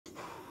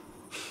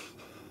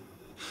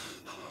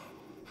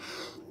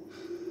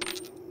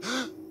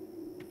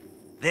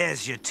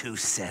There's your 2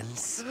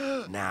 cents.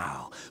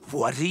 Now,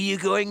 what are you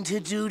going to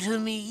do to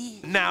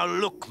me? Now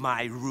look,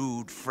 my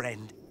rude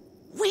friend.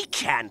 We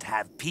can't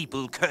have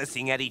people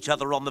cursing at each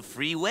other on the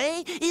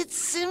freeway. It's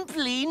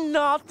simply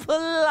not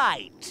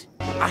polite.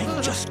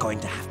 I'm just going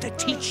to have to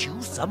teach you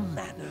some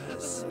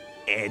manners.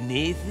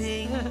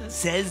 Anything,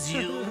 says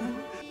you.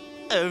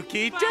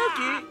 Okie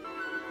dokie.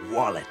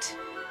 Wallet.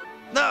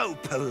 No,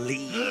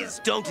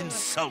 please, don't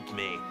insult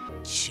me.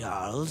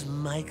 Charles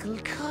Michael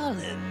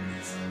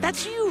Collins.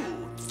 That's you.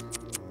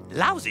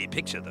 Lousy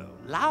picture, though.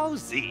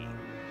 Lousy.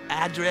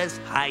 Address,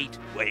 height,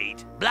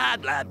 weight, blah,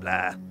 blah,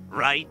 blah.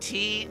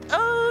 Righty.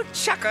 Oh,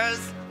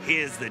 chuckers.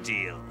 Here's the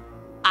deal.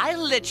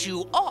 I'll let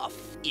you off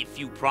if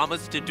you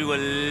promise to do a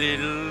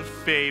little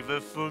favor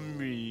for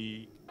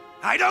me.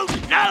 I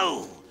don't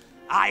know.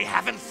 I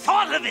haven't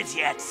thought of it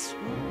yet.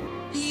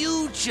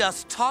 You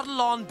just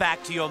toddle on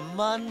back to your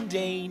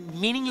mundane,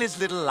 meaningless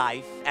little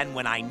life, and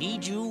when I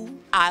need you,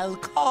 I'll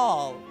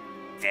call.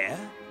 There?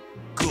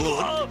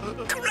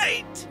 Good.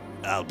 Great.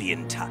 I'll be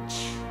in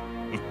touch.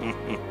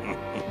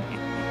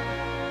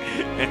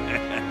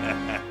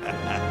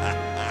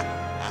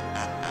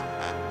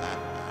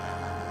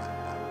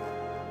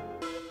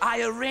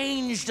 I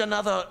arranged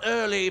another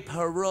early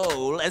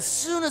parole as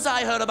soon as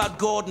I heard about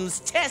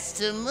Gordon's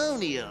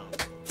testimonial.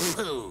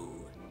 Pooh.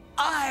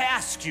 I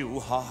ask you,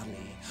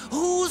 Harley,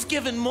 who's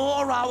given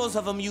more hours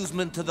of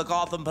amusement to the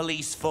Gotham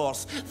police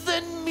force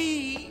than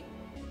me?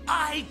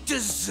 I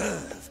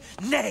deserve,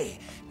 nay,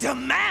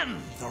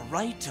 demand the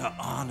right to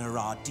honor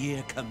our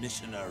dear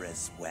commissioner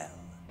as well.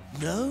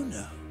 No,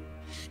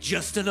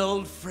 just an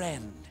old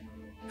friend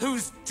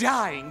who's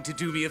dying to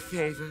do me a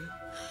favor.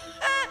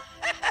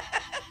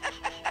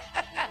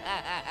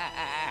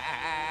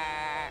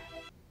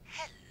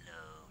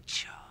 Hello,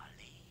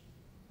 Charlie.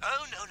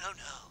 Oh, no.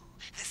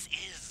 This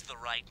is the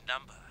right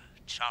number,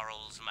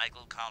 Charles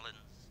Michael Collins.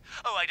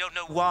 Oh, I don't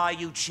know why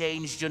you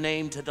changed your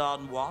name to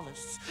Don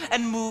Wallace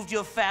and moved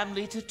your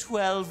family to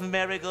 12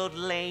 Marigold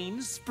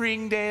Lane,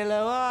 Springdale,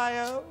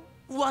 Ohio.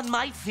 One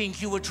might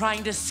think you were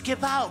trying to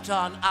skip out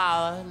on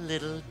our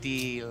little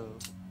deal.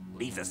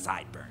 Leave the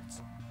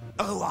sideburns.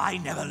 Oh, I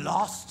never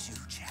lost you,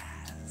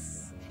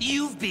 Chaz.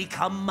 You've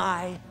become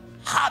my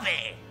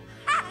hobby.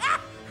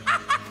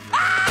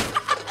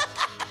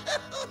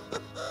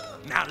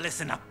 Now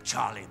listen up,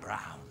 Charlie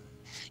Brown.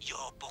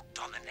 You're booked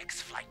on the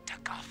next flight to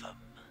Gotham.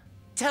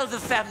 Tell the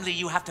family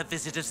you have to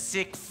visit a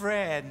sick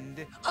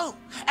friend. Oh,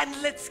 and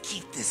let's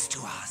keep this to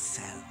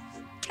ourselves,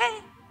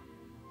 okay?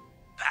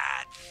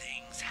 Bad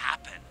things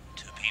happen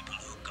to people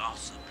who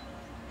gossip.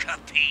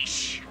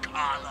 Capiche,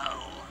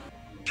 Carlo?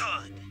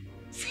 Good.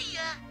 See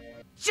ya.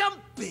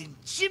 Jumpin'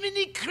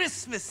 Jiminy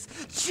Christmas,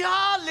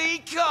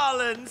 Charlie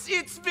Collins.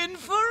 It's been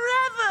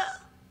forever.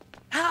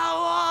 How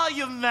are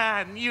you,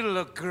 man? You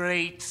look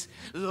great.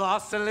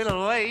 Lost a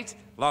little weight.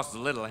 Lost a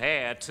little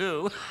hair,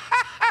 too.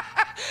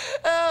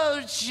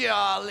 Oh,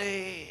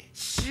 Charlie.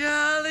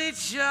 Charlie.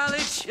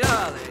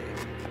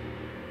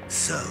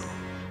 So,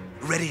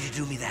 ready to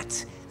do me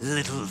that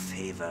little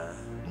favor?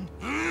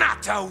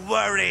 Not to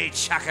worry,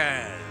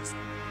 chuckers.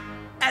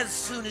 As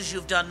soon as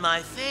you've done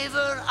my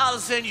favor, I'll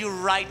send you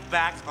right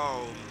back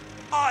home.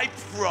 I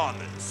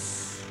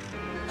promise.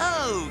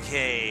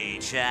 Okay,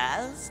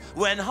 Chaz.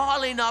 When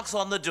Harley knocks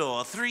on the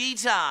door 3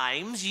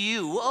 times,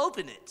 you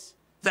open it.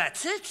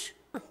 That's it?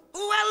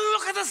 Well,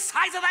 look at the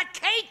size of that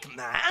cake,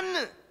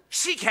 man.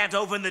 She can't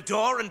open the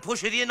door and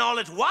push it in all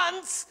at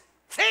once.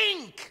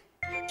 Think!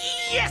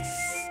 Yes!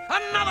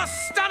 Another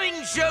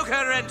stunning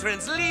Joker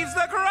entrance leaves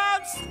the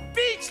crowd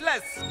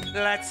speechless.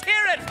 Let's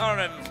hear it for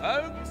him,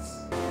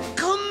 folks.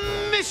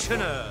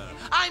 Commissioner,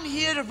 I'm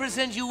here to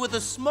present you with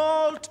a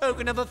small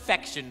token of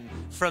affection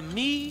from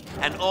me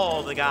and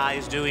all the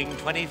guys doing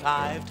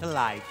 25 to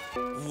life.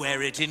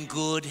 Wear it in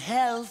good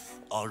health,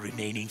 all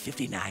remaining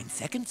 59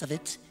 seconds of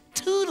it.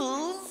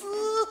 Toodles.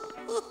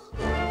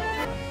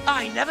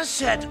 I never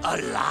said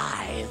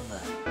alive.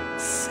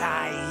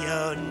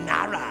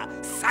 Sayonara,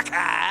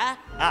 sucker.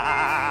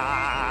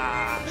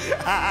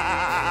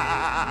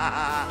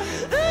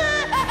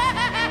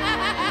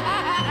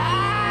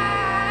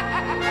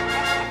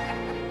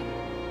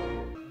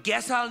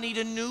 Guess I'll need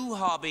a new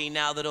hobby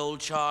now that old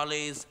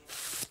Charlie's...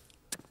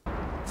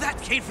 That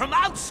came from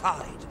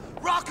outside.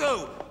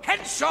 Rocco,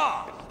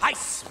 Henshaw, I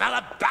smell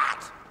a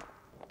bat.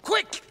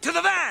 Quick, to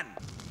the van.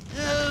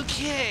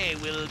 Okay,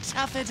 we'll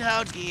tough it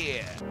out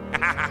here.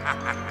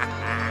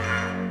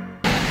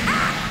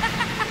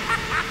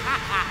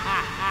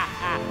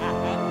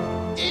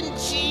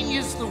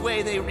 Ingenious the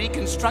way they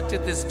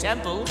reconstructed this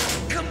temple.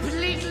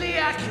 Completely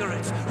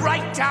accurate,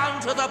 right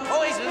down to the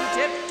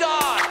poison-tipped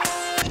darts.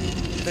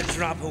 The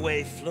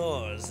drop-away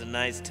floor's a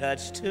nice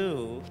touch,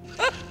 too.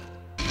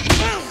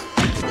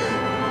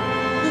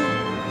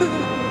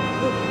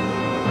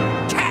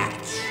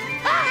 Catch!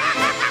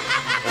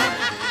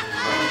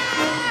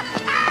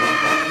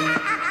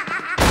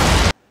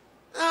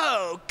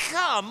 Oh,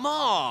 come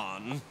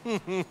on!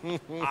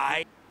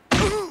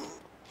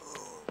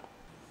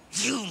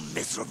 You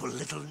miserable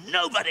little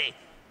nobody!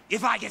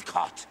 If I get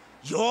caught,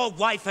 Your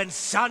wife and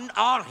son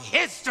are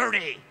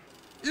history!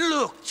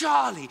 Look,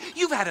 Charlie,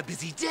 you've had a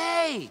busy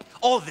day.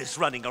 All this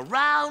running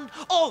around,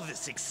 all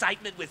this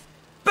excitement with...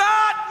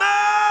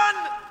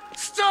 Batman!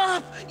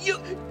 Stop!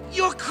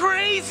 You're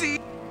crazy!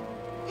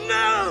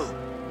 No!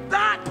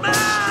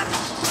 Batman!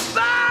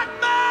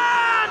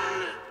 Batman!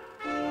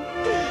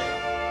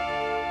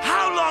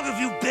 How long have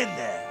you been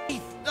there?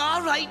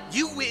 All right,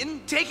 you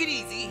win. Take it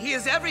easy.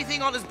 Here's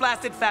everything on his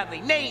blasted family.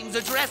 Names,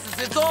 addresses,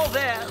 it's all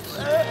there.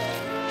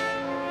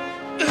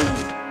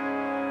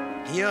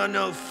 You're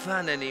no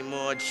fun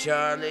anymore,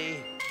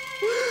 Charlie.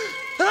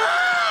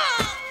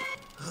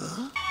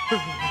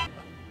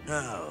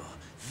 Oh,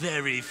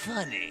 very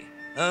funny.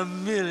 A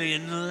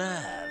million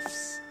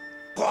laughs.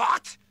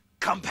 What?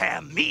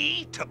 Compare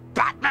me to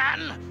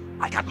Batman?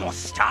 I got more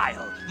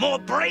style, more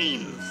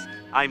brains.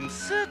 I'm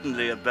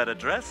certainly a better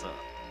dresser.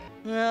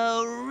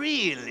 Oh,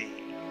 really?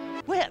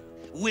 Well,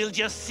 we'll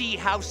just see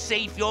how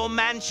safe your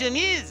mansion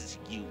is,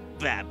 you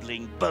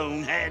babbling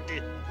bonehead.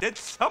 Did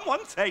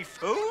someone say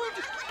food?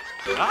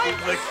 I'm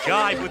the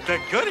guy with the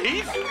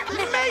goodies.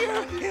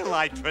 Mayor,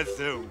 I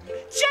presume.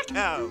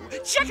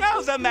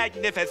 Checo the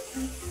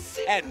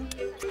Magnificent.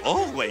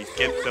 Always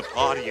gets the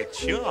party a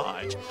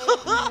charge.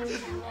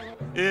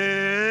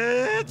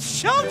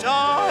 It's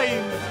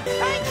showtime!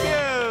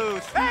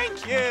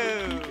 Thank you!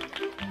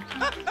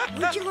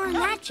 Where'd you learn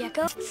that,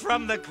 Checo?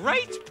 From the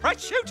great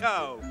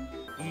prosciutto.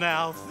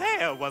 Now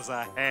there was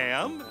a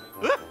ham.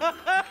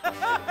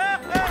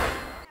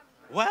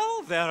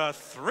 Well, there are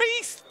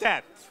 3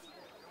 steps.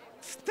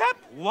 Step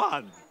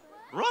 1,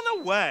 run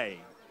away.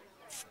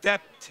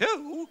 Step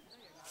 2,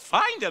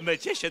 find a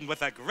magician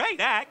with a great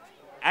act.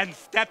 And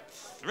step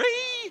 3,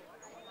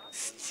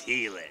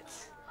 steal it.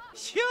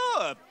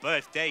 Sure,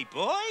 birthday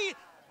boy.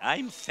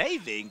 I'm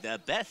saving the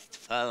best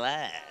for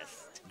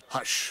last.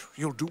 Hush,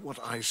 you'll do what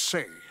I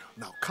say.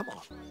 Now, come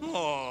on.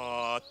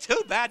 Oh,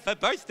 too bad for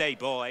birthday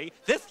boy.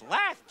 This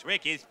last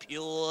trick is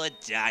pure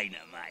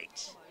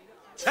dynamite.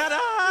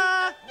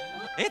 Ta-da!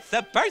 It's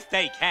the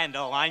birthday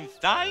candle,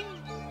 Einstein.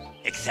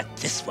 Except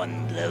this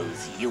one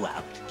blows you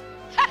out.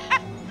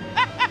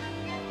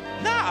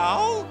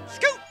 Now,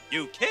 scoot,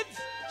 you kids.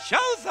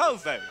 Show's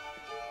over.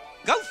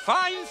 Go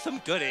find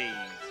some goodies.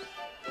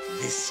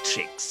 This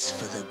trick's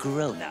for the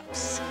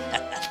grown-ups.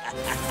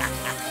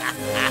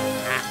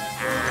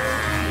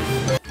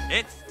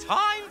 It's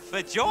time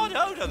for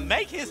Giorno to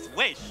make his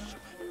wish.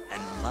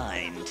 And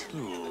mine,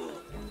 too.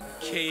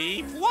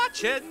 Keep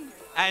watching,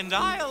 and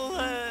I'll,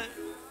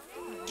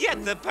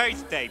 get the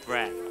birthday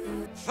bread.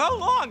 So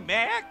long,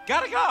 Mayor.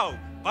 Gotta go.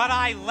 But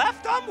I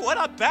left them with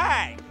a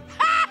bang.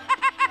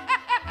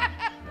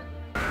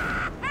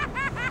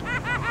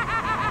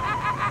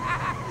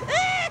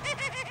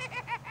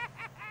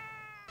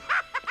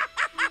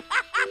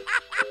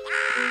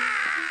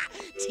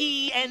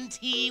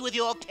 TNT with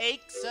your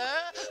cake,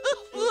 sir?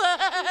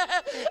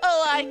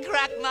 Oh, I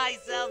cracked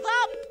myself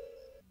up.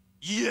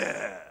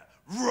 Yeah,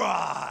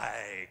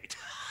 right.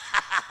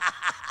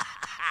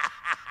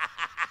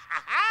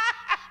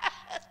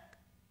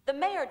 The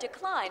mayor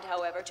declined,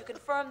 however, to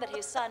confirm that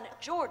his son,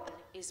 Jordan,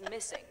 is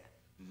missing.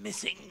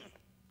 Missing?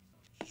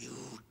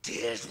 You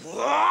did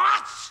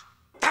what?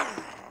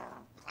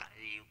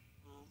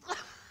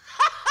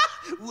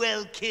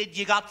 Well, kid,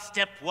 you got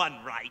step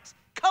 1 right.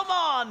 Come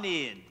on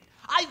in.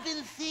 I've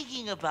been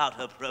thinking about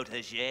her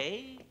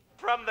protege.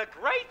 From the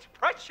great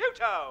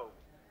prosciutto.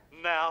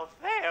 Now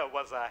there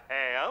was a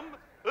ham.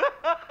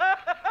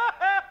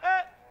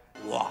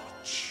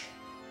 Watch.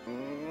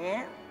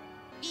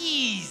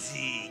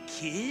 Easy,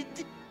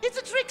 kid. It's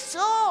a trick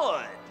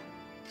sword.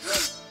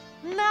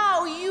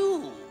 Now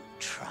you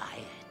try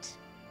it.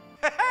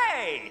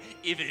 Hey,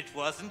 if it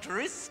wasn't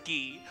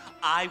risky,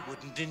 I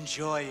wouldn't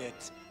enjoy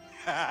it.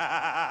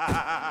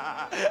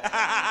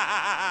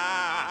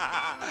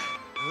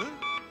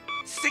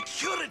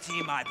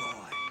 Security, my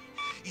boy.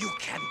 You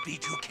can't be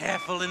too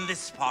careful in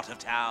this part of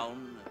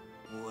town.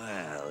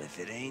 Well, if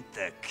it ain't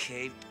the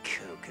Caped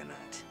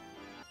Coconut.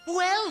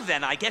 Well,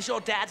 then, I guess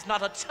your dad's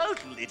not a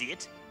total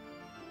idiot.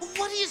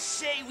 What do you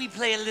say we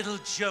play a little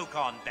joke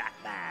on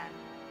Batman?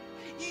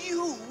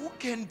 You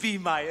can be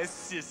my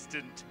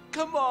assistant.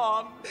 Come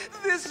on,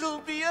 this'll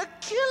be a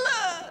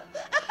killer.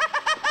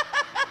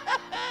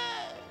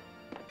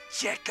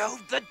 Checo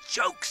the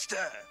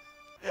Jokester.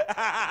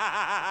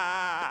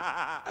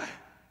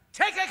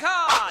 Take a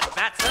card,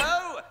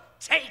 Fatso.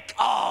 Take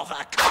all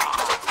the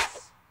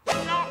cards.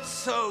 Not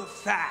so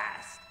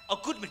fast. A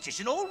good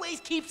magician always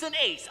keeps an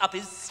ace up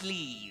his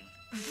sleeve.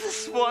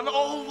 This one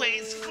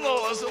always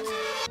floors him.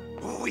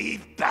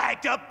 We've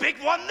bagged a big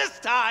one this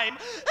time.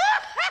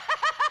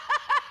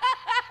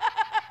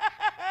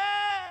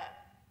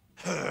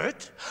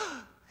 Hurt?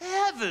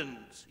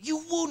 Heavens,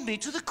 you wound me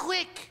to the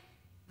quick.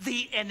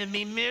 The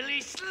enemy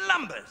merely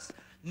slumbers,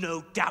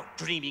 no doubt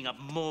dreaming of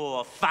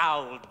more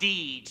foul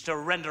deeds to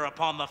render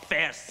upon the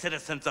fair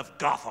citizens of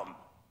Gotham.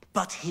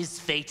 But his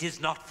fate is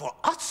not for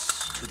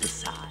us to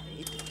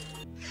decide.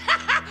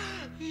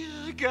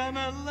 You're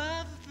gonna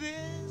love this.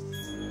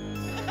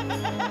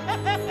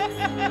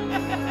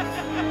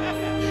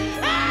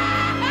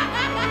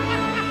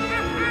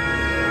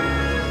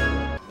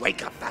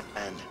 Wake up,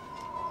 Batman.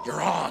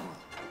 You're on.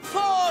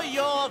 For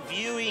your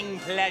viewing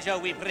pleasure,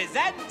 we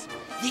present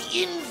the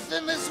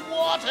infamous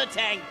water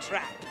tank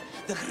trap.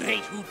 The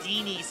great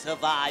Houdini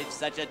survived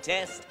such a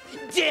test.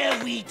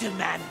 Dare we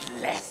demand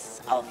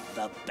less of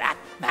the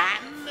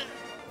Batman?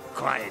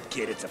 Quiet,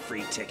 kid, it's a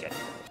free ticket.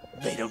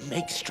 They don't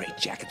make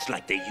straitjackets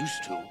like they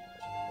used to.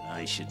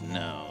 I should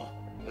know.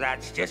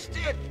 That's just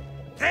it.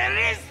 There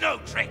is no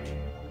trick.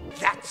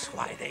 That's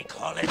why they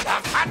call it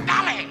the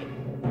finale.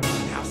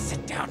 Now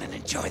sit down and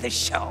enjoy the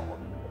show.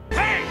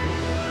 Hey!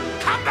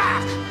 Come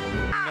back!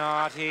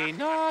 Naughty,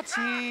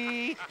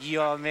 naughty.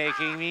 You're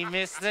making me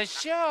miss the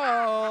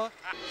show.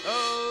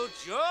 Oh,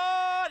 Jordan!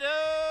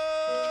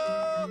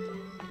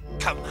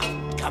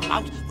 Come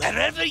out,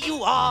 wherever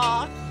you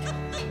are.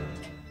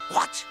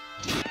 What?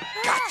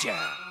 Gotcha.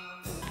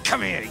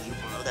 Come here, you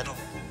little...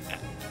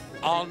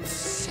 On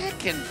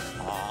second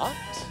thought,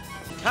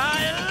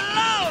 I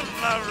love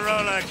a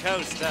roller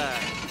coaster.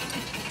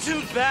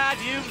 Too bad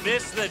you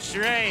missed the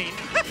train.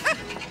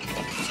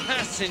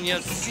 Fasten your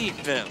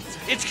seatbelt.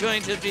 It's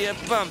going to be a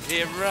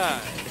bumpy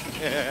ride.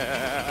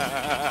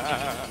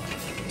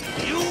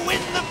 You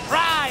win the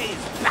prize,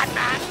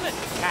 Batman!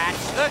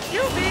 Catch the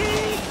QB!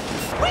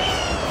 Whee!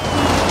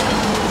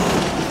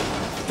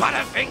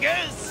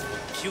 Butterfingers!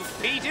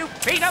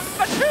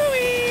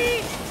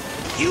 Cupidoo-peanut-patooey!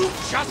 You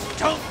just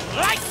don't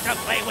like to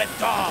play with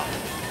dogs,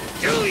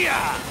 do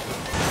ya?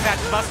 That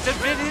must have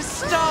been his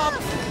stomp.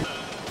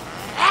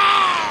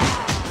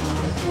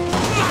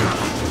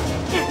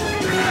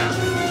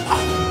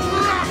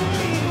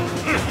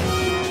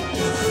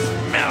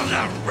 Smell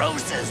the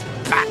roses,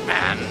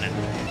 Batman!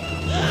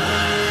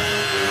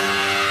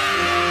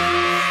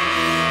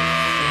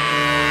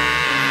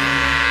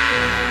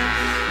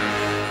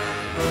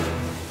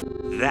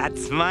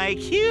 That's my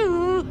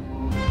cue.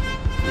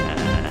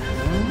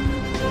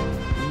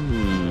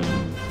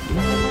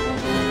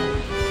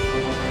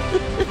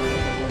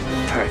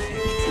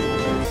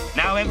 Perfect.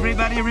 Now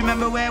everybody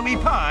remember where we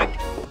park?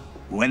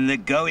 When the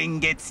going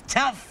gets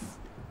tough,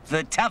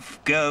 the tough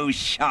go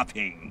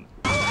shopping.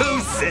 Who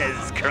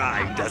says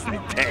crime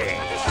doesn't pay?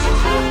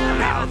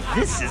 Now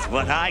this is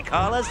what I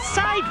call a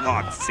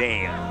sidewalk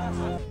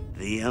sale.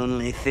 The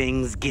only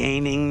things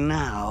gaining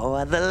now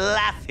are the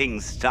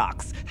laughing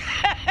stocks.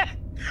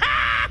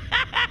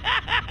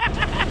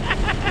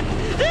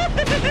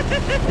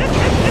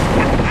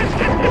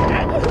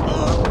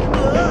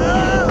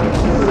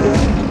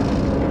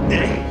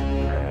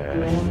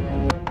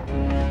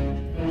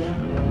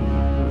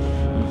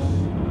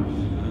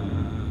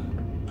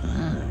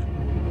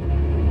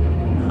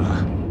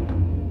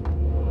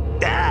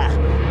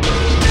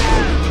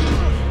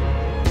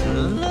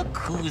 Look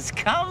who's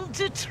come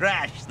to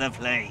trash the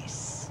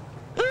place.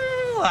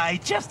 Ooh, I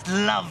just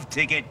love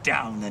to get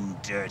down and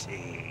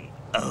dirty.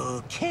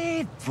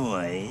 Okay,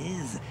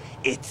 boys,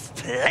 it's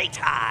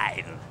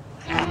playtime.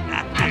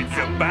 It's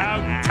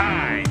about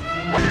time.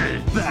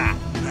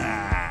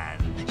 Batman,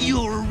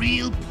 you're a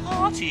real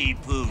party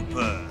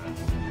pooper.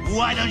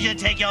 Why don't you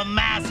take your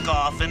mask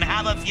off and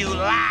have a few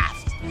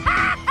laughs?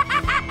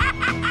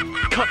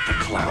 Cut the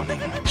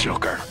clowning,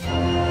 Joker.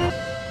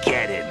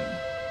 Get him.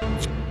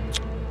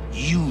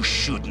 You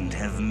shouldn't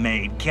have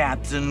made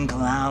Captain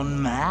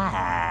Clown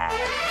mad.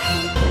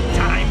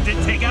 Time to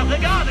take out the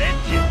garbage.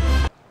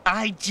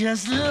 I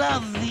just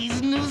love these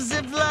new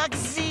Ziploc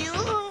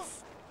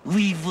seals.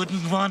 We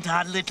wouldn't want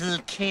our little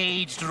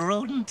caged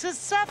rodent to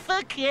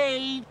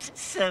suffocate,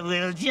 so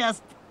we'll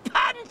just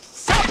punch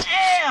some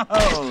air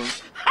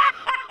holes.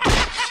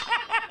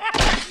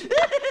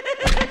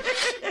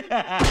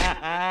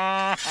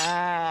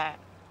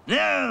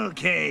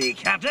 Okay,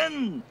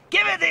 Captain,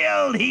 give it the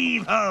old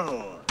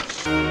heave-ho.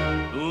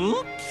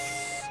 Oops.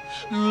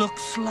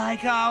 Looks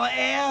like our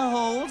air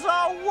holes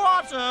are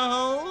water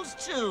holes,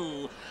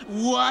 too.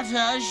 What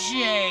a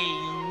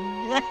shame.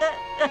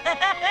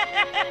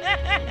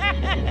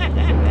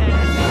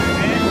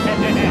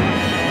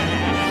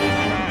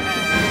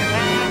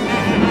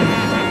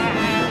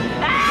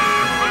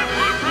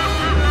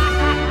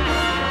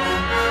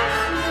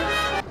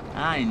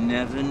 I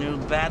never knew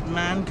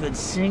Batman could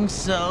sing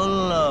so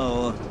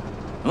low.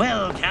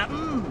 Well,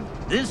 Captain,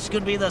 this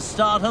could be the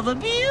start of a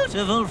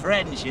beautiful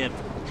friendship.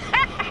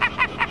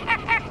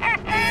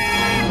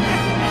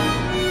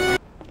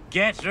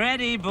 Get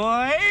ready,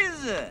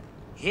 boys.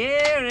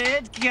 Here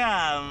it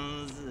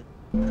comes.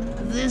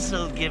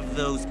 This'll give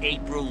those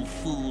April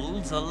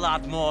Fools a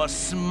lot more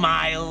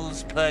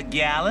smiles per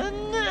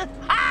gallon.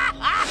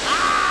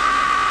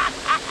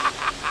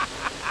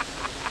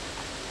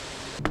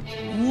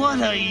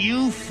 What are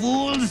you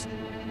fools?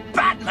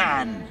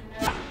 Batman!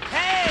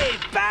 Hey,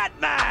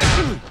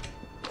 Batman!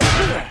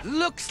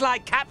 Looks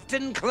like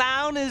Captain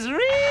Clown is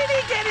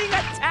really getting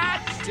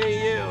attached to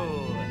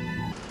you.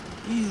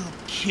 You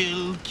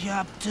killed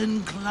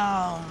Captain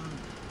Clown.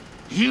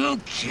 You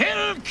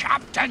killed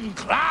Captain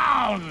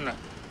Clown!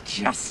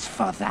 Just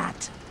for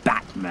that,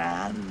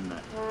 Batman.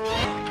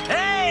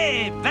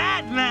 Hey,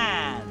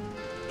 Batman!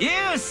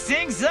 You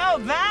stink so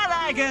bad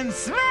I I can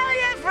smell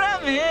you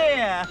from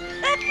here.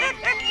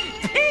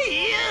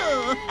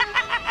 Pew!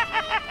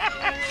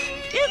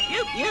 Pew,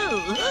 pew, pew.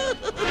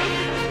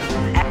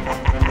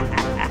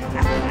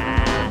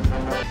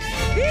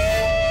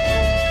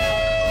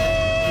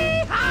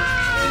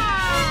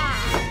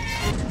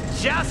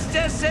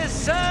 Justice is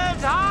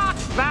served hot,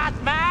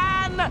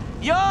 Batman!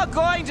 You're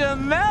going to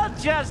melt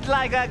just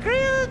like a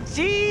grilled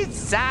cheese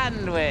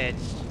sandwich.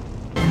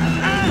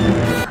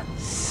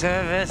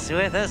 Service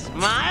with a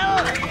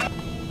smile?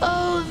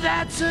 Oh,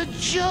 that's a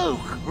joke,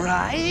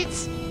 right?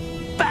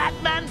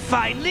 Batman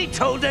finally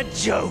told a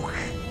joke.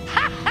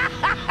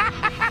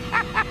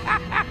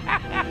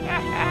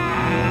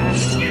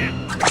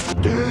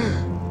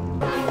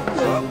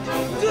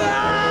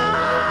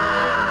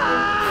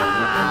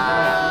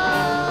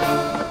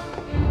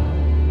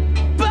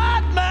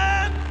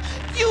 Batman!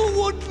 You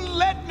wouldn't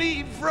let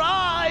me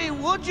fry,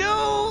 would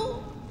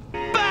you?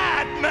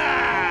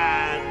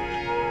 Batman!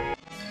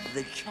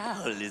 The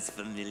cowl is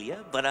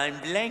familiar, but I'm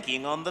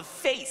blanking on the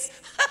face.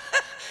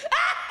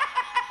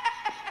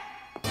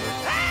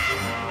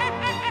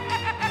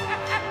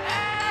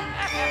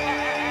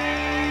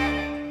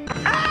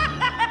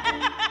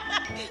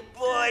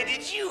 Boy,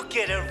 did you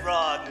get a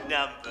wrong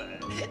number.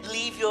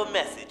 Leave your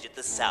message at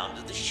the sound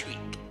of the shriek.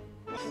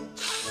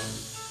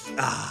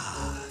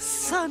 Ah,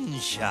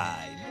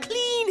 sunshine,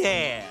 clean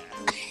air.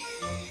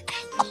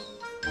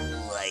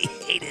 Oh, I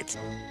hate it.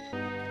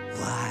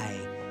 Why,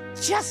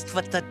 just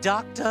what the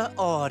doctor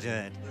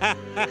ordered.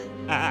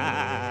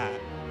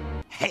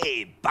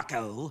 Hey,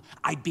 bucko,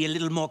 I'd be a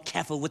little more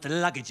careful with the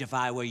luggage if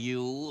I were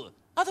you.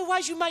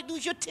 Otherwise, you might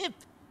lose your tip.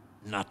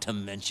 Not to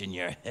mention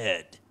your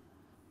head.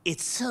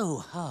 It's so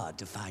hard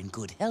to find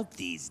good help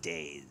these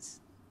days.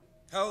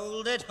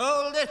 Hold it,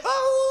 hold it,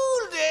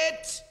 hold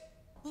it!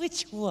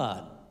 Which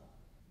one?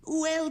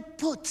 Well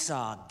put,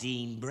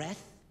 Sardine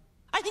Breath.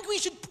 I think we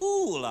should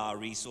pool our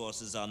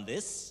resources on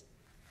this.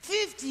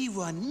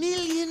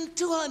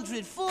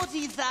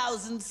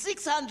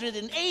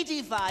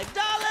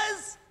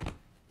 $51,240,685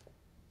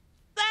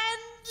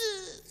 and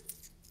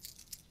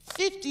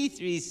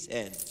 53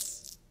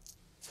 cents.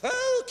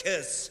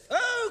 Focus,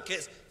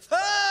 focus,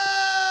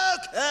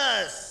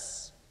 focus!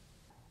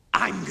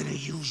 I'm gonna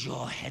use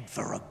your head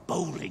for a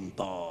bowling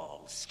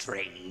ball,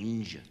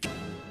 Strange.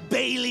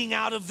 Bailing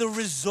out of the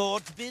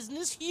resort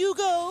business,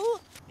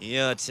 Hugo?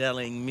 You're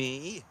telling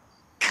me?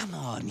 Come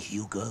on,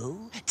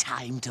 Hugo.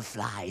 Time to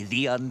fly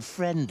the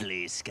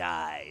unfriendly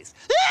skies.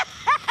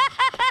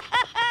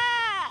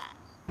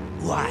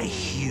 Why,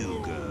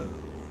 Hugo?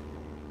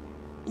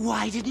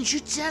 Why didn't you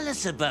tell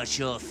us about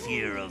your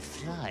fear of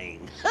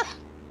flying?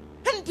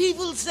 And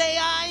people say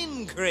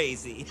I'm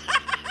crazy.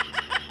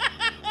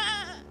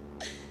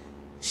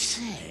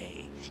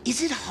 Say,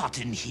 is it hot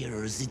in here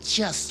or is it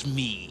just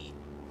me?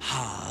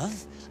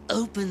 Harv,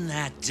 open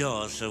that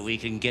door so we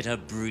can get a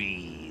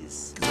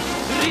breeze.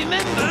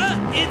 Remember,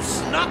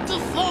 it's not the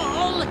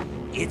fall,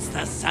 it's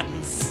the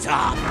sudden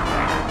stop.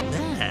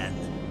 Man,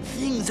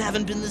 things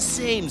haven't been the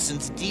same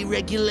since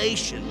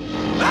deregulation.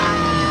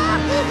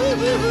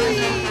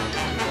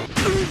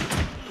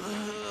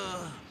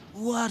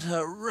 What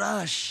a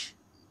rush.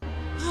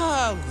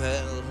 Ah,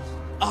 well,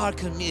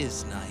 Arkham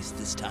is nice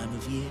this time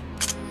of year.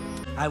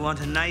 I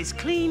want a nice,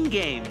 clean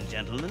game,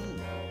 gentlemen.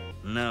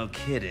 No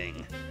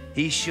kidding.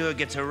 He sure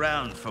gets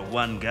around for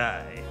one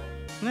guy.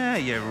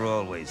 You're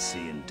always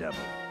seeing double.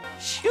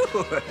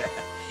 Sure.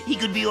 He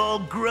could be all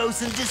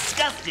gross and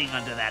disgusting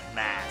under that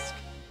mask.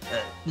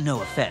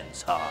 No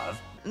offense,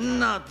 Harv.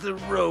 Not the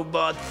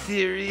robot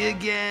theory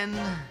again.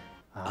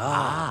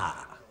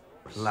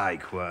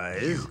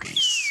 Likewise.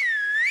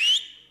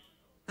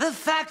 The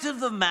fact of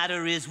the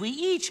matter is we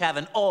each have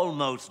an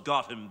almost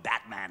Gotham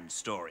Batman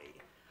story.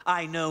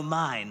 I know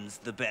mine's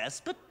the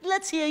best, but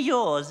let's hear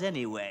yours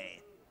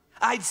anyway.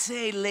 I'd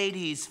say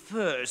ladies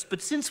first,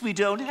 but since we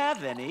don't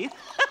have any,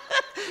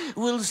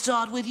 we'll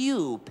start with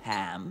you,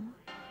 Pam.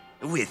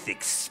 With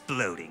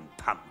exploding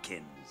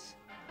pumpkins.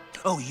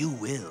 Oh, you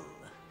will.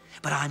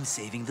 But I'm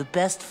saving the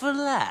best for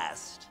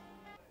last.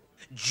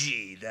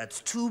 Gee, that's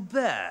too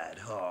bad,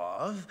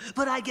 Harv.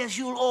 But I guess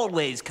you'll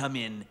always come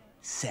in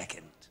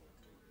second.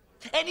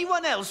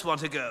 Anyone else want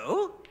to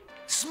go?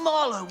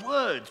 Smaller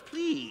words,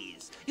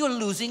 please. You're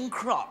losing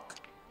Croc.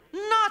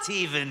 Not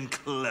even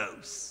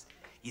close.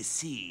 You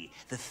see,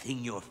 the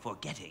thing you're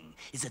forgetting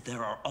is that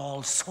there are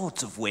all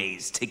sorts of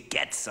ways to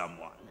get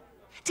someone.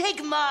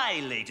 Take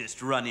my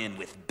latest run-in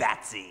with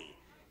Batsy.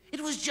 It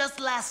was just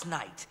last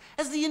night,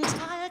 as the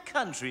entire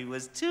country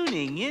was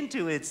tuning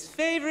into its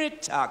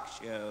favorite talk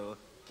show.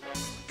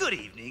 Good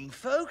evening,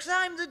 folks.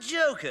 I'm the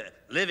Joker.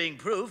 Living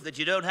proof that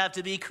you don't have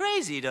to be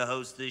crazy to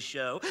host this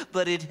show,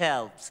 but it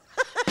helps.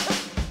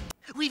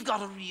 We've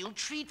got a real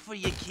treat for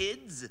you,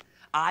 kids.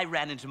 I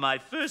ran into my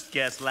first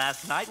guest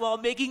last night while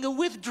making a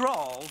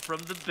withdrawal from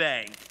the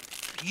bank.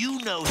 You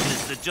know him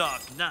as the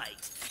Dark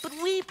Knight, but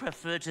we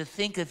prefer to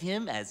think of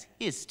him as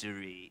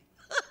history.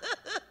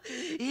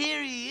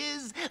 Here he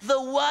is, the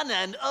one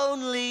and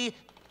only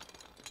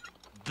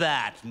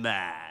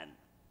Batman.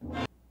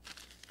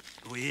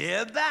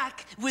 We're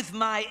back with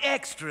my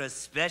extra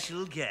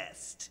special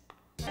guest.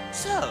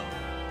 So,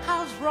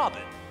 how's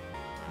Robin?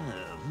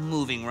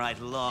 Moving right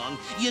along.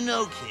 You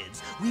know,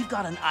 kids, we've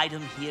got an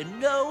item here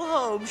no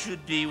home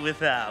should be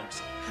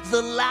without.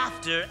 The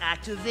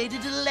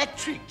laughter-activated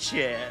electric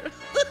chair.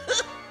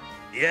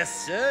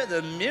 Yes, sir,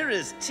 the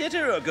merest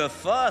titter or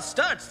guffaw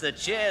starts the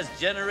chair's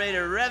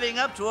generator revving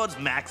up towards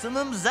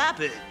maximum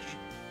zappage.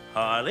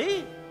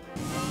 Harley?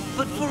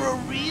 But for a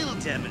real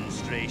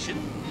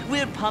demonstration,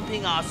 we're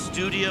pumping our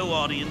studio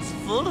audience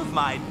full of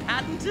my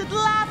patented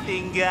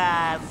laughing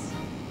gas.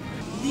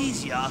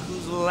 These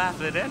yahoos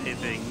laugh at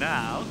anything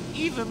now,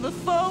 even the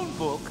phone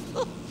book.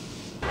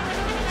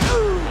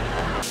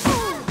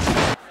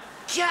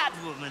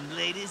 Catwoman,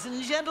 ladies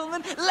and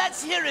gentlemen,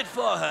 let's hear it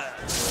for her.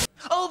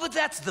 Oh, but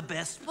that's the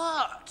best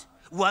part.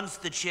 Once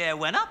the chair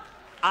went up,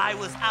 I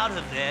was out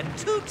of there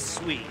toot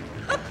sweet.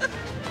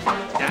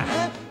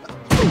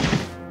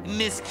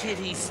 Miss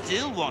Kitty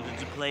still wanted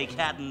to play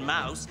cat and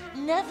mouse,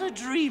 never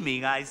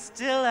dreaming I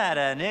still had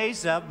an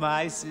ace up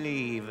my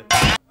sleeve.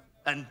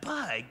 And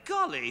by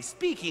golly,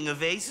 speaking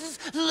of aces,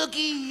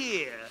 looky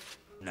here.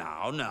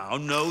 Now,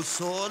 no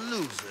sore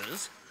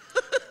losers.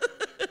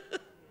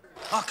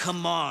 Oh,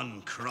 come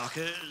on,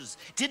 Crockers.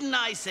 Didn't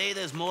I say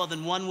there's more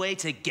than one way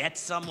to get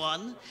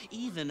someone?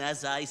 Even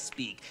as I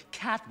speak,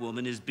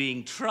 Catwoman is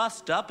being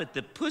trussed up at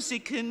the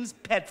Pussykins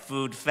Pet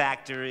Food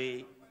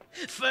Factory.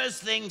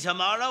 First thing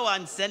tomorrow,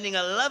 I'm sending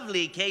a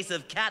lovely case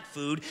of cat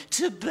food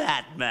to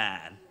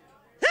Batman.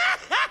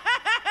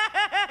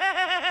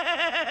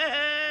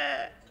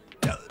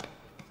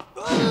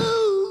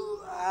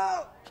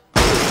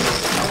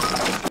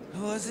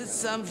 Was it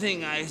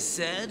something I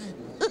said?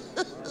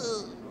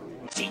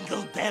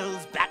 Jingle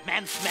bells,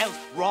 Batman smelt,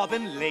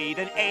 Robin laid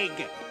an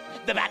egg.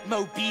 The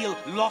Batmobile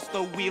lost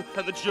the wheel,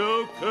 and the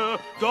Joker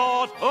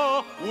got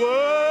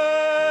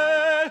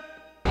away.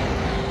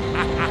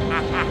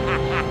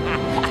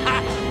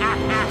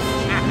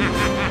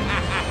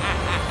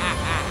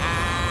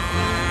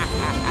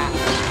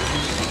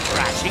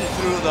 Crashing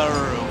through the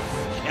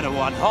roof in a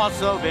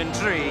one-horse open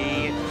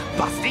tree,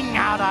 busting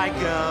out I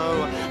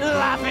go,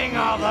 laughing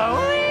all the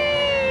way.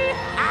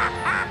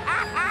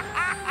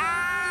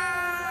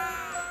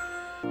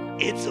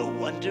 It's a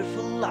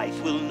Wonderful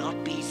Life will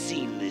not be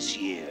seen this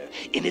year.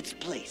 In its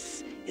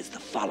place is the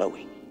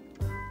following.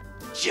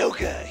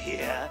 Joker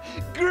here.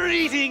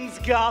 Greetings,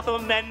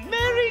 Gotham, and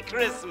Merry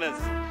Christmas.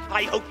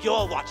 I hope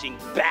you're watching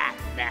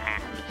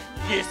Batman.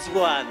 This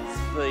one's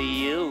for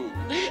you.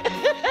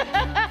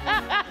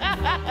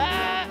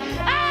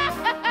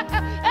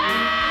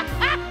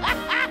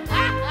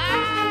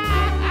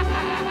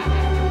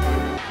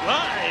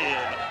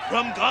 Live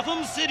from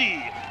Gotham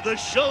City, the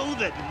show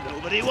that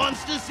nobody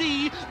wants to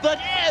see, but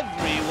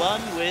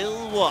everyone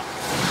will watch.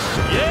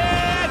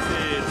 Yes,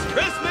 it's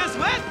Christmas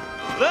with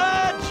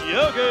the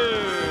Joker.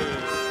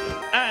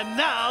 And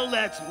now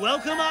let's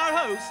welcome our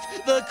host,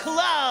 the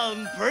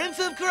clown prince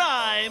of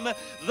crime,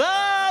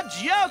 the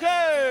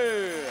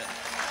Joker.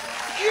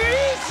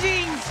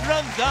 Greetings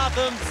from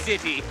Gotham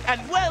City,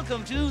 and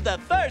welcome to the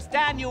first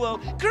annual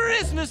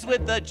Christmas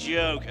with the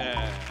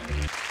Joker.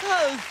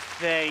 Oh,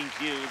 thank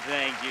you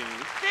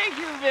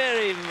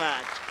very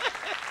much.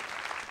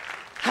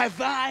 Have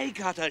I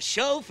got a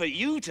show for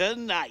you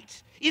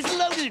tonight? It's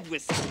loaded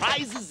with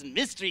surprises,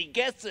 mystery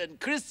guests, and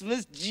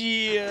Christmas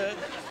cheer.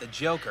 The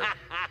Joker.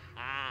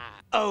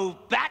 Oh,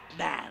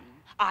 Batman,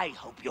 I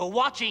hope you're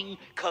watching,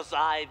 'cause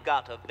I've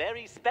got a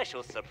very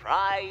special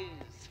surprise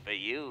for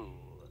you.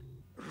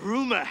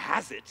 Rumor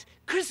has it,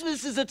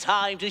 Christmas is a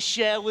time to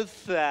share with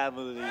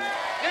family.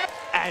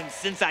 And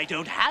since I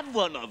don't have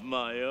one of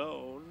my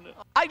own,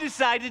 I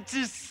decided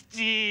to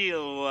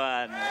steal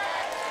one.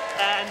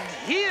 And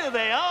here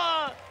they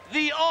are,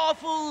 the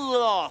Awful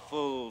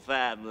Lawful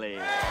family.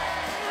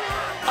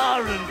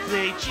 Aren't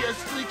they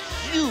just the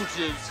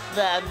cutest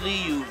family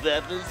you've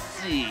ever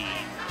seen?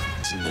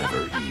 It's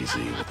never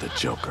easy with the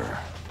Joker.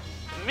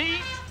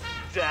 Meet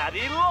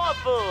Daddy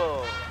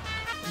Lawful.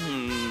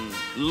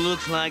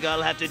 Looks like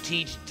I'll have to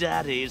teach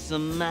Daddy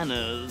some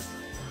manners.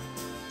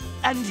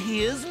 And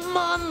here's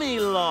Mommy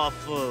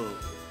Lawful.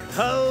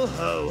 Ho,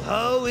 ho,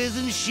 ho,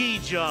 isn't she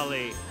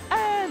jolly?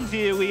 And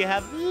here we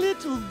have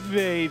little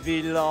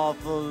baby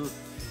Lawful.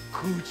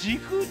 Coochie,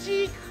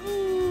 coochie,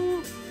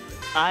 coo.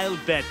 I'll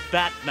bet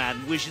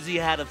Batman wishes he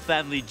had a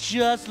family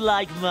just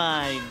like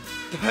mine.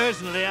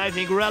 Personally, I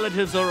think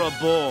relatives are a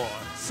bore,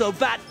 so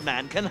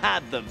Batman can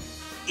have them,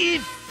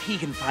 if he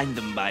can find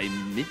them by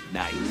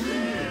midnight.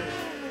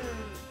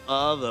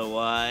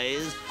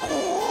 Otherwise...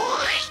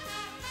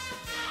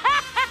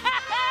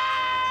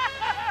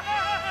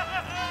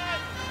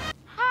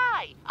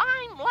 Hi,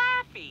 I'm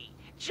Laffy,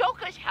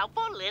 Joker's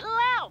helpful little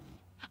elf.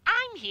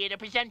 I'm here to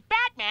present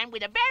Batman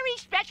with a very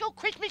special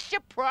Christmas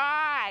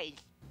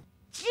surprise.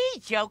 Gee,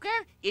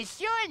 Joker, it's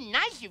sure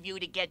nice of you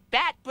to get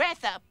Bat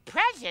Breath a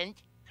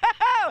present.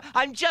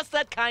 I'm just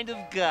that kind of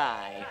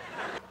guy.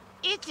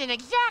 It's an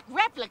exact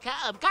replica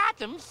of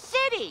Gotham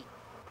City.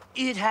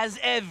 It has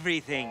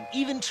everything,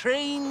 even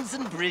trains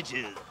and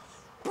bridges.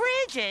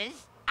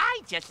 Bridges? I I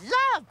just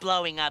love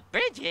blowing up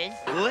bridges.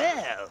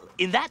 Well,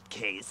 in that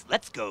case,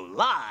 let's go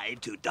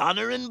live to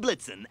Donner and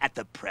Blitzen at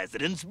the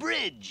President's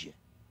Bridge.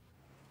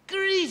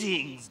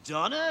 Greetings,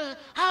 Donna.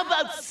 How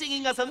about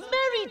singing us a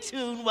merry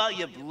tune while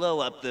you blow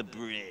up the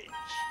bridge?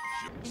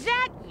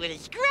 That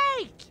was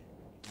great.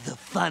 The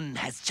fun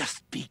has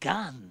just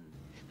begun.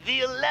 The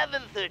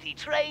 11:30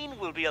 train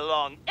will be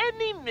along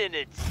any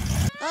minute.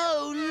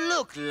 Oh,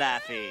 look,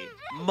 Laffy.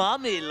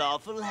 Mommy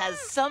Lawful has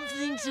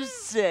something to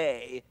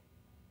say.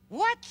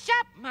 What's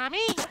up,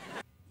 Mommy?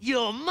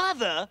 Your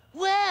mother?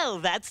 Well,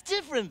 that's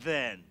different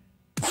then.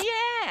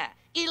 Yeah,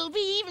 it'll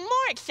be even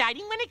more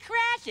exciting when it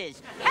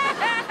crashes.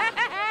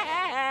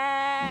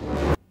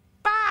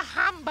 Bah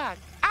humbug.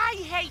 I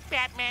hate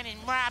Batman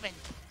and Robin.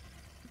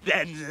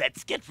 Then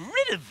let's get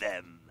rid of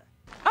them.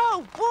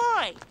 Oh,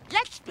 boy.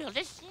 Let's build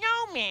a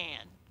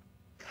snowman.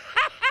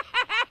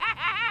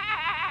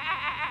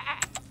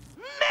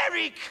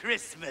 Merry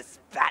Christmas,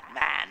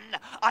 Batman.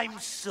 I'm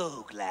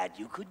so glad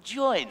you could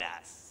join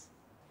us.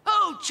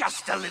 Oh,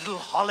 just a little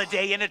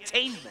holiday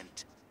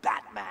entertainment,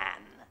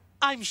 Batman.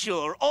 I'm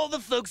sure all the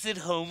folks at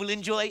home will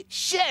enjoy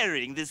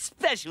sharing this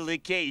special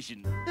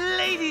occasion.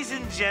 Ladies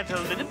and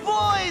gentlemen,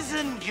 boys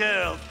and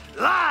girls,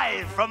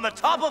 live from the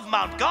top of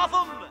Mount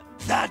Gotham,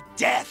 the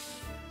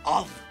death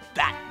of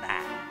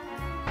Batman.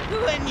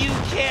 When you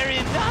care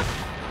enough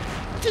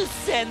to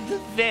send the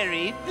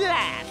very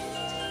blast.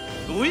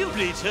 We'll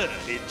return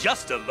in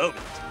just a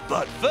moment.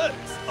 But first,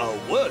 a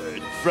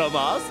word from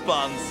our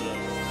sponsor.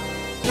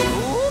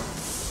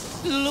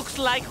 Oops! Looks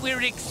like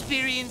we're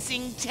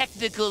experiencing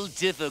technical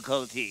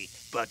difficulty.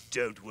 But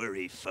don't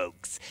worry,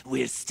 folks.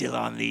 We're still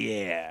on the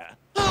air.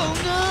 Oh,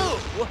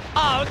 no!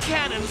 Our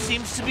cannon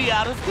seems to be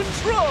out of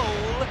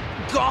control.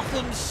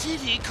 Gotham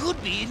City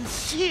could be in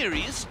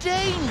serious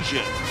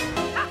danger.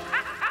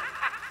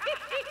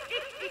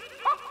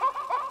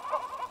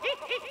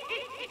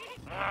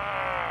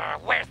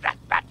 Where's that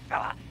Bat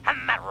fella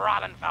and that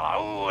Robin fella?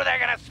 Ooh, they're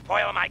gonna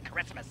spoil my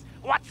Christmas.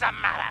 What's the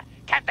matter?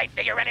 Can't they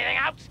figure anything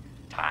out?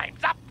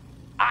 Time's up.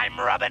 I'm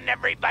rubbing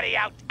everybody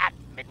out at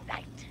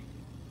midnight.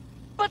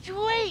 But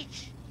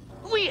wait!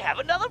 We have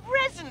another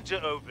present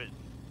to open.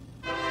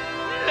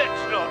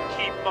 Let's not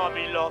keep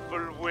Mommy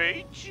Lawful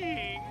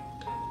waiting.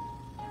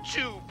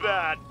 Too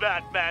bad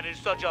Batman is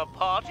such a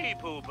party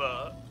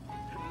pooper.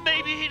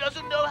 Maybe he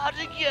doesn't know how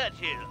to get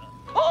here.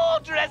 All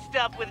dressed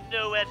up with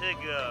nowhere to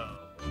go.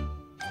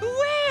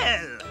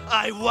 Well,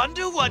 I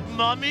wonder what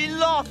Mommy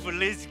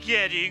Lawful is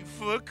getting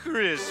for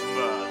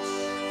Christmas.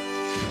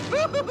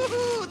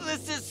 The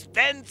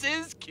suspense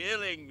is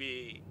killing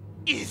me.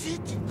 Is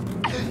it?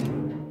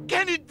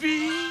 Can it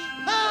be?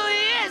 Oh,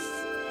 yes!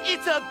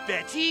 It's a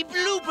Betty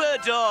Blooper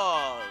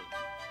doll.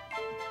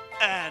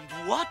 And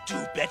what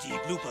do Betty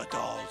Blooper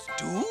dolls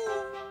do?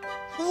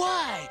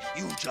 Why,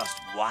 you just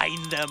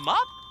wind them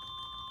up,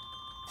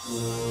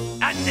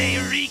 and they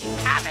wreak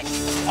havoc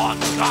on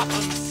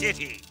Gotham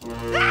City.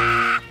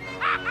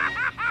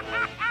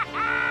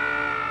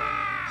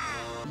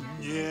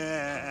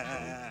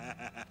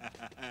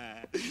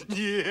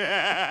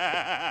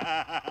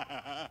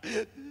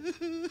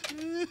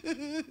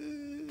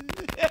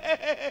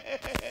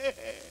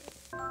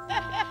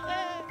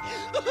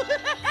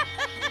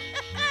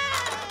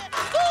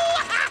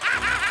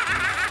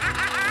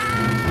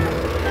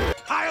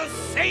 I'll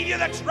save you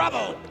the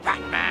trouble,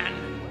 Batman.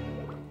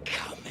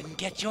 Come and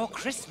get your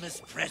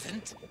Christmas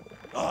present,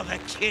 or the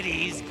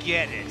kiddies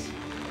get it.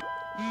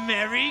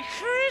 Merry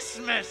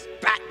Christmas,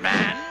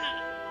 Batman!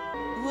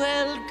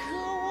 Well, go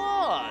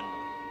on.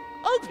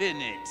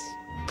 Open it.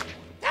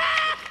 I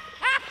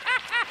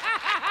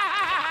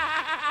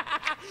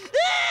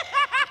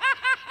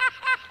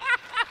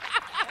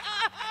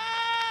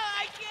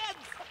can't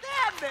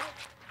stand it.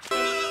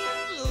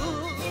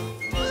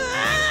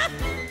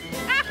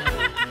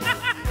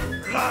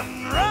 Run,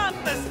 run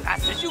as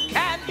fast as you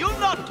can. You'll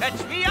not catch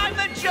me. I'm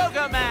the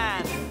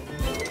Jokerman.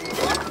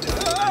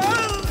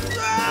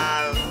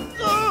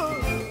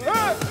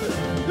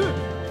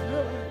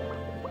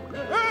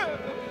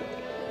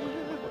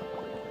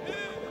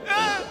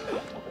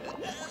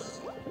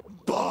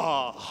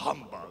 Bah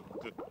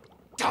humbug.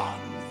 Don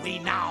we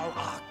now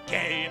our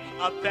gay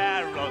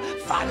apparel.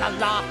 Fa la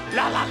la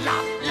la la la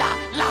la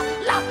la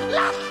la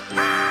la.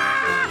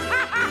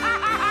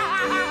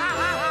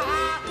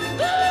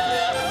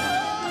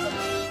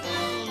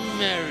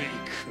 Merry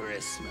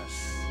Christmas.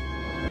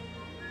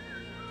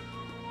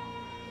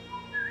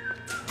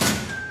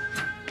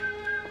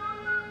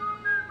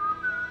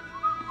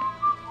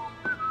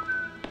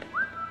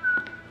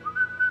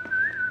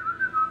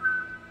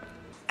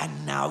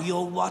 And now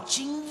you're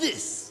watching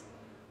this.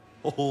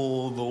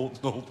 Oh, no,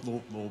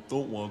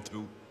 don't want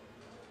to.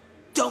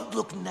 Don't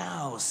look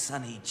now,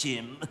 Sonny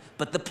Jim,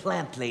 but the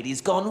plant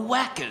lady's gone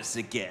whackers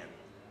again.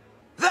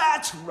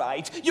 That's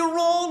right, you're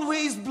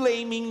always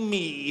blaming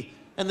me,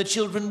 and the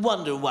children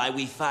wonder why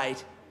we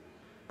fight.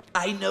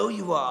 I know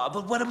you are,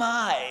 but what am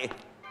I?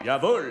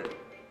 Jawohl.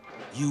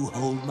 You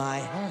hold my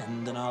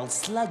hand and I'll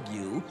slug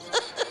you.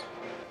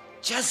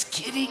 Just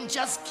kidding,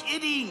 just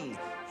kidding.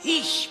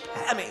 Yeesh,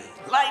 Hammy,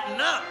 lighten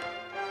up.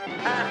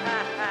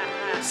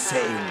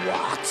 Say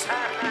what?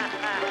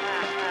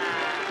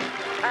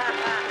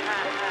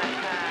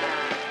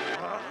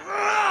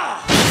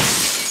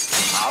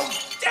 How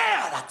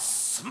dare that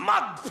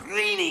smug,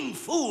 preening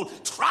fool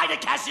try to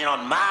cash in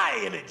on my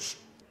image?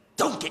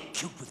 Don't get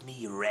cute with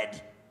me,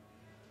 Red.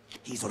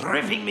 He's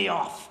ripping me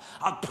off.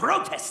 I'll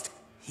protest.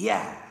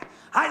 Yeah,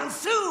 I'll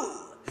sue.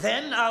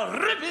 Then I'll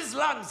rip his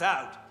lungs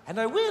out. And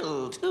I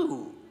will,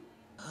 too.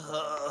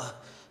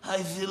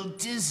 I feel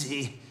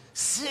dizzy,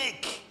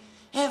 sick.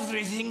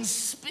 Everything's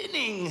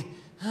spinning.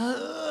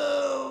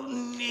 Oh,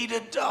 need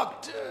a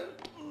doctor.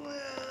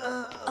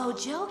 Oh,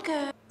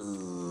 Joker.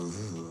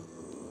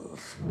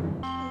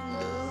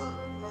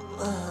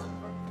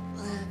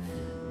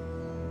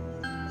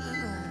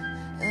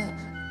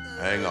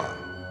 Hang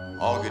on.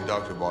 I'll get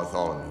Dr.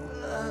 Bartholomew.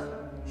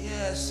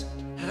 Yes,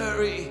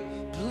 hurry,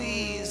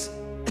 please.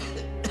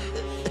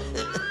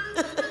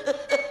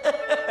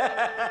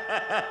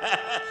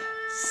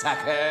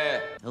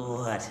 Sucker.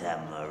 What a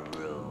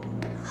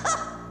maroon.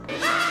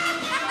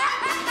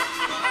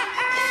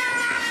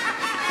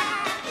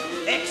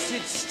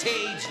 Exit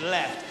stage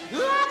left,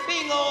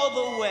 laughing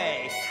all the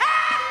way.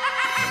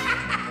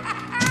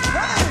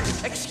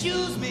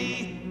 Excuse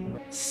me.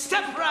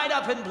 Step right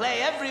up and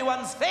play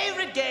everyone's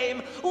favorite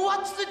game.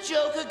 What's the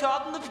Joker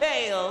got in the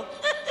pail?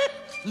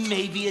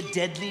 Maybe a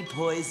deadly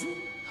poison?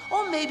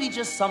 Or maybe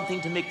just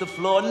something to make the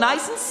floor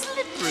nice and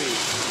slippery.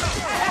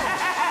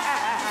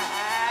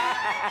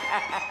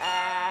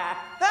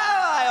 Oh,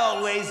 I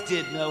always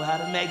did know how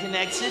to make an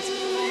exit.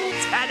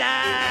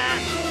 Ta-da!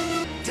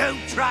 Don't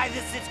try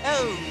this at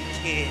home,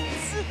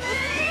 kids.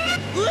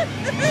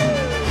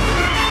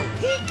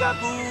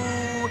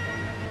 Peekaboo!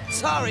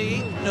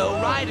 Sorry, no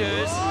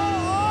riders.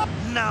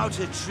 Now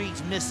to treat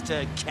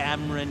Mr.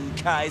 Cameron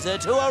Kaiser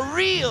to a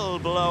real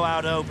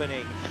blowout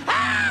opening.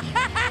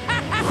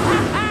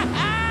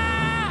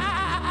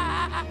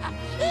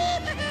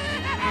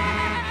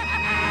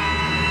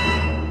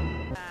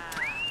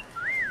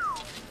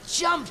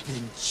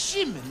 Jumpin'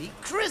 Jiminy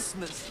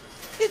Christmas.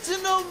 It's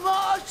an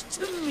homage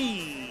to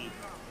me.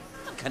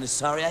 I'm kind of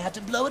sorry I had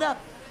to blow it up.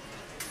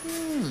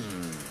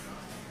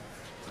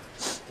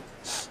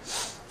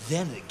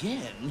 Then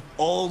again,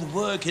 all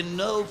work and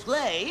no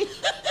play.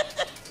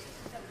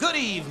 Good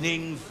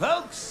evening,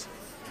 folks.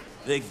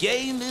 The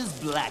game is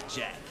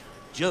blackjack.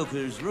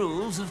 Joker's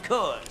rules, of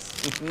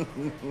course.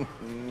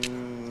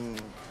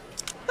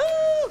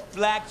 Ooh,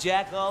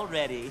 blackjack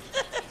already.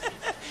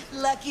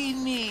 Lucky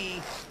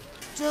me.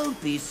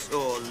 Don't be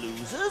sore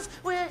losers.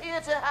 We're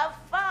here to have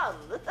fun.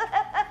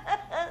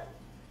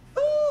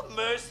 Ooh,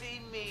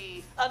 mercy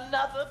me.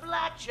 Another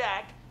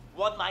blackjack.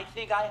 One might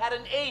think I had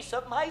an ace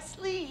up my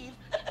sleeve.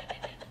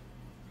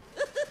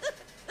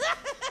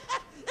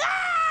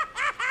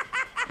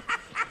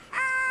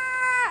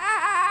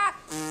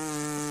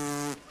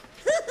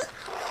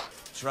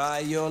 Try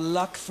your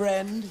luck,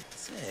 friend.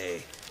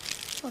 Say,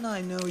 don't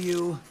I know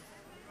you?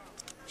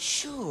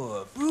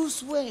 Sure,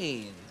 Bruce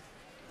Wayne.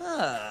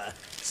 Ah,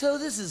 so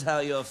this is how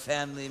your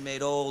family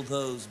made all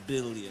those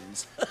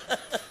billions.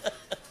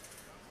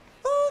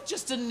 Oh,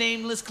 just a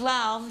nameless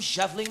clown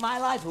shuffling my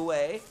life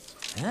away.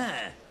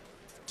 Ah,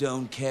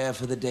 don't care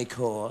for the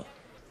decor?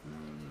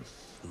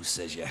 Who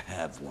says you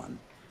have one?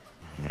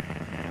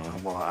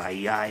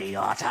 Why, I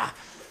oughta.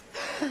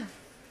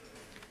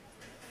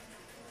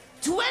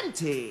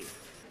 20!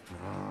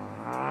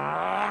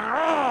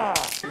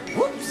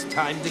 Whoops,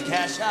 time to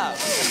cash out.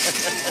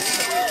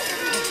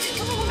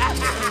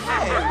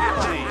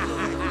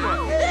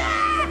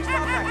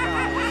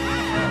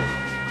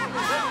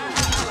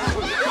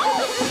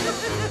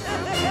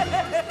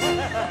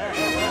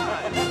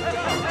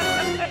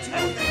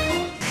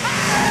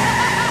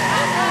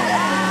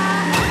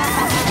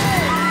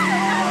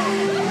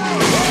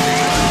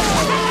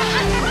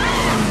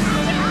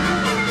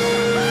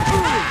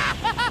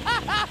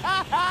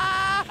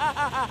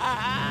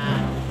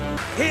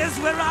 Here's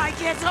where I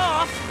get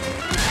off.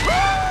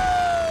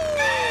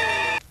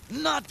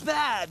 Woo! Not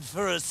bad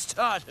for a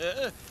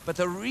starter, but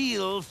the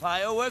real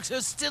fireworks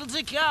are still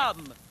to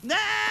come.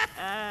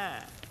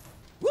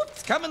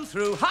 Whoops, coming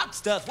through. Hot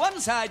stuff, one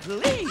side,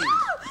 please.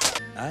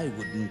 I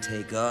wouldn't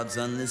take odds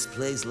on this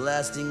place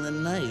lasting the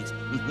night.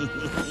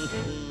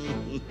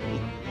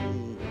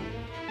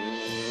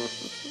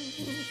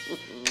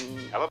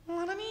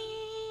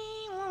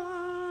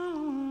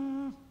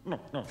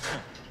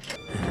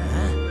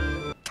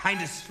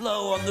 Kinda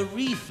slow on the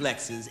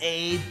reflexes,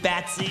 eh,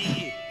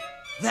 Batsy?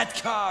 That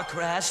car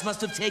crash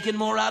must have taken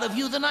more out of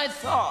you than I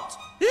thought.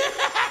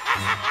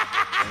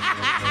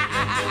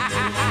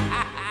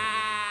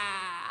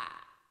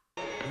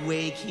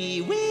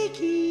 Wakey,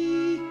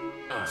 wakey.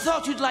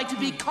 Thought you'd like to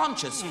be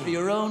conscious for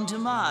your own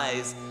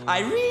demise.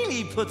 I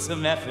really put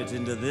some effort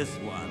into this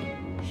one.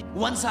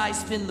 Once I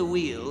spin the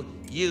wheel,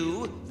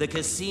 you, the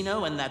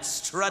casino, and that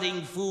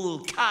strutting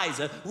fool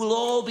Kaiser will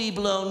all be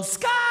blown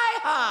sky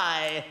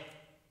high.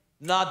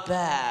 Not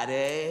bad,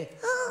 eh?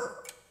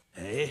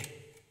 Eh?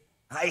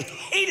 I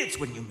hate it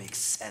when you make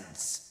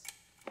sense.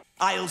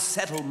 I'll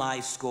settle my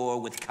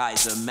score with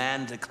Kaiser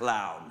man to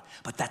clown,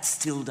 but that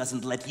still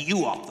doesn't let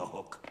you off the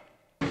hook.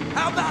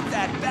 How about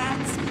that,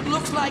 Bats?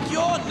 Looks like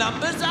your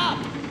number's up.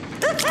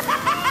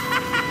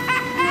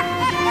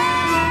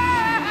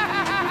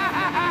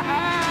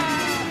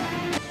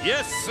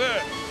 Yes,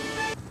 sir.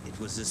 It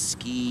was a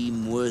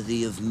scheme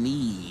worthy of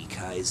me,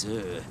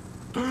 Kaiser.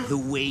 The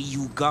way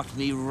you got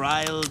me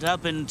riled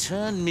up and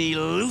turned me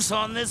loose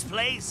on this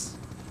place.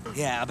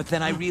 Yeah, but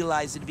then I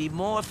realized it'd be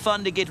more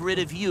fun to get rid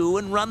of you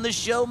and run the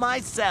show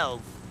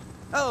myself.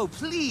 Oh,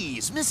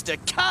 please, Mr.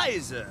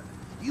 Kaiser.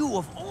 You,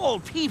 of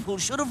all people,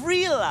 should have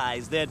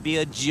realized there'd be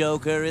a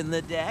Joker in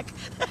the deck.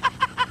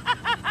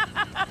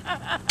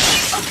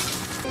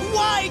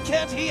 Why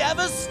can't he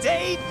ever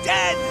stay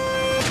dead?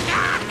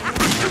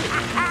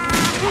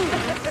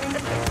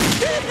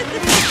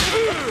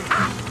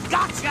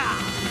 Gotcha!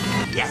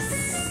 Yes!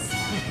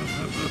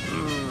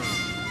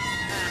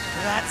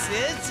 That's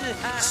it.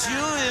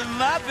 Chew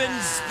him up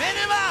and spit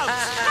him out!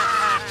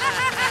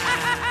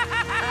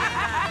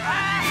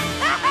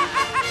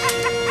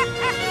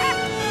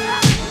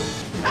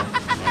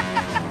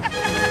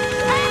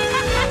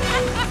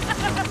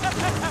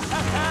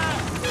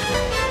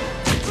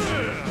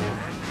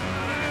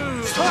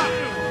 Stop!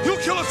 You'll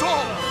kill us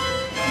all!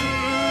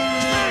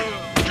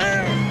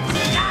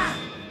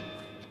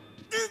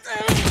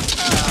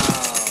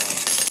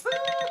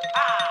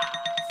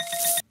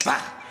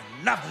 Bah!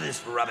 Enough of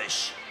this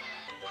rubbish.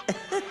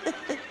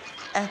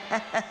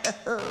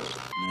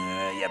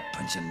 You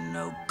bunch of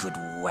no-good,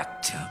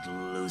 whacked-out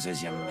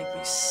losers. You make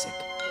me sick.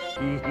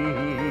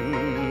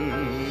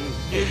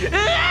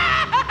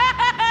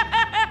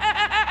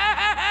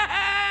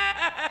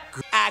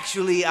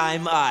 Actually,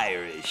 I'm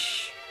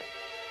Irish.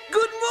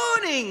 Good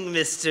morning,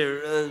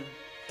 Mr.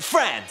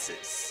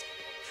 Francis.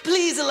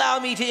 Please allow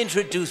me to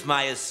introduce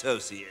my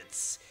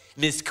associates,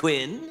 Miss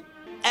Quinn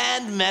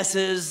and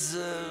Messrs.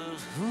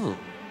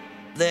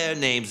 Their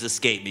names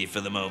escape me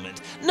for the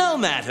moment. No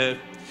matter.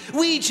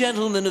 We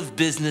gentlemen of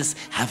business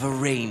have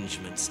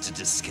arrangements to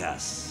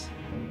discuss.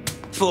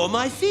 For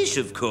my fish,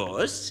 of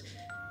course.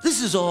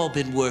 This has all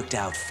been worked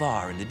out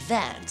far in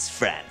advance,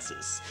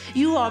 Francis.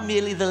 You are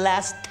merely the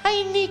last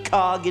tiny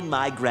cog in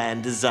my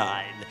grand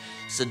design.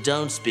 So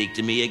don't speak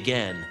to me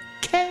again,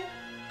 okay?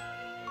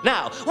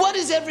 Now, what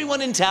is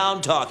everyone in town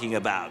talking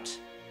about?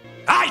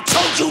 I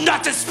told you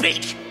not to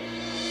speak!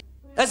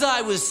 As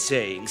I was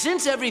saying,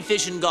 since every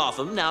fish in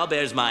Gotham now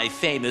bears my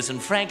famous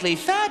and frankly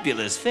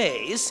fabulous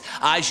face,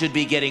 I should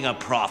be getting a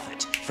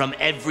profit from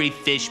every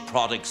fish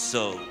product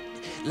sold.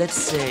 Let's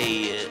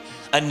say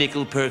a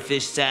nickel per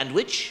fish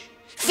sandwich,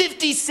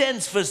 50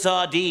 cents for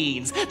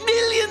sardines,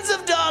 millions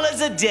of dollars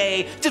a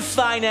day to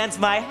finance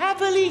my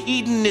happily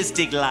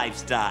hedonistic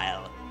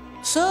lifestyle.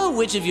 So,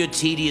 which of your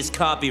tedious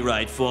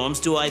copyright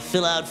forms do I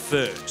fill out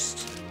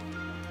first?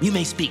 You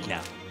may speak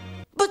now.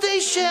 But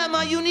they share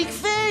my unique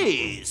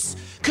face.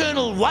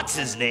 Colonel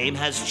What's-His-Name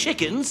has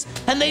chickens,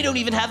 and they don't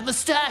even have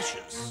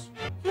mustaches.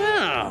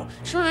 Oh,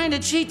 trying to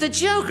cheat the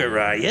Joker,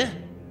 are you?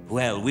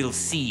 Well, we'll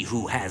see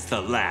who has the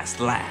last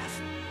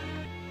laugh.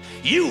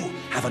 You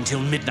have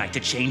until midnight to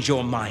change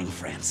your mind,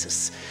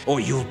 Francis, or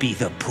you'll be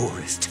the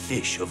poorest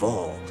fish of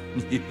all.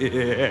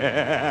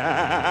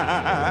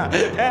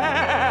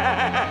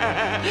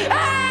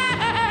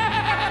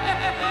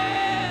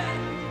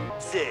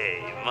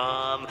 Say,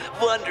 Mom,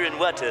 wondering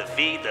what to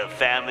feed the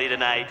family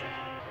tonight?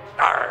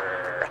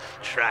 Arr,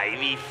 try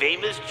me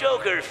famous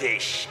Joker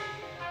fish.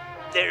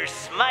 They're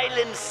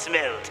smiling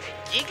smelt,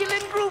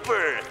 giggling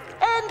grouper,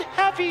 and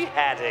happy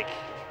haddock.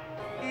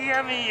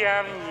 Yummy,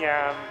 yum,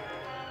 yum.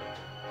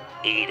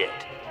 Eat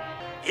it.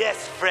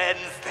 Yes, friends,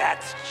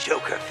 that's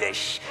Joker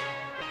fish.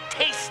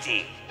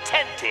 Tasty,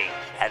 tempting,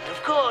 and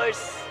of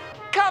course,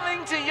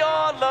 coming to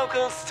your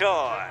local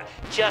store.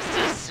 Just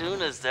as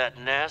soon as that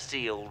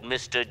nasty old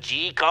Mr.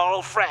 G.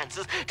 Carl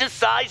Francis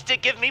decides to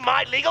give me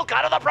my legal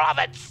cut of the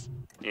profits.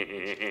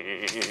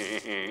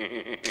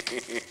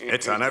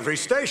 It's on every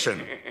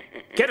station.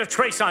 Get a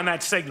trace on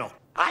that signal.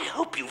 I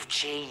hope you've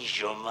changed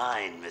your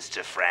mind,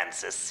 Mr.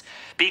 Francis,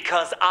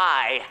 because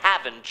I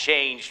haven't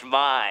changed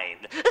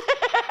mine.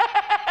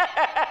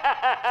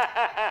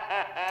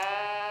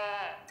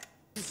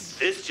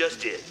 This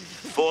just in.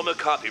 Former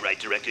copyright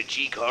director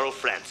G. Carl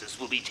Francis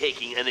will be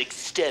taking an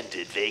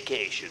extended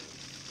vacation.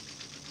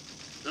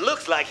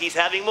 Looks like he's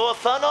having more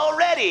fun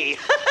already.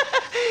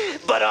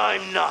 But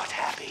I'm not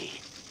happy.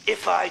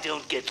 If I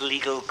don't get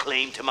legal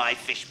claim to my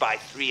fish by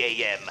 3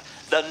 a.m.,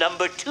 the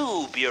number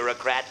 2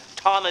 bureaucrat,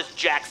 Thomas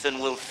Jackson,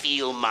 will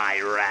feel my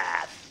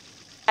wrath.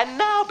 And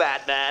now,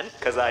 Batman,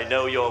 because I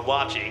know you're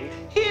watching,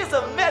 here's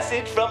a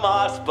message from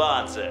our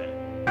sponsor.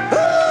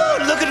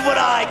 Ooh, look at what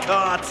I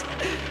caught!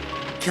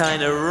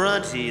 Kinda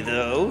runty,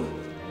 though.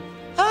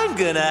 I'm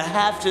gonna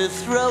have to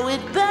throw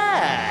it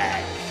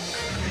back.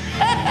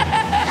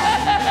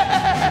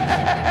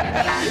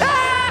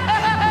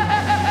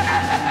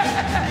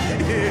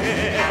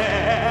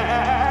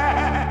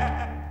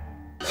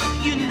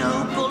 You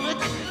know,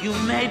 Bullock, you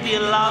may be a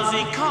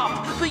lousy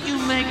cop, but you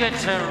make a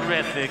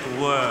terrific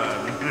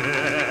worm.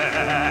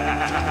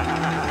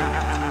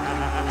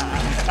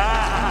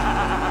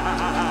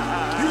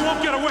 You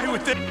won't get away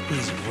with it.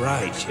 He's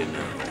right, you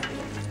know.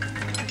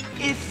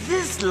 If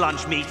this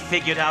lunch meat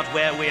figured out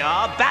where we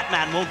are,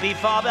 Batman won't be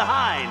far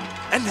behind.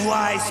 And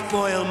why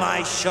spoil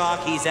my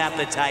sharky's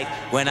appetite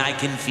when I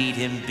can feed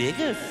him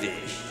bigger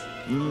fish?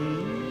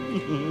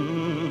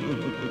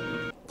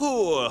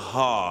 Poor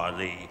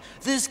Harley.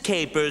 This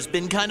caper's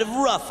been kind of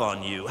rough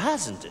on you,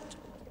 hasn't it?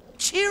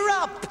 Cheer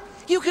up!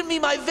 You can be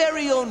my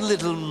very own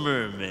little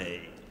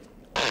mermaid.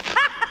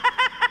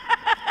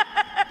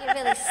 You're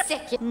really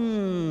sick.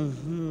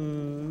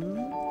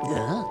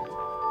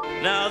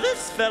 Now,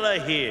 this fella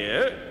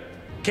here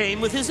came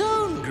with his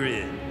own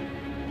grin.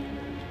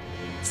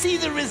 See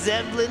the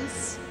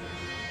resemblance?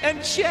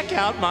 And check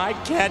out my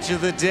catch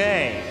of the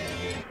day.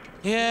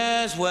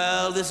 Yes,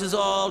 well, this is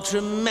all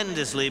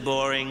tremendously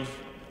boring.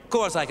 Of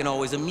course, I can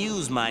always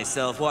amuse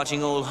myself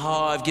watching old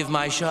Harv give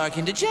my shark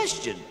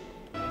indigestion.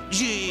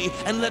 Gee,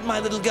 and let my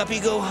little guppy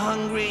go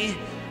hungry?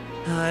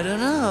 I don't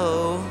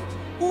know.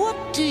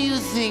 What do you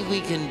think we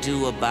can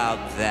do about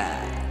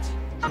that?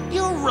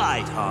 You're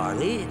right,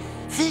 Harley.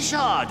 Fish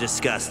are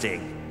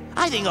disgusting.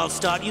 I think I'll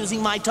start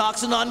using my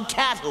toxin on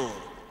cattle.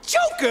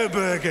 Joker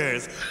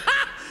burgers!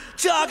 Ha!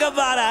 Talk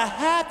about a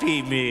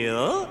happy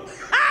meal.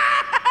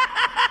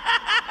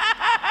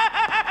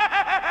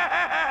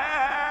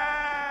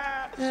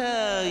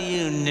 Oh,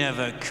 you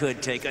never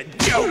could take a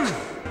joke.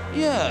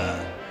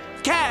 Yeah.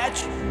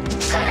 Catch.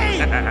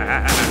 Hey!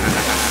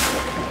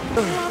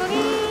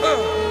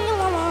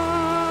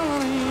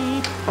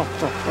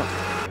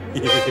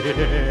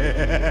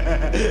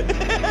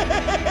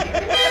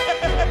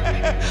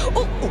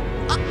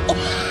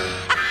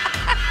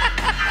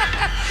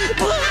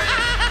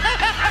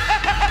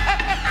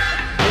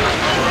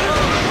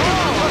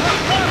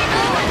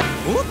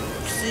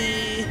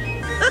 Whoopsie.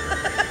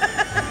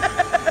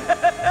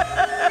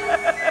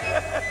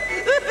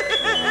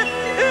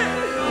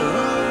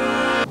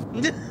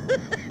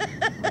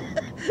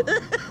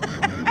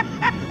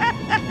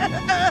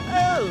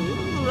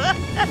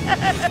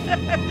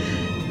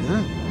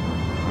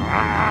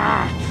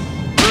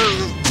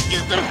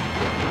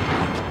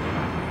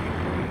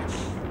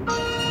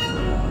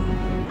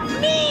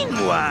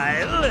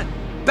 Meanwhile,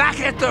 back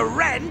at the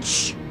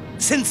wrench,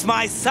 since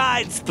my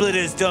side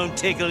splitters don't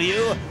tickle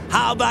you,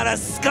 how about a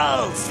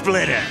skull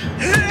splitter?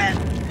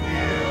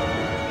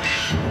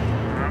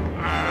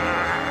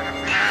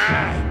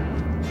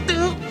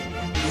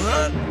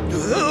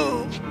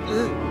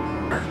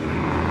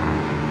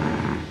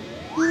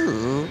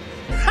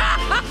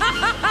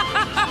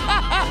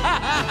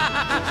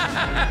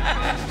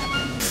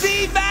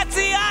 See,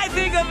 Batsy, I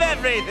think of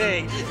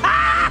everything.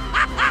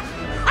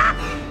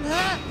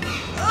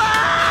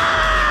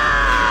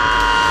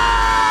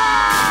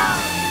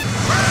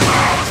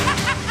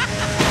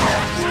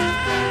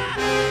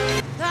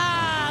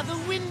 The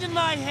wind in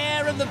my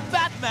hair and the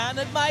Batman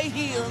at my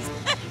heels.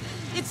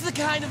 It's the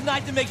kind of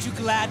night that makes you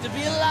glad to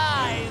be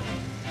alive.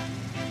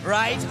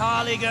 Right,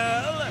 Harley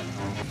girl?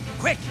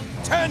 Quick,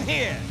 turn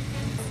here.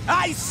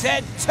 I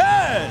said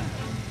turn!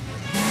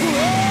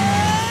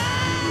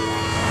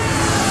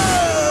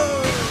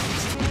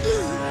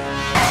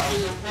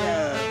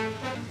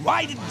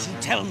 Why didn't you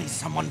tell me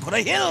someone put a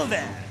hill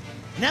there?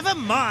 Never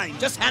mind,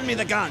 just hand me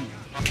the gun.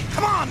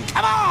 Come on,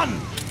 come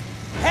on!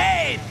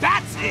 Hey,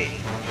 Batsy!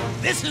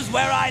 This is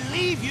where I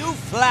leave you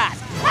flat.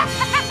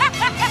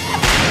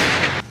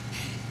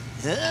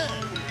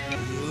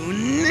 You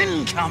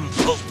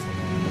nincompoop!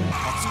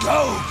 Let's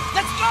go!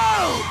 Let's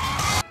go!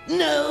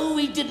 No,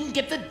 we didn't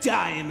get the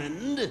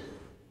diamond.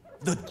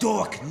 The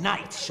Dork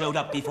Knight showed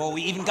up before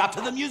we even got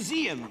to the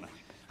museum.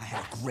 I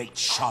had a great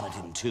shot at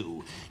him,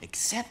 too.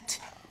 Except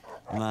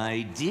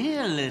my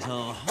dear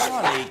little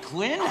Harley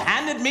Quinn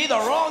handed me the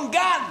wrong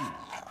gun.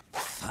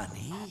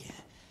 Funny.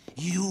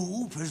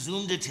 You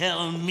presume to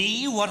tell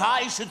me what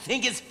I should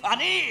think is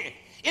funny?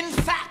 In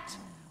fact,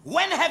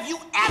 when have you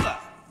ever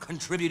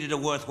contributed a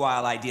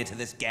worthwhile idea to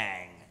this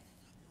gang?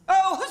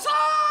 Oh,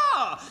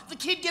 huzzah! The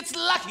kid gets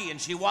lucky and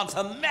she wants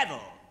a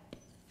medal.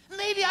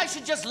 Maybe I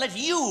should just let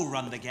you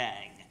run the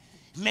gang.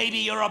 Maybe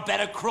you're a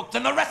better crook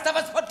than the rest of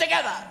us put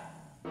together.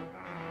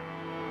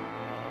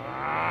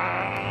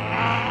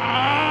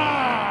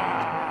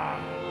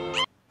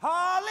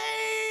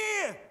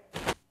 Harley!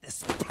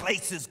 This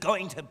place is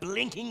going to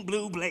blinking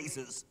blue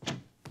blazes.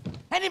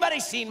 Anybody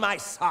seen my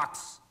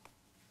socks?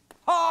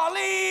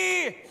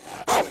 Harley!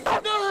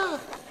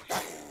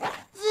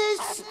 They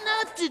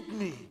snapped at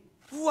me.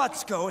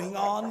 What's going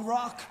on,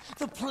 Rock?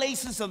 The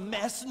place is a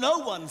mess. No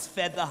one's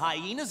fed the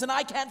hyenas, and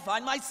I can't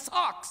find my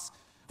socks.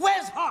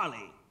 Where's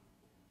Harley?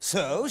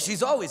 So,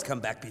 she's always come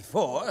back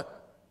before.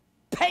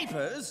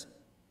 Papers?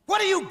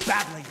 What are you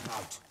babbling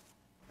about?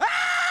 Ah!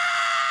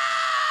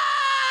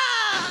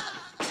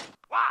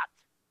 What?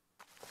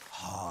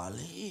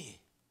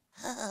 Harley?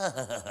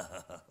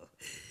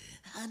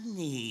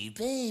 Honey,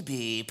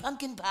 baby,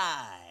 pumpkin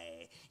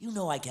pie. You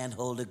know I can't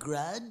hold a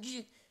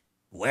grudge.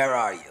 Where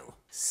are you?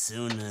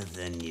 Sooner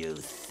than you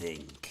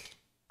think.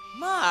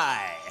 My,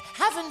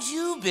 haven't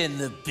you been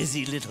the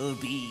busy little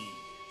bees?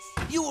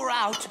 You were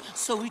out,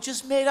 so we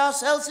just made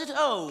ourselves at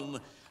home.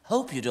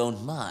 Hope you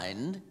don't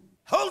mind.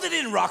 Hold it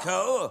in,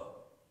 Rocco!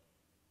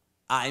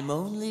 I'm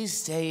only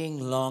staying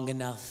long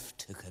enough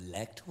to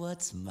collect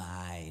what's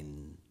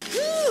mine.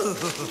 Ooh,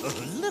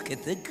 look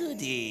at the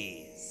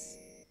goodies.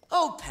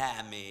 Oh,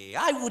 Pammy,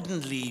 I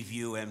wouldn't leave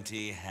you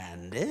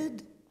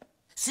empty-handed.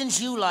 Since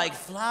you like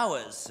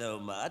flowers so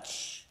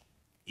much,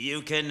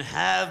 you can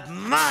have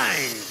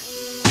mine.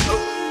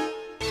 Oh,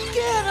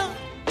 get him!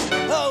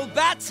 Oh,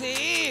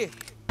 Batsy!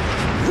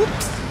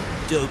 Whoops!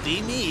 Don't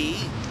be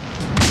me.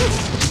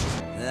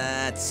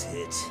 That's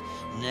it.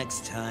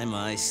 Next time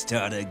I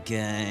start a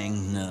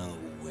gang, no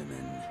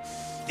women.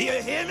 Do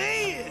you hear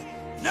me?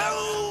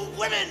 No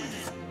women!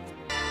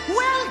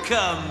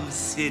 Welcome,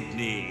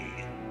 Sydney.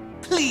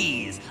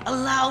 Please,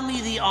 allow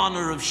me the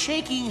honor of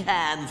shaking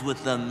hands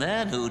with the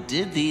man who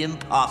did the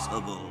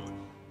impossible.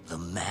 The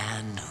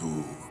man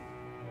who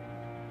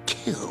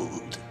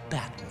killed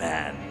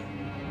Batman.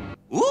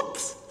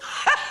 Whoops!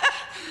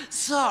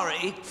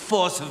 Sorry,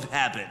 force of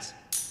habit.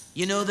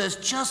 You know, there's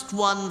just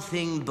one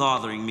thing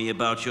bothering me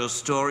about your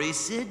story,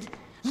 Sid.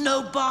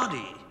 No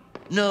body.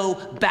 No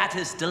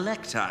batis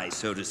delecti,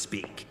 so to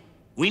speak.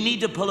 We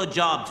need to pull a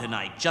job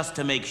tonight just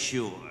to make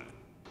sure.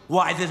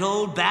 Why, that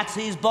old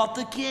Batsy's bought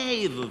the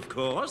cave, of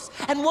course.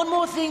 And one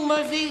more thing,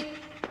 Murphy.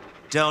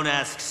 Don't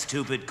ask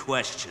stupid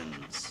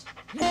questions.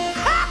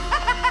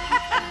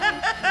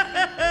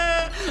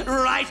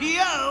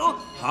 Rightio!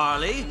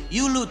 Harley,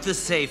 you loot the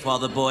safe while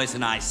the boys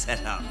and I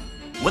set up.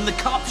 When the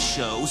cops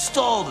show,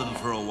 stall them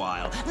for a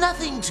while.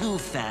 Nothing too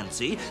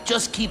fancy,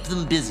 just keep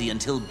them busy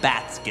until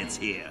Bats gets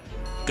here.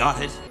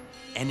 Got it?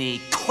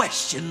 Any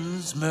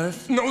questions,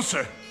 Murph? No,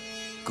 sir.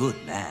 Good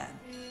man.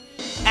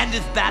 And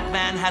if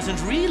Batman hasn't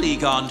really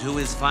gone to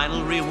his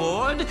final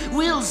reward,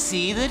 we'll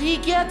see that he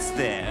gets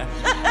there.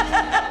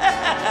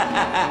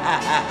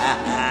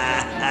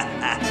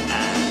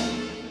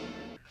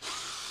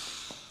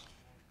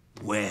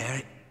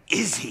 Where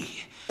is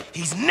he?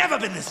 He's never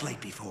been this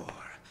late before.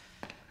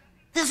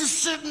 There's a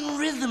certain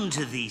rhythm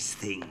to these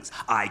things.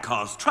 I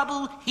cause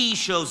trouble, he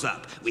shows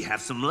up. We have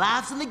some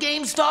laughs and the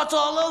game starts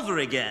all over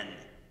again.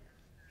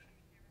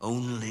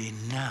 Only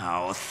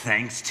now,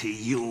 thanks to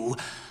you,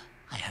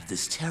 I have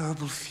this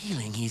terrible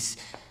feeling he's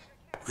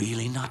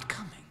really not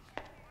coming.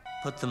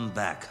 Put them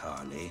back,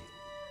 Harley.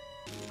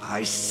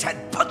 I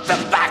said put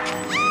them back!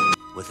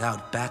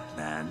 Without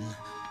Batman,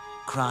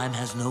 crime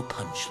has no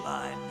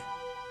punchline.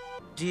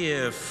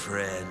 Dear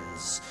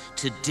friends,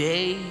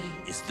 today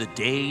is the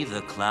day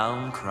the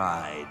clown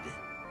cried.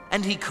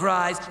 And he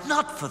cries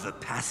not for the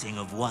passing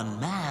of one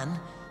man,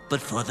 but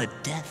for the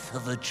death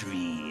of a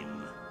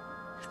dream.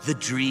 The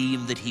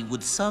dream that he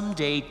would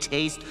someday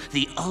taste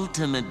the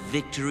ultimate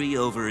victory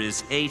over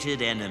his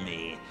hated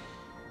enemy.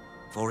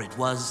 For it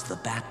was the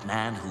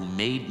Batman who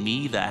made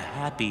me the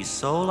happy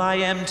soul I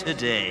am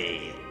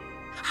today.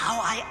 How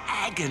I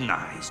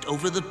agonized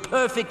over the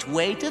perfect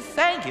way to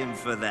thank him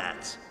for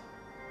that.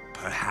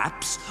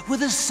 Perhaps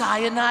with a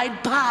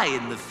cyanide pie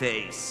in the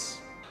face.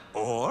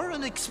 Or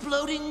an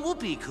exploding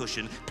whoopee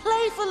cushion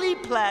playfully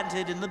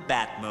planted in the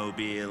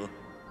Batmobile.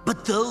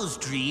 But those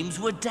dreams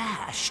were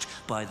dashed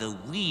by the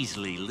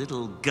Weasley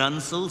little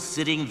gunsel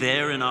sitting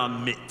there in our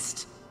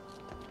midst.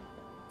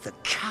 The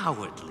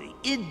cowardly,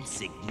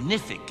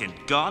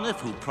 insignificant Garnet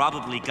who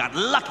probably got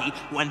lucky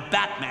when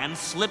Batman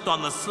slipped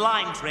on the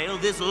slime trail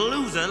this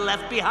loser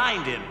left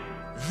behind him.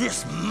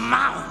 This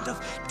mound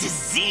of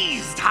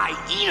diseased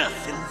hyena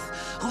filth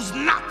who's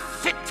not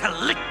fit to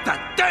lick the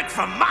dirt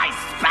from my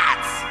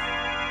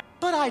spats!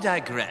 But I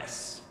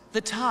digress.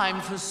 The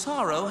time for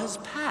sorrow has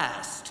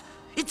passed.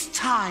 It's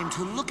time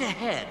to look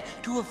ahead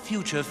to a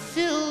future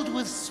filled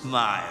with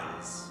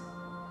smiles.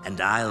 And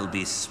I'll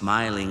be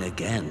smiling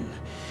again,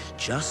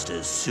 just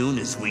as soon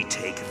as we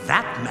take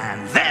that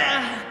man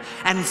there,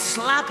 and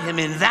slap him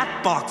in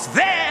that box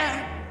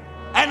there,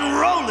 and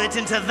roll it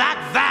into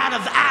that vat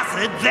of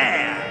acid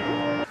there.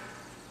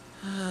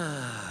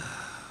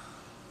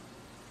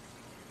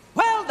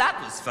 Well,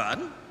 that was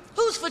fun.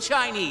 Who's for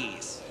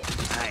Chinese?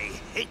 I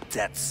hate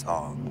that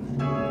song.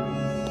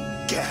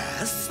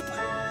 Gasp!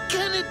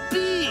 Can it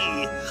be?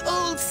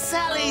 Old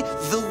Sally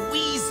the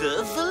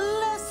Weezer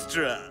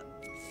Valestra.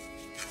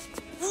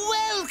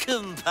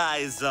 Welcome,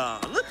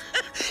 Paisan.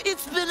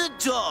 It's been a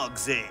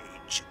dog's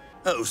age.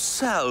 Oh,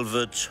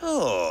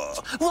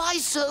 Salvatore. Why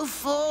so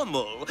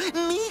formal?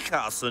 Mi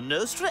Casa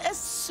Nostra es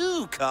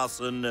su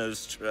Casa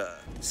Nostra.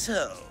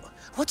 So,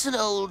 what's an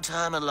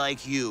old-timer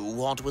like you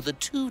want with a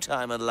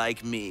two-timer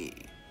like me?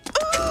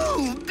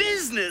 Ooh,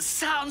 business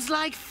sounds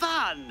like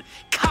fun.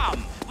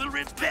 Come, we'll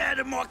repair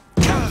to more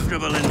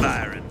comfortable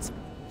environs.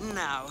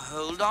 Now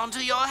hold on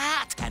to your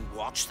hat and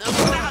watch those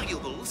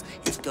valuables.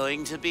 It's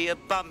going to be a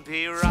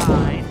bumpy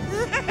ride.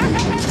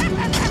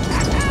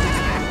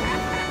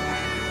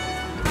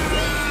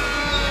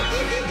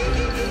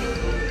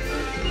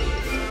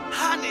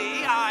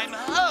 Honey, I'm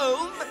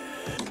home.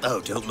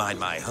 Oh, don't mind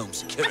my home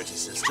security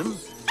system.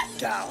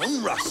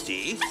 down,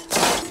 Rusty.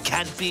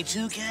 Can't be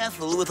too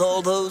careful with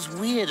all those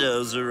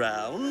weirdos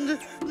around.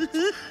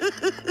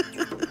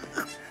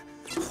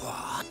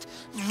 What?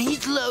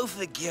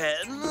 Meatloaf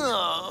again?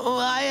 Oh,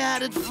 I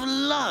had it for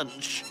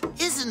lunch.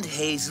 Isn't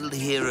Hazel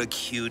here a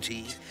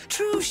cutie?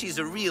 True, she's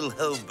a real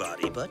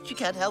homebody, but you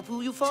can't help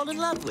who you fall in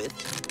love with.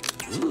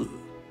 Ooh.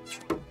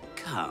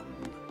 Come.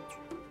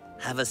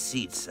 Have a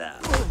seat,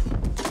 Sal.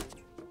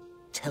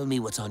 Tell me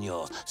what's on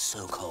your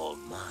so-called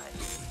mind.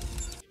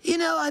 You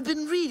know, I've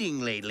been reading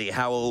lately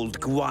how old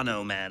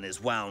Guano Man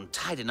is wound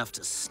tight enough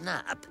to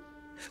snap.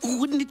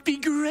 Wouldn't it be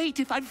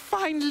great if I'd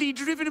finally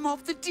driven him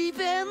off the deep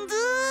end?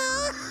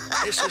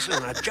 This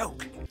isn't a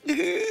joke.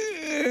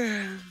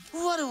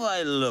 What do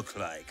I look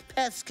like?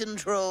 Pest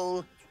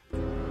control?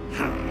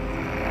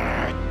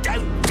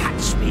 Don't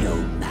touch me,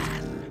 old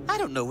man. I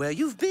don't know where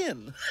you've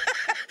been.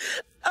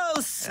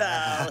 Oh,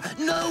 Sal,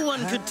 no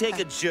one could take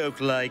a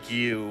joke like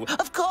you.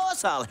 Of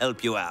course I'll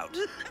help you out.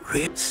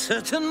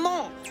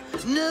 Certainement.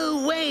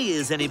 No way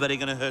is anybody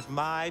gonna hurt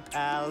my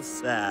pal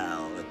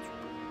Sal.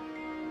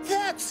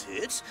 That's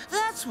it.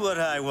 That's what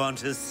I want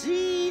to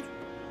see.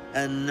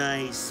 A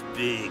nice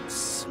big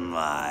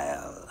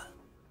smile.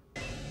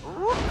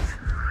 Oops.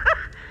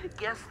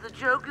 Guess the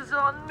joke is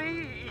on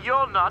me.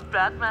 You're not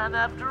Batman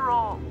after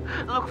all.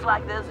 Looks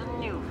like there's a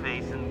new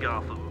face in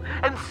Gotham,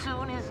 and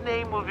soon his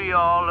name will be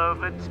all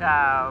over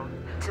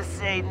town. To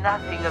say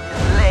nothing of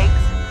his legs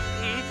and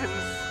feet and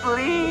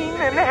spleen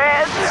and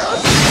head.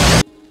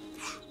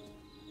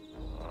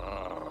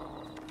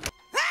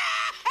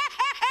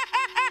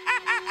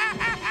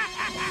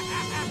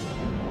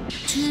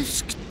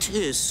 Tisk,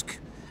 tisk.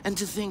 And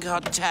to think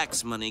our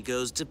tax money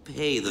goes to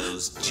pay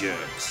those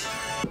jerks.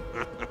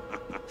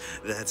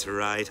 That's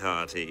right,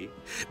 Hearty.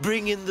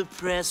 Bring in the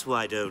press,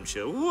 why don't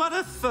you? What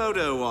a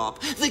photo op!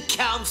 The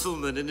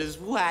councilman and his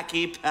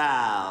wacky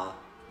pal.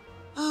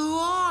 Oh,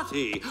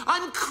 Hearty,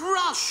 I'm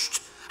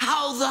crushed!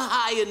 How the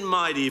high and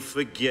mighty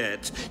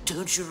forget.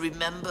 Don't you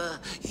remember?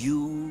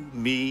 You,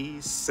 me,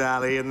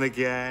 Sally, and the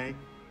gang?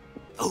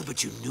 Oh,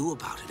 but you knew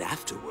about it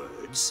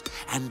afterwards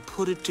and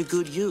put it to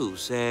good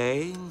use,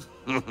 eh?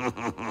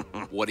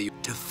 What do you...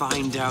 To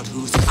find out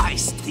who's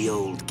iced the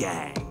old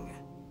gang.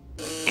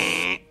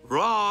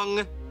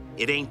 Wrong.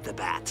 It ain't the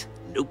Bat.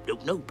 Nope,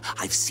 nope, nope.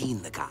 I've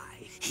seen the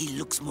guy. He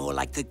looks more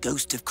like the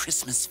ghost of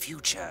Christmas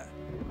future.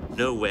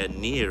 Nowhere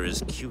near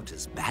as cute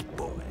as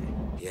Batboy.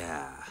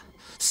 Yeah,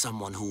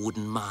 someone who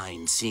wouldn't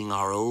mind seeing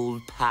our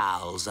old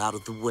pals out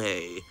of the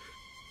way.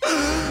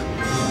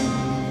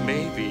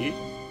 Maybe.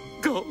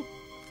 Go.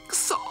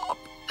 Sob.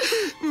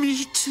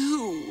 Me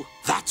too.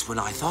 That's when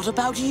I thought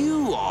about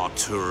you,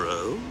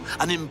 Arturo.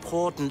 An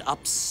important,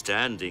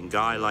 upstanding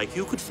guy like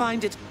you could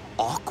find it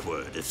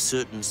awkward if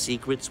certain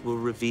secrets were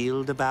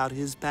revealed about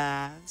his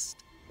past.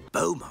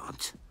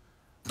 Beaumont?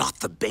 Not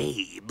the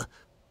babe.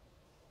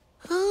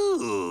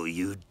 Oh,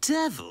 you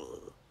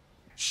devil.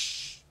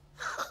 Shh.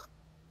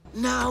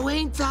 Now,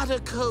 ain't that a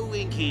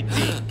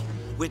coinky-dink?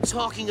 We're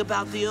talking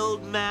about the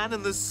old man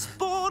and the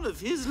spawn of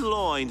his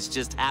loins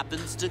just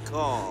happens to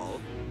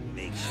call.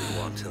 Makes you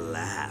want to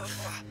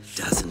laugh,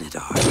 doesn't it,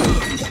 Art?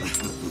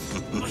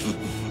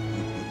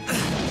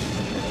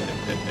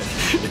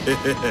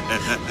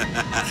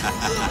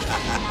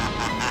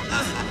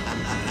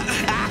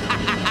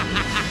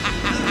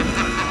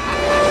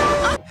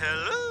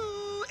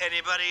 Hello?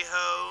 Anybody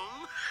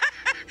home?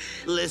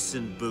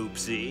 Listen,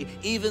 Boopsy,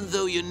 even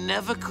though you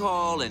never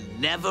call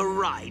and never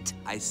write,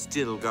 I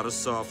still got a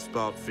soft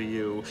spot for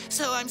you.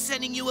 So I'm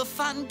sending you a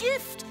fun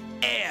gift,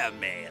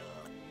 airmail.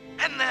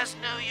 And there's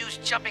no use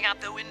jumping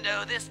out the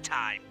window this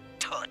time,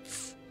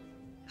 toots.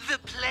 The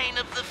plane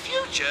of the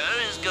future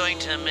is going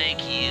to make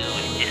you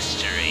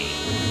history.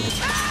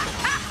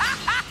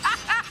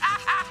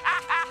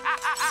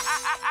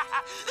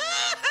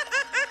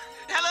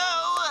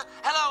 Hello?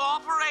 Hello,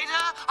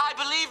 operator? I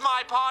believe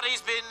my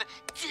party's been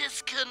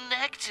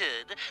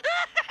disconnected.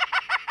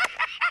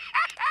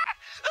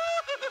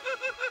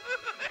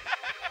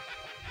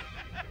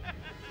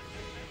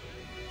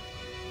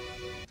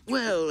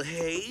 Well,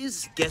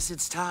 Hayes, guess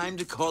it's time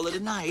to call it a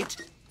night.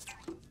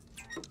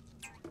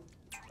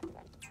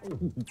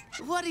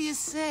 What do you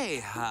say,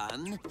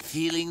 hon?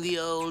 Feeling the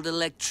old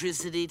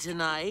electricity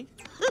tonight?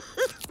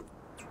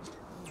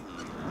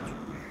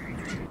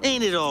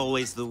 Ain't it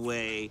always the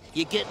way?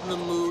 You get in the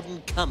mood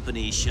and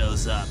company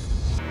shows up.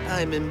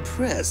 I'm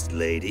impressed,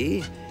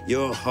 lady.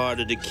 You're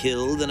harder to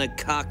kill than a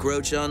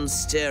cockroach on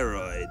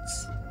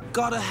steroids.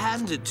 Gotta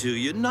hand it to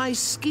you, nice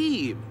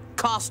scheme.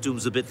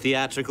 Costume's a bit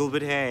theatrical,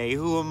 but hey,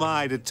 who am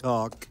I to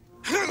talk?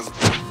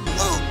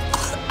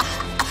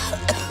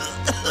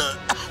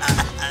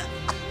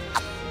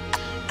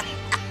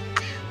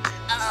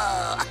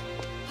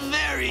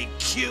 Very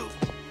cute.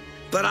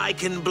 But I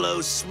can blow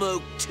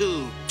smoke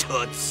too,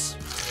 toots.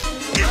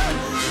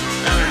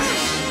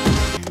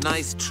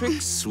 Nice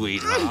trick,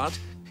 sweetheart.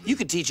 You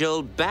could teach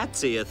old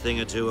Batsy a thing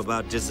or two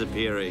about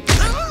disappearing.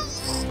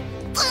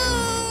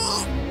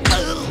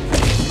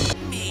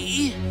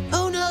 Me?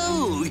 Oh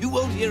no, you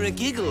won't hear a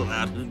giggle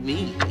out of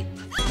me.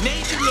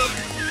 Major look.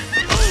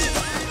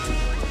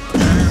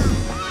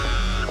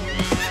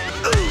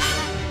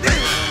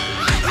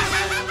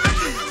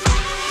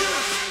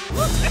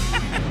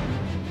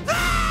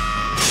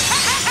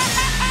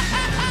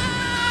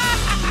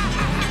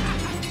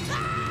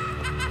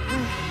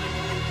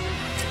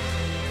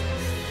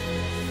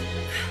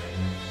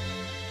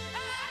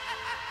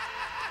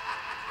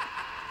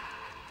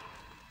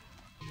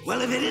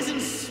 Well, if it isn't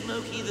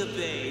Smokey the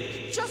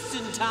Babe, just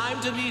in time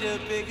to meet her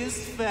biggest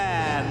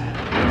fan.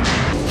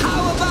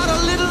 How about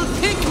a little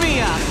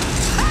pick-me-up?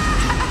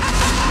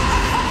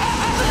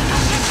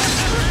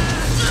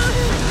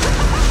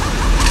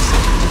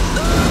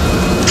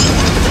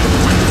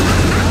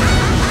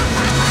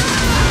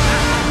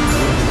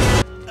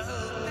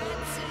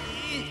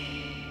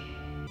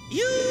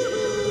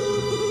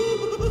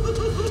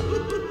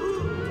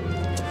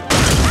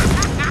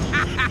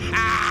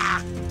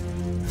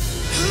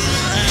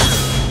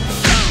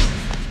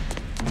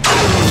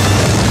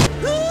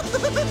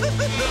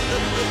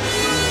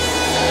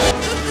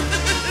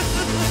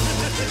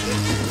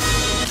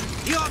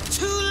 You're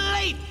too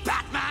late,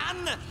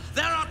 Batman!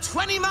 There are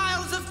 20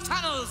 miles of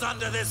tunnels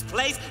under this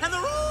place, and they're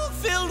all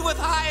filled with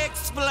high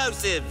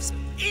explosives.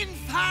 In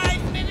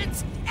 5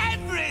 minutes,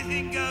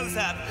 everything goes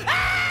up.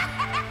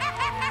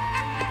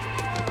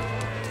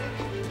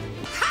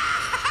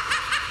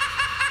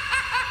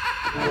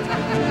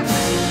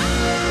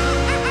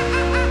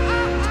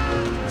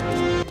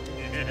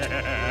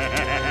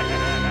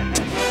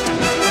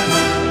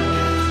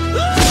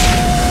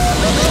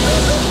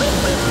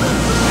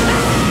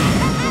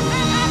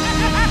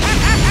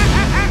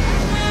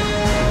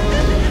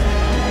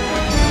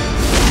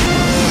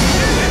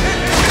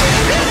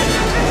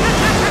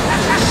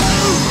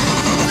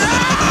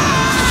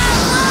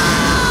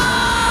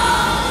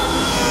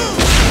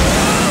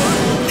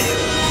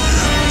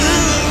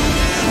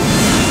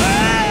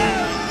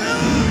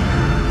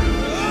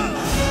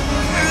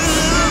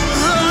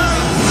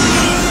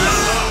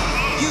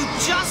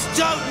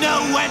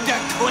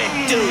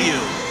 Do you?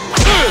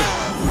 What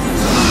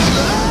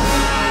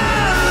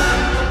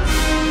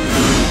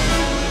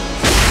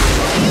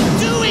are you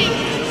doing?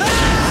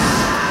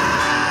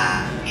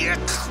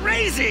 You're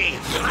crazy!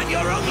 I'm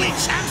your only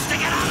chance to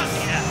get out of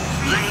here!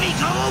 Let me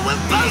go or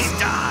we'll both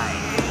die!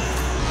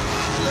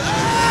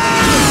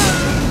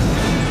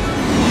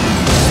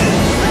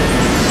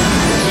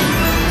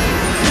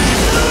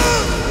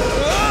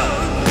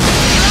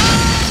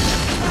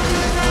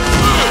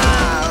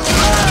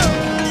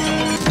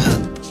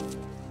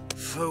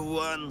 For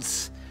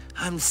once,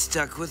 I'm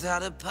stuck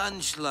without a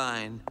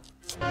punchline.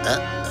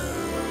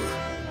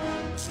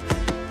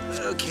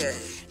 Okay,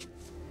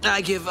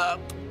 I give up.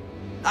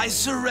 I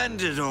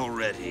surrendered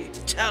already.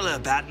 Tell her,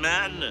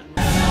 Batman.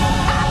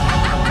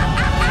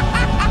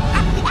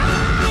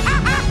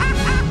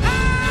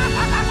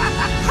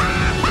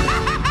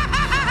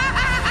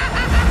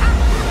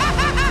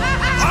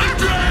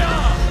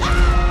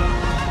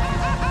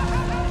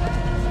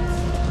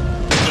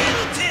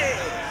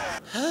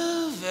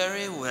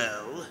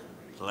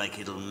 Like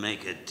it'll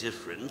make a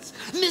difference.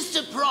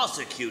 Mr.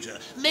 Prosecutor,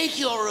 make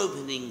your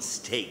opening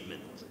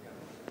statement.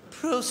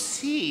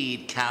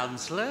 Proceed,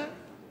 Counselor.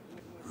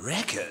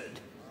 Record?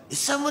 Is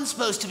someone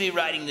supposed to be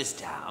writing this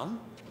down?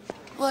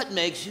 What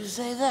makes you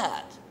say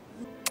that?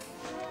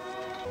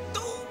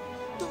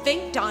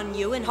 Finked on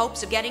you in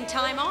hopes of getting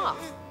time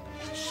off.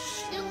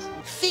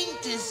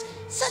 Finked is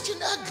such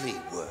an ugly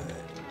word.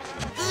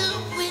 The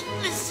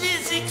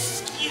witnesses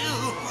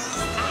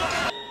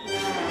excused.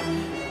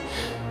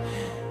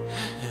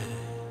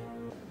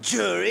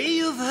 Jury,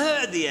 you've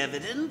heard the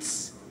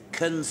evidence.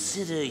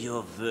 Consider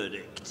your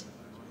verdict.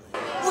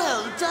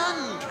 Well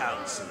done,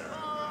 Counselor.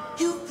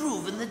 You've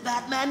proven that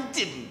Batman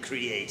didn't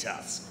create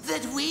us.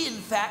 That we, in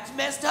fact,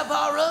 messed up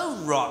our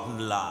own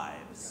rotten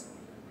lives.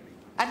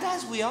 And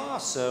as we are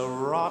so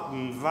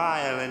rotten,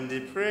 vile, and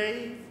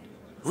depraved,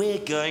 we're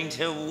going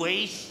to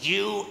waste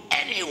you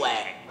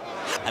anyway.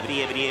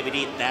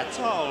 That's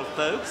all,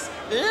 folks.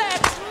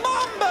 Let's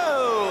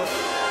mambo!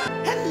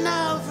 And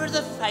now for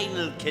the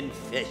final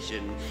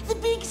confession. The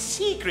big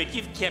secret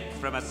you've kept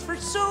from us for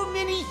so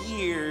many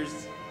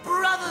years.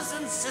 Brothers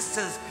and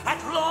sisters,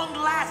 at long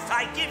last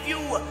I give you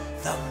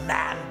the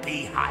man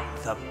behind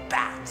the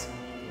bat.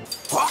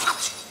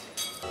 What?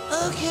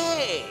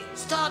 Okay,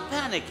 stop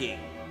panicking.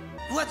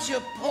 What's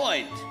your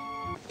point?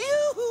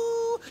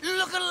 Yoo-hoo!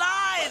 Look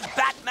alive,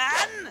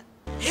 Batman!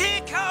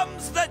 Here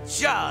comes the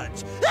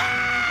judge!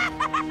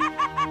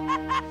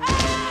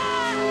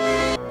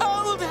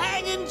 Old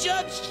hanging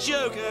Judge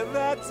Joker,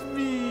 that's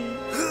me.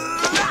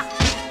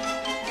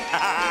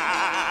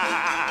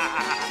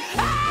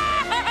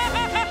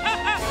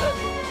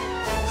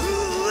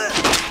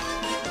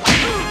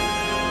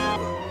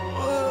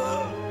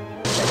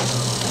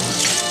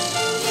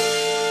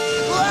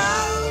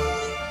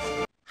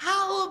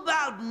 How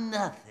about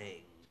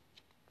nothing?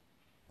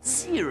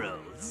 Zero,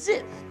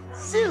 zip,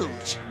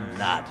 zilch,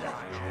 nada.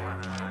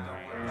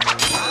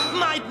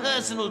 My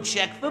personal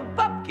check for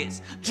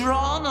Bupkis,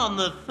 drawn on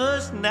the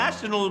First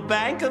National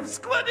Bank of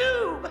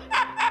Squadoo.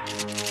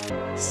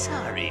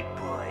 Sorry,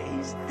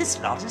 boys, this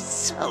lot is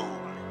sold.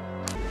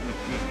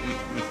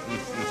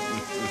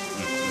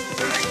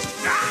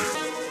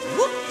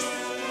 Whoops!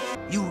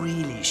 You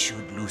really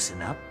should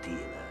loosen up, dealer.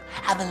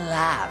 Have a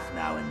laugh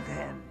now and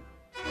then.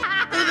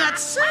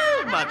 That's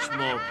so much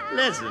more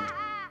pleasant.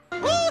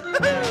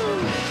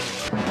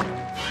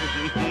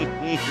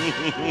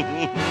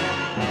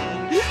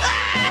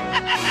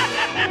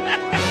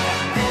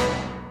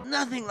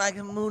 Nothing like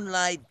a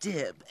moonlight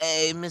dip,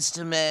 eh,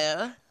 Mr.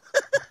 Mayor?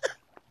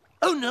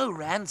 Oh, no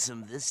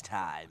ransom this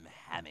time,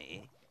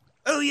 Hammy.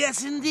 Oh,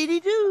 yes, indeedy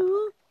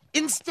do.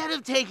 Instead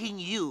of taking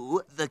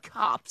you, the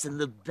cops, and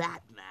the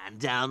Batman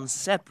down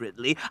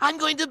separately, I'm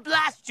going to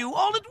blast you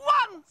all at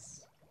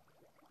once.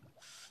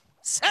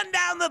 Send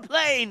down the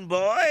plane,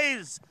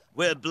 boys.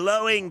 We're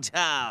blowing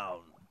town.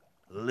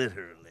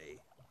 Literally.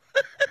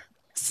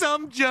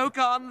 Some joke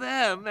on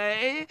them,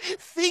 eh?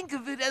 Think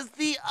of it as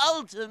the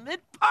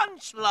ultimate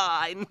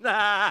punchline.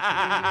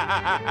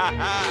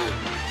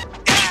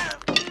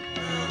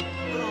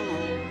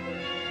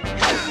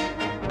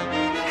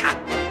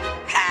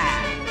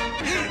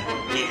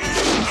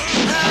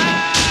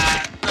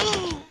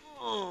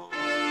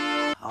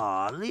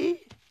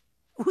 Harley?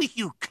 Well,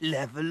 you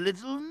clever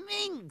little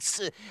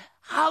minx.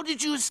 How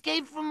did you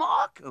escape from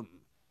Arkham?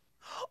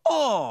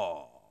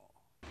 Oh,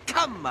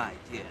 come, my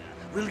dear.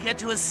 We'll get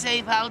to a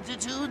safe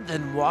altitude,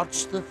 then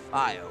watch the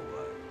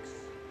fireworks.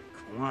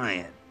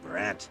 Quiet,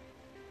 Brett.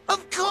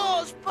 Of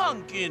course,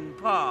 pumpkin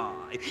pie.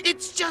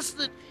 It's just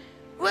that,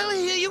 well,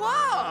 here you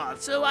are,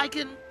 so I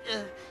can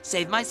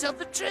save myself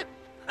the trip.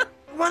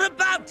 What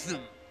about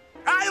them?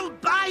 I'll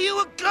buy you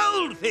a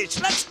goldfish.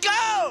 Let's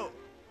go!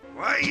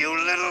 Why, you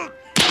little...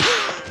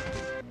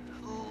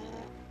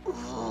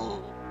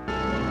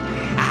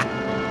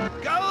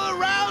 Go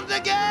around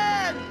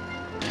again!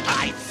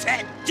 I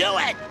said do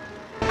it!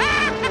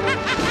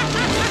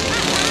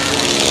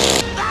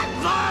 That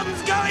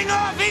bomb's going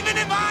off even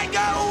if I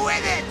go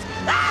with it!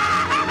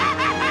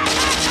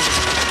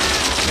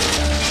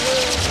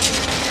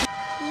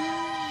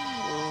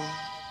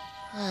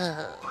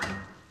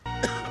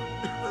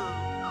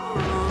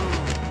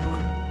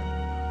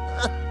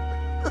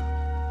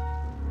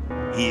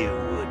 You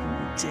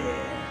wouldn't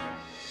dare.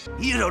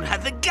 You don't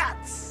have the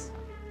guts.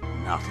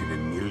 Not in a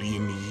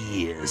million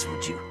years,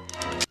 would you?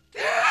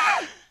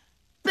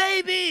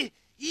 Baby,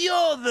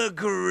 you're the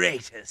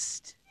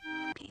greatest.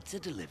 Pizza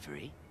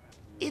delivery?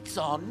 It's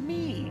on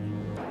me.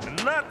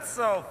 Not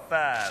so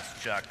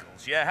fast,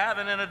 Chuckles. You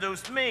haven't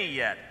introduced me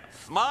yet.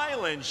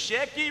 Smiling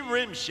Shecky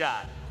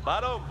Rimshot.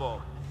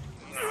 Ba-dum-bum.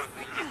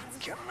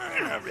 Come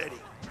on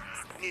already.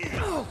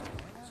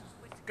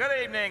 Good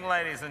evening,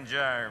 ladies and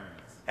germs.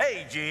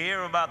 Hey, did you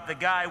hear about the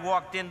guy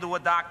walked into a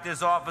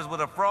doctor's office with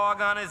a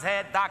frog on his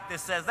head? Doctor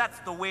says, that's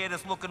the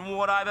weirdest looking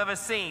wart I've ever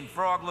seen.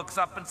 Frog looks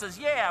up and says,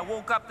 yeah, I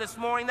woke up this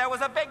morning, there was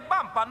a big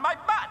bump on my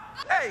butt.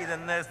 Hey,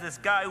 then there's this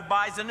guy who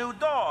buys a new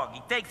dog.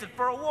 He takes it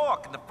for a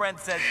walk, and the friend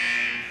says,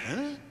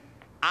 huh?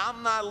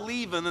 I'm not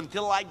leaving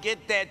until I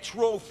get that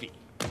trophy.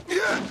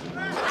 You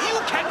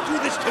can't do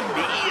this to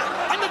me!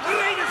 I'm the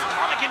greatest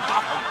comic in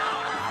Gotham!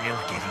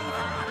 I'll get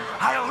even.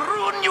 I'll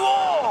ruin you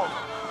all!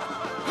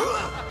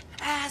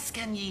 Ask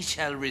and ye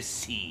shall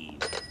receive.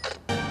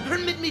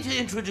 Permit me to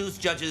introduce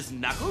Judges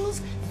Knuckles,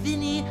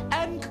 Vinny,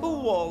 and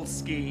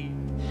Kowalski.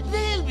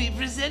 They'll be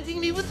presenting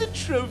me with the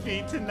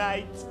trophy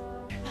tonight.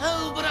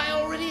 Oh, but I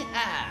already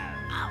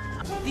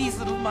have. These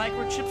little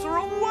microchips are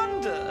a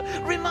wonder.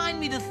 Remind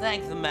me to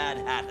thank the Mad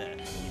Hatter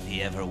if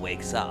he ever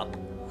wakes up.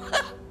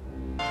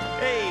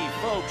 Hey,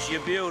 folks,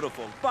 you're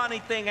beautiful. Funny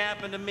thing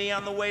happened to me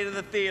on the way to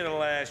the theater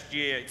last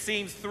year. It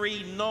seems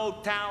 3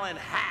 no-talent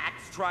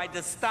hacks tried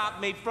to stop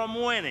me from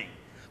winning.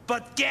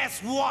 But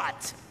guess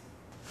what?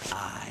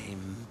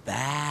 I'm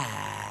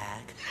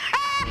back.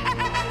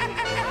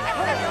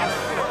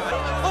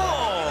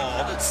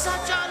 Oh,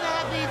 such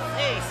unhappy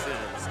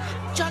faces.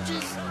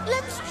 Judges,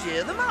 let's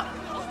cheer them up.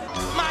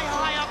 My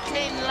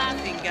high-octane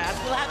laughing gas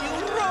will have you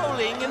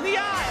rolling in the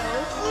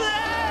aisles.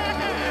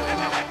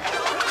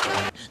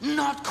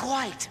 Not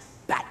quite,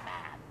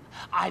 Batman.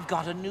 I've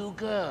got a new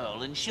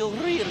girl, and she'll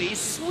really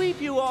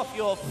sweep you off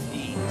your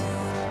feet.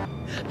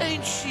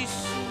 Ain't she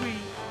sweet?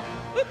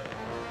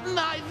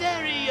 My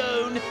very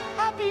own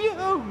happy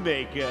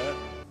homemaker.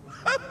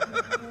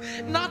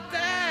 Not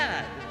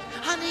bad.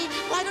 Honey,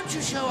 why don't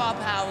you show our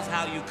pals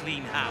how you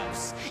clean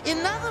house?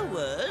 In other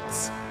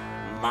words,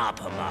 mop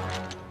 'em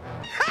up.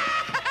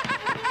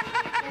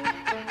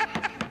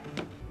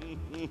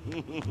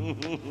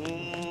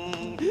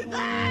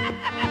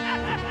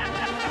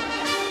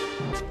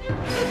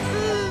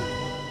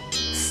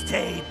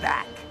 Stay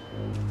back.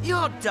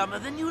 You're dumber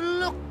than you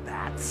look,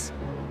 Bats.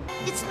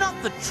 It's not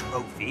the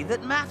trophy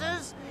that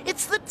matters.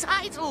 It's the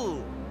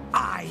title.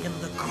 I am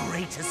the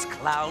greatest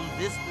clown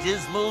this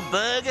dismal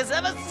burg has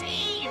ever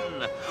seen.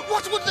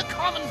 What would the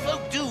common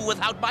folk do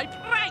without my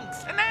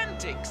pranks and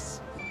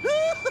antics?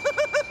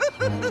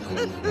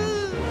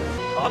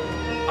 Up,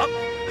 up,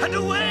 and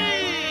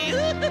away!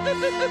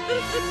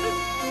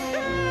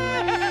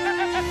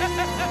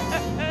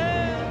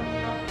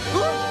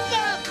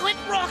 Quit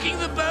rocking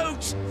the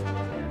boat!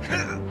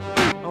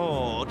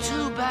 Oh,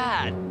 too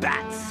bad,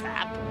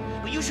 Bat-sap.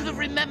 You should have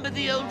remembered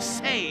the old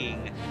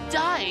saying,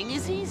 dying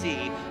is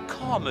easy,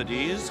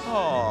 comedy is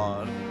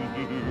hard.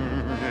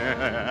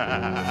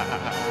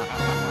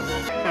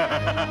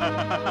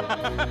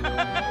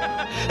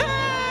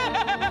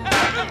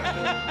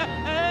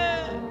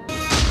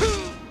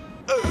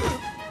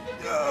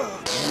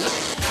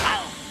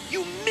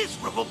 You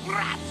miserable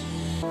brat!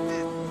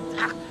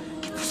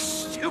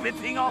 stupid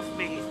thing off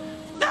me!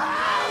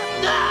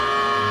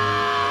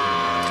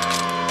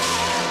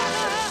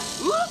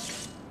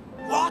 Oops!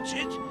 Watch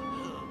it!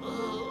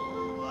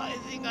 Oh, I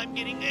think I'm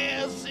getting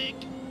airsick.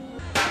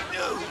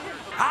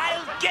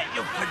 I'll get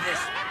you for this,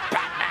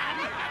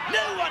 Batman!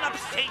 No one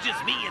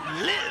upstages me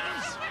and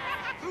lives!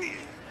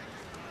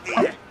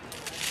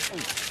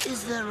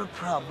 Is there a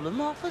problem,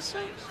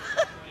 officers?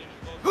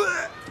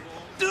 What's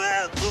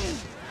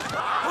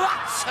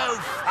so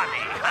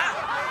funny, huh?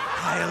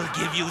 I'll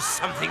give you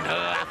something to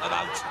laugh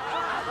about.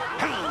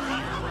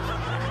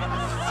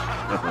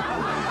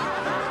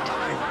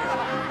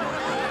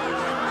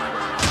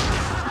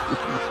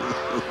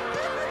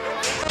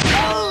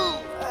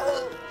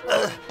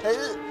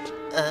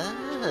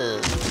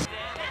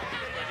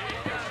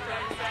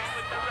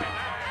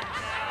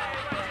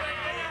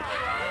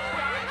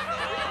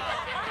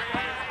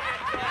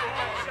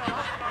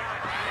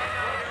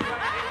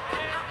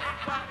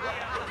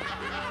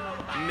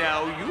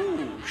 Now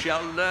you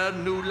shall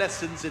learn new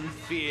lessons in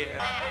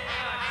fear.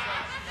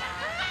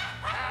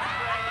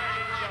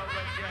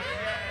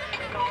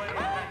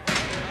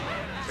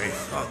 They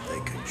thought they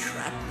could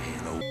trap me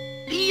in a...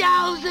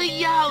 Yowza,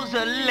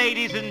 yowza,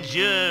 ladies and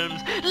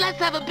germs. Let's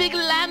have a big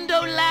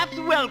Lando Laughs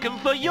welcome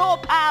for your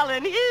pal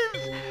and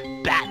his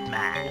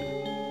Batman.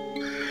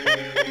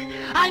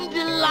 I'm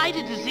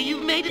delighted to see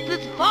you've made it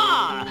this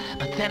far.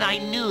 But then I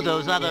knew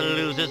those other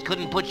losers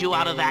couldn't put you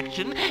out of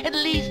action. At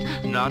least,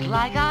 not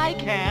like I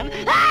can.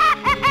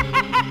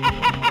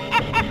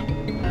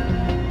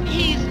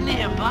 He's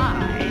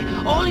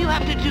nearby. All you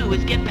have to do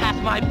is get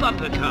past my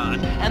bumper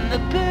cars, and the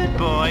bird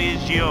boy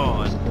is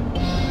yours.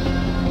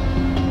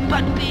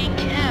 But be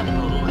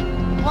careful.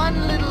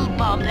 One little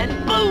bump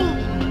and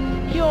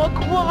boom! You're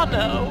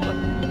guano.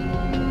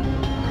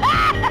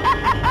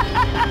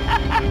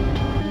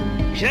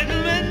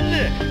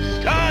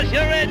 Gentlemen, start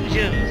your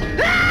engines.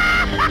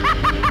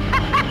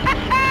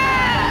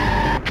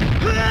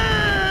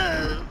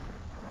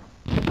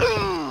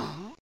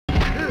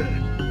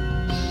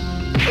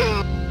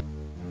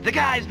 The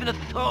guy's been a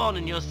thorn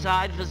in your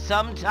side for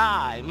some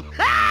time.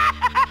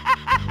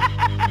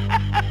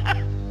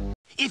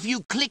 If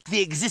you click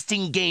the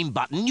existing game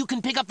button, you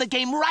can pick up the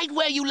game right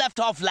where you left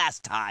off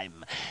last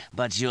time.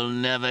 But you'll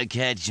never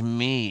catch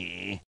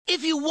me.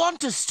 If you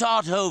want to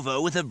start over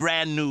with a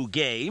brand new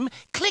game,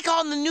 click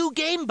on the new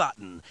game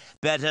button.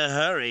 Better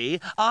hurry,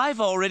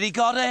 I've already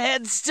got a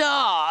head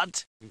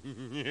start.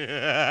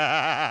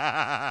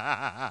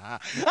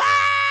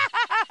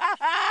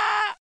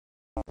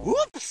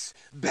 Whoops!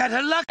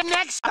 Better luck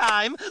next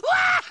time.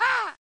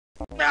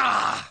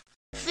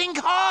 Think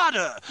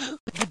harder,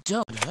 but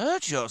don't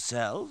hurt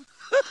yourself.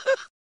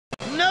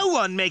 No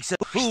one makes a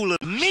fool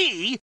of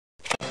me.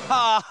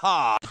 Ha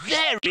ha,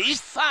 very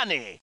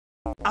funny.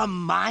 A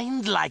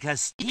mind like a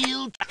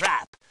steel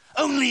trap,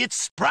 only it's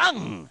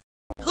sprung.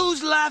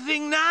 Who's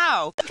laughing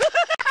now?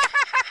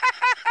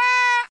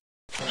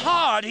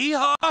 Hardy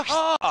ha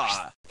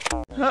ha.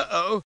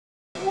 Uh-oh.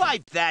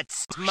 Wipe that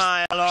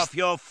smile off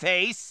your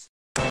face.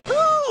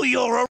 Ooh,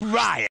 you're a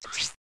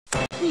riot.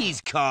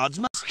 These cards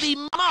must be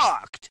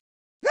marked.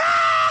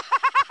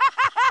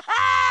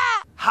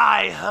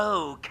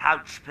 Hi-ho,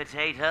 couch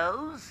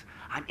potatoes.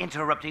 I'm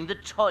interrupting the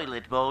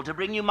toilet bowl to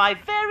bring you my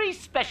very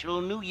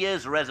special New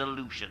Year's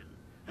resolution.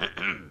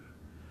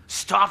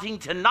 Starting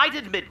tonight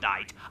at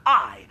midnight,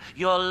 I,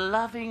 your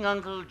loving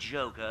Uncle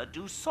Joker,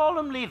 do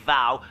solemnly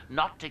vow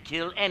not to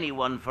kill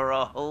anyone for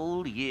a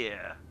whole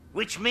year.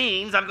 Which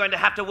means I'm going to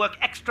have to work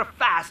extra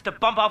fast to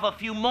bump off a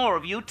few more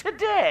of you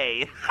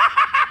today.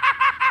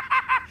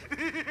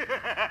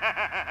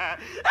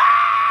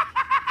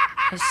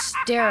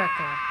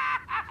 Hysterical.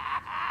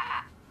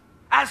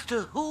 As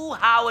to who,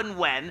 how, and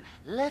when,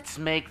 let's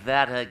make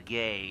that a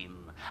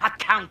game. A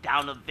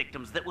countdown of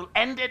victims that will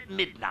end at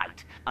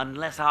midnight,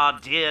 unless our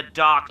dear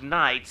Dark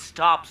Knight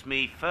stops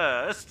me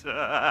first.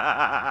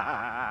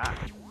 I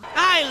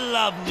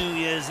love New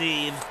Year's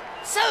Eve.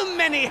 So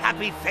many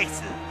happy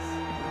faces.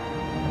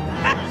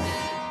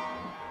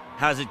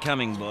 How's it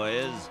coming,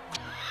 boys?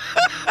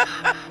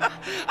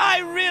 I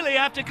really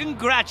have to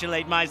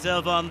congratulate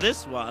myself on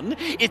this one.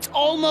 It's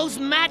almost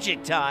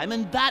magic time,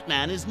 and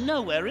Batman is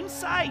nowhere in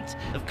sight.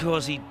 Of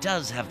course, he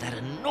does have that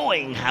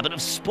annoying habit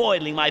of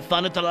spoiling my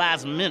fun at the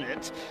last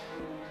minute.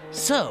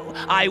 So,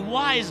 I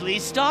wisely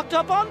stocked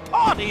up on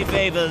party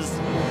favors.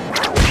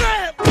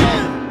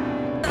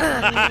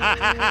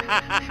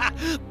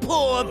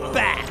 Poor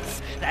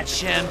bats. That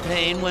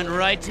champagne went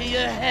right to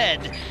your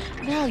head.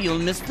 Now you'll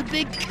miss the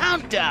big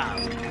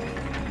countdown.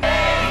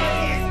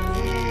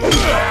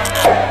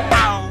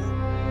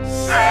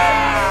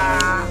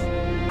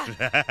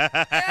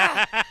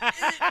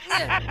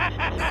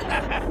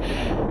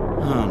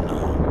 Oh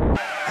no.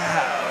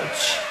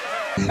 Ouch.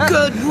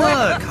 Good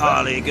work,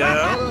 Harley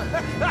girl.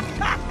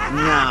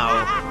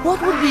 Now,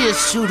 what would be a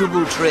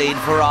suitable trade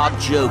for our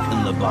joke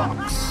in the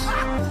box?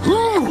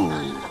 Ooh.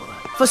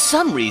 For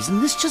some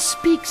reason, this just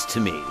speaks to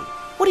me.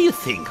 What do you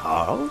think,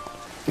 Harl?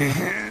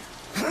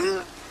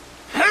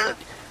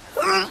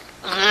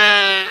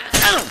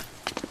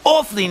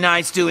 Or awfully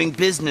nice doing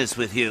business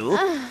with you.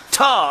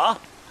 Tar,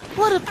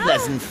 what a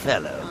pleasant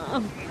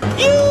fellow.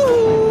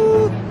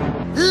 You!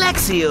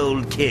 Lexi,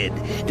 old kid,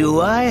 do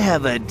I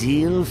have a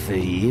deal for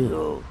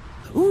you?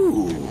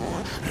 Ooh,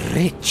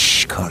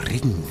 rich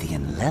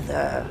Corinthian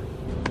leather.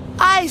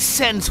 I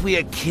sense we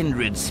are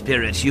kindred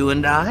spirits, you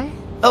and I.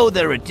 Oh,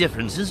 there are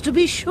differences, to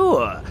be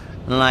sure.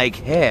 Like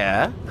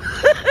hair.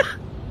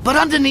 But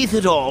underneath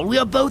it all, we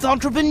are both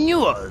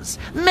entrepreneurs.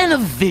 Men of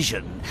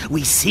vision.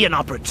 We see an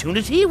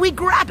opportunity, we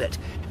grab it.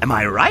 Am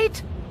I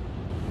right?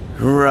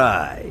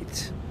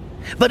 Right.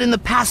 But in the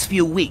past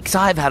few weeks,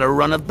 I've had a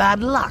run of bad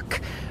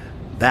luck.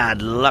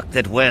 Bad luck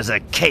that wears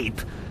a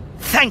cape.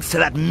 Thanks to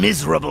that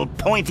miserable,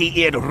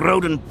 pointy-eared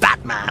rodent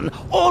Batman,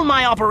 all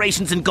my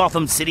operations in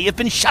Gotham City have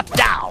been shut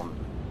down.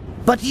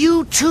 But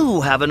you, too,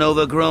 have an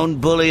overgrown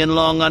bully in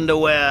long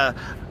underwear.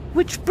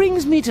 Which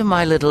brings me to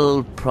my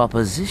little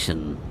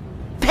proposition.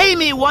 Pay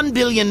me $1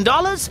 billion,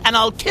 and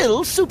I'll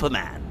kill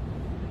Superman.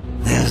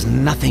 There's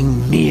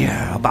nothing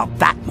mere about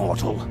that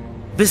mortal.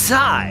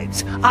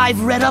 Besides,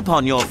 I've read up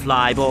on your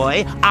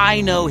flyboy.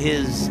 I know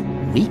his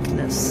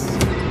weakness.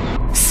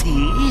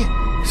 See?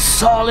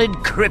 Solid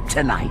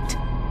kryptonite.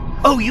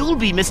 Oh, you'll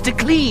be Mr.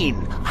 Clean,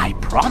 I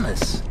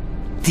promise.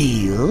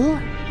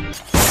 Deal?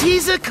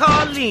 Caesar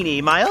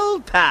Carlini, my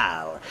old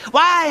pal.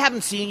 Why, I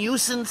haven't seen you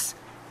since...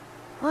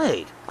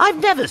 Wait, I've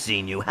never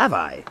seen you, have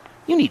I?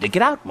 You need to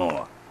get out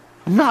more.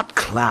 Not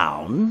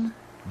clown,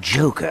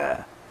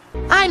 Joker.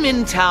 I'm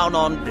in town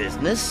on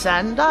business,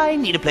 and I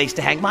need a place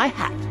to hang my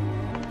hat.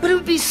 But it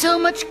would be so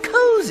much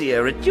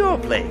cozier at your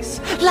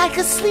place, like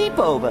a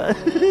sleepover.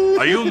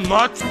 Are you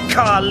nuts?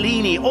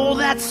 Carlini, all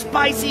that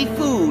spicy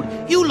food.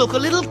 You look a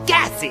little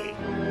gassy.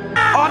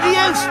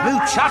 Adios,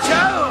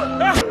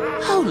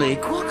 muchacho! Holy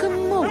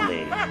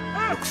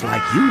guacamole. Looks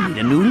like you need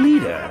a new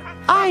leader.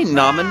 I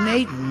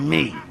nominate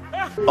me.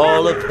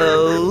 All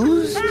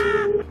opposed?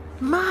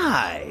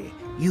 My,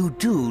 you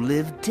do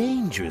live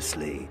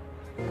dangerously.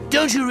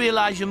 Don't you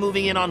realize you're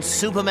moving in on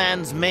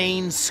Superman's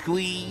main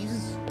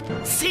squeeze?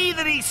 See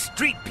that he's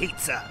street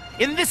pizza.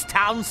 In this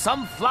town,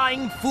 some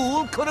flying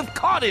fool could have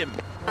caught him.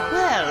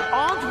 Well,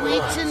 aren't we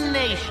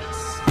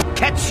tenacious?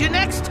 Catch you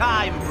next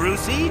time,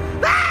 Brucey.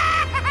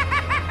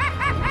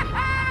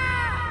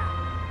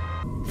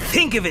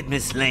 Think of it,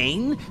 Miss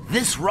Lane.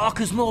 This rock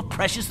is more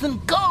precious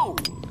than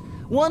gold.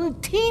 One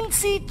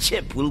teensy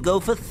chip will go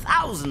for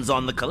thousands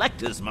on the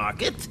collector's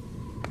market.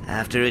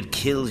 After it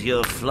kills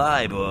your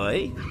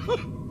flyboy.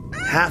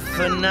 Half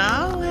for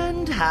now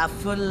and half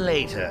for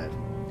later.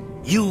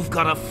 You've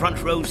got a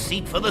front row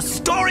seat for the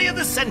story of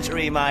the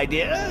century, my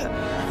dear.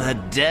 The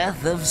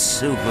death of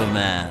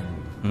Superman.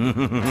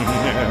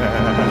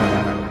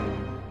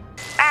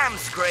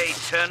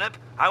 Amscray, Turnip.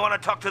 I want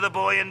to talk to the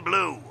boy in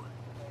blue.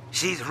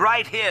 She's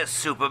right here,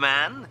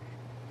 Superman.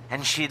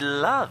 And she'd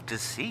love to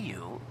see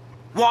you.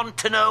 Want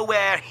to know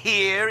where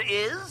here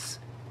is?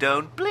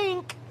 Don't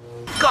blink.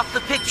 Got the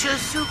picture,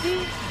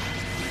 Soupy?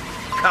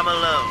 Come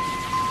alone.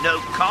 No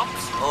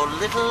cops or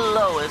little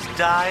Lois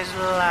dies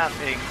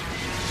laughing.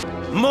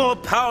 More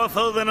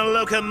powerful than a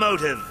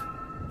locomotive.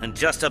 And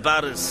just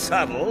about as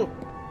subtle.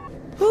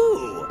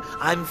 Ooh,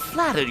 I'm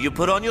flattered you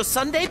put on your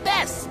Sunday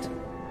best.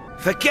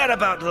 Forget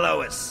about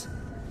Lois.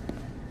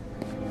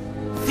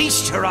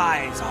 Feast your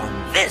eyes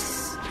on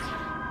this.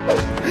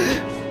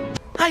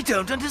 I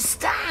don't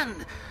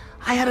understand.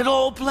 I had it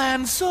all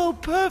planned so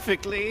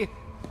perfectly.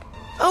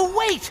 Oh,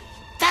 wait!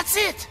 That's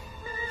it!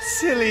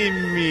 Silly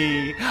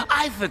me.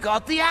 I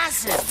forgot the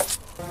acid.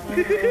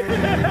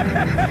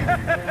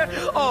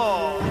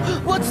 Oh,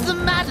 what's the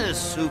matter,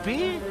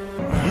 Soupy?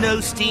 No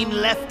steam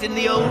left in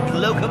the old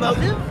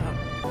locomotive?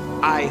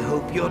 I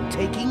hope you're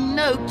taking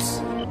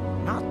notes.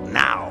 Not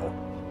now.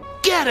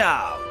 Get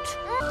out!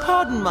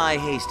 Pardon my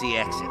hasty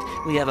exit.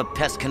 We have a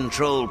pest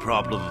control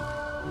problem.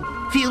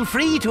 Feel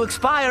free to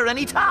expire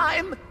any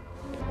time.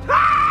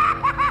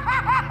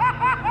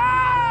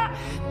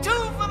 2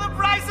 for the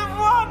price of 1.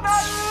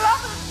 I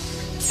love it.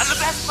 And the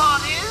best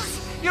part is,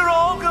 you're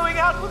all going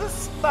out with a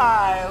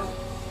smile.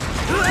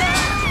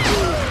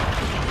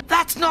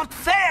 That's not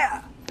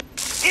fair.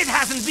 It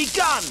hasn't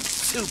begun,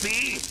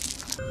 Soupy.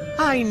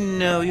 I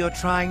know you're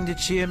trying to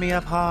cheer me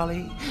up,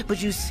 Harley,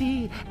 but you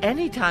see,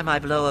 anytime I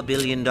blow a $1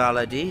 billion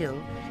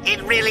deal,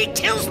 it really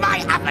kills my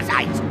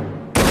appetite.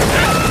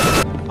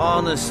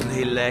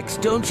 Honestly, Lex,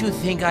 don't you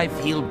think I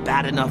feel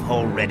bad enough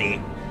already?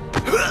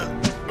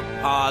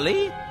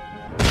 Harley,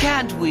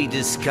 can't we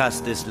discuss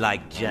this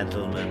like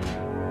gentlemen?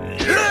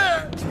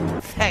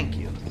 Thank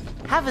you.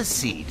 Have a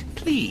seat,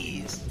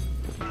 please.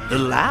 The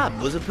lab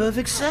was a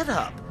perfect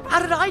setup. How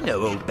did I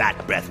know old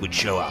Bat Breath would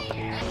show up?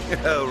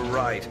 Oh,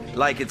 right.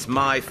 Like it's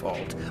my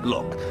fault.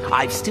 Look,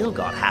 I've still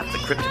got half the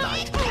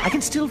kryptonite. I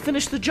can still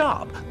finish the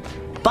job.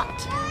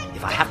 But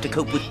if I have to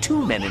cope with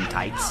 2 men in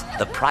tights,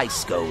 the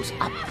price goes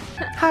up.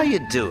 How you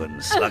doing,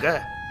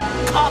 Slugger?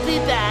 Copy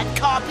that,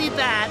 copy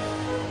that.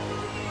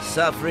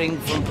 Suffering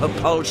from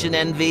propulsion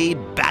envy,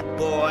 Bat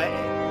Boy?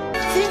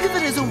 Think of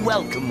it as a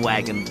welcome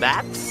wagon,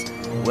 Bats.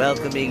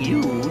 Welcoming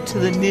you to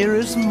the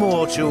nearest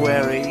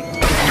mortuary.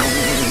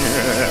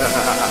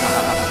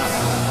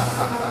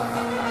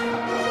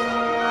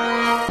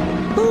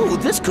 Ooh,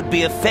 this could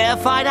be a fair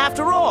fight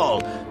after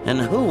all. And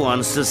who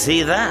wants to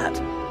see that?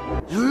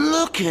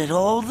 Look at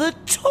all the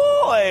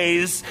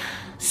toys!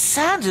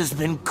 Santa's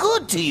been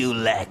good to you,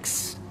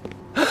 Lex.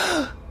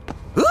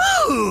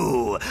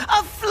 Ooh!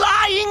 A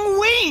flying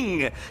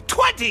wing!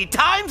 20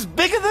 times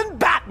bigger than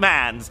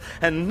Batman's!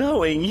 And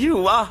knowing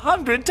you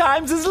 100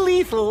 times as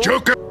lethal.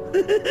 Joker!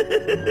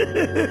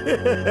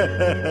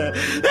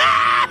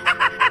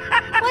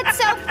 What's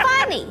so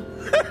funny?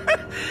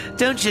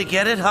 Don't you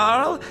get it,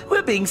 Harl?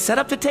 We're being set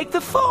up to take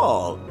the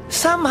fall.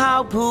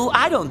 Somehow, Pooh,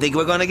 I don't think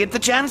we're going to get the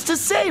chance to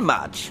say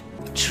much.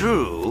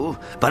 True,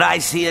 but I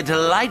see a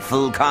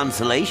delightful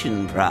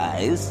consolation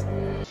prize.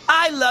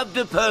 I love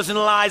to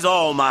personalize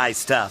all my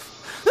stuff.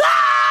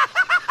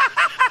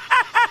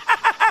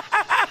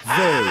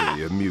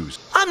 Very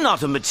amusing. I'm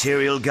not a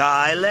material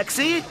guy,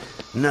 Lexi.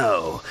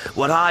 No,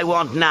 what I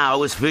want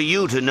now is for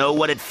you to know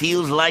what it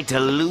feels like to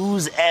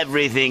lose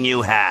everything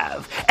you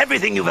have.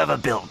 Everything you've ever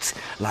built.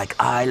 Like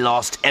I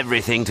lost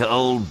everything to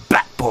old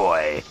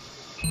Batboy.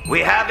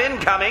 We have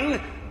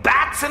incoming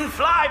Bats and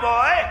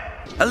Flyboy.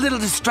 A little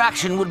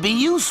distraction would be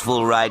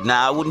useful right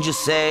now, wouldn't you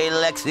say,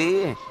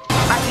 Lexi?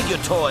 I think your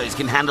toys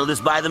can handle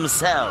this by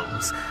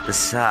themselves.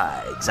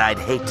 Besides, I'd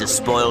hate to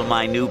spoil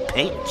my new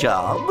paint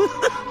job.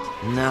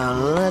 Now,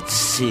 let's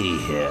see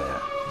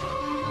here.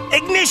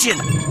 Ignition!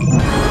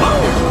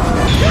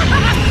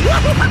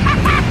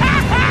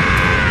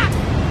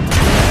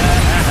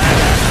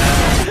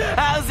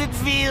 How's it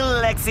feel,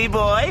 Lexi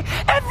boy?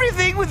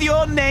 Everything with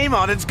your name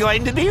on it's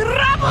going to be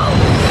rubble!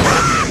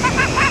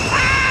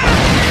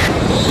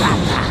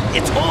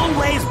 It's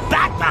always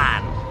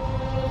Batman!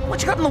 What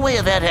you got in the way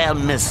of that air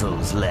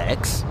missiles,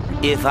 Lex?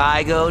 If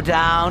I go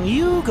down,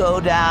 you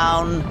go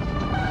down.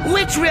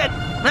 Which red?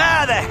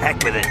 Ah, the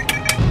heck with it.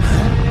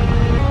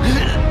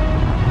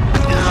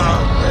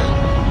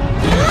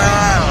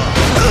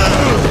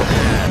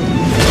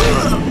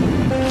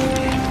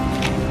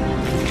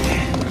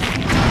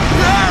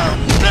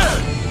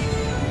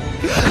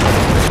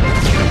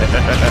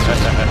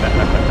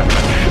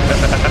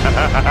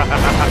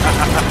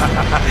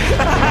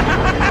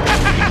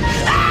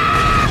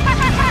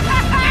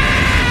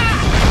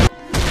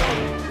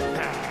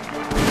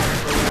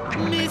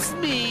 Miss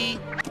me!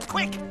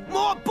 Quick,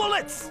 more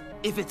bullets!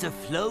 If it's a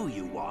flow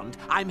you want,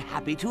 I'm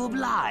happy to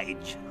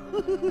oblige.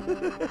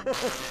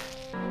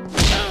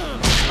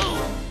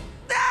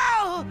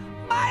 No!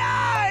 My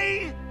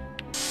eye!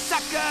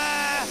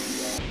 Sucker!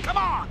 Come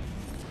on!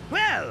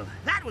 Well,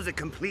 that was a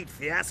complete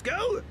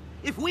fiasco.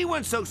 If we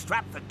weren't so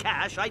strapped for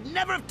cash, I'd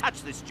never have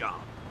touched this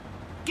job.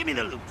 Give me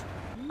the loot.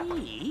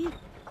 Me?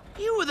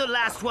 You were the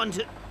last one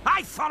to...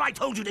 I thought I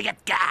told you to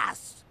get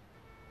gas!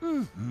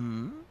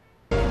 Oops!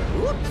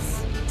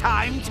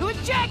 Time to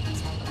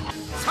eject!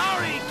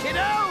 Sorry,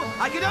 kiddo!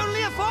 I could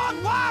only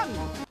afford one!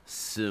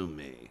 Sue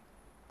me.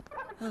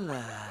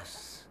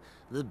 Alas,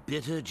 the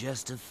bitter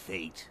jest of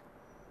fate.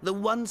 The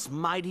once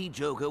mighty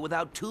Joker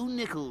without 2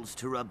 nickels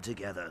to rub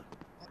together.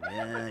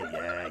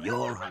 Yeah,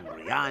 you're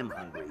hungry, I'm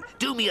hungry.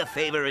 Do me a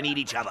favor and eat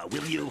each other,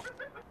 will you?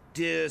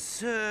 Dear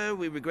sir,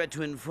 we regret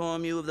to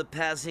inform you of the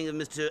passing of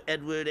Mr.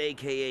 Edward,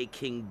 a.k.a.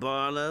 King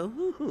Barlow.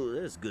 Ooh,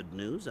 there's good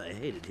news, I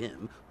hated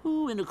him.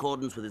 Who, in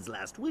accordance with his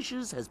last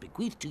wishes, has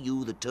bequeathed to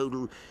you the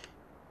total...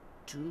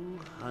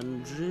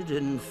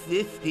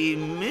 $250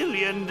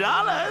 million!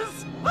 Woohoo!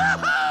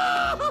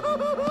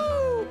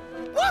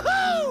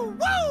 Woohoo!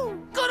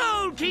 Woo! Good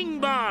old King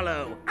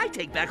Barlow! I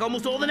take back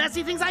almost all the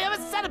nasty things I ever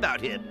said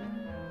about him.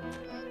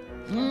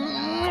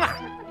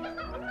 Mwah!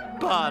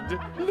 Bud,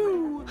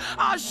 Lou,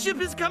 our ship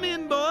has come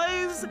in,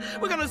 boys.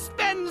 We're gonna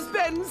spend,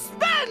 spend,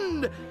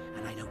 spend!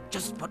 And I know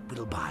just what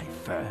we'll buy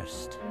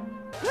first.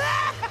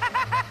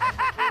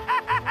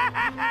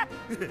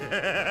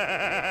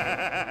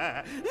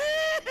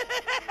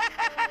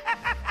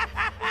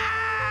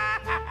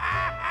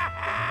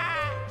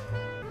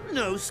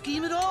 No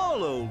scheme at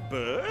all, old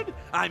bird.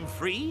 I'm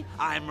free,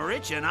 I'm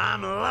rich, and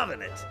I'm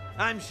loving it.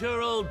 I'm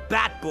sure old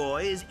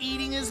Batboy is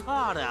eating his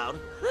heart out.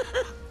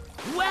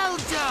 Well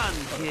done,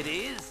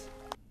 kiddies.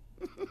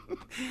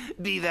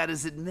 Be that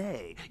as it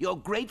may, your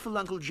grateful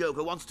Uncle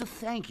Joker wants to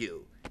thank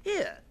you.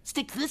 Here,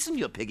 stick this in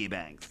your piggy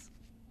banks.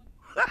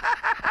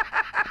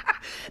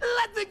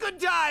 Let the good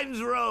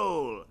times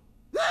roll.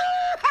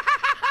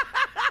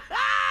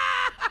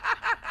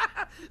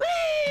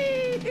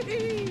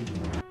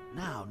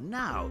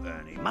 Now,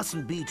 Ernie,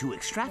 mustn't be too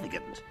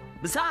extravagant.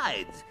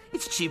 Besides,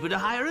 it's cheaper to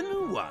hire a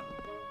new one.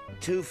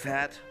 Too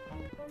fat,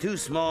 too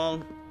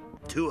small,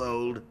 too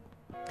old.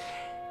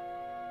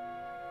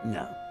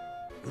 No.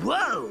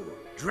 Whoa!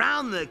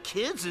 Drown the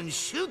kids and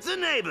shoot the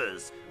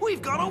neighbors.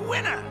 We've got a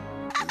winner.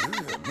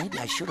 Maybe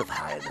I should have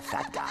hired the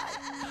fat guy.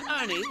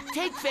 Ernie,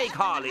 take fake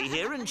Harley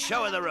here and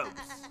show her the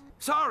ropes.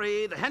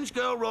 Sorry, the hench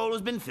girl role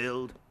has been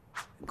filled.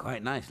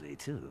 Quite nicely,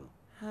 too.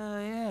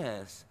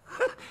 Yes.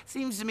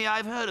 Seems to me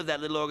I've heard of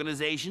that little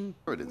organization.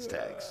 Inheritance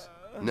tax.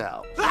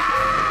 Now.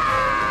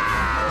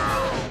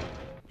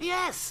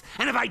 Yes,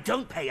 and if I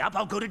don't pay up,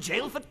 I'll go to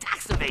jail for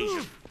tax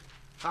evasion.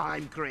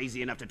 I'm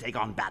crazy enough to take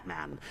on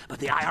Batman, but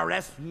the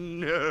IRS,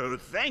 no,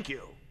 thank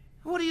you.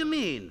 What do you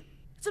mean?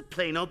 It's a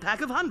plain old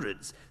pack of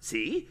hundreds.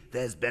 See,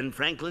 there's Ben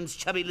Franklin's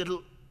chubby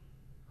little...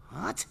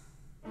 What?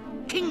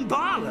 King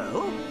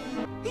Barlow?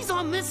 He's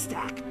on this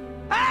stack.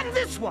 And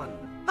this one.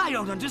 I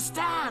don't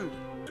understand.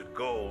 The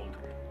gold,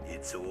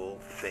 it's all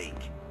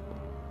fake.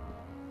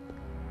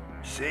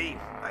 See,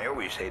 I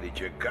always hated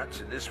your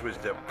guts, and this was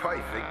the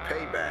perfect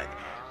payback.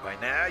 By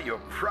now,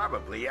 you're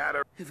probably out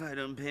of... If I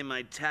don't pay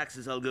my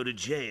taxes, I'll go to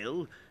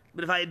jail.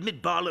 But if I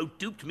admit Barlow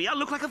duped me, I'll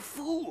look like a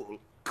fool.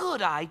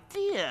 Good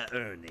idea,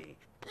 Ernie.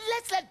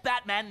 Let's let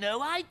Batman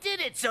know I did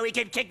it so he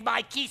can kick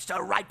my keister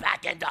right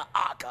back into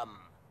Arkham.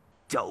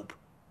 Dope.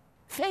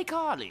 Fake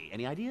Harley.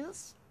 Any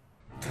ideas?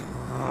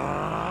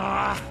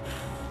 Oh,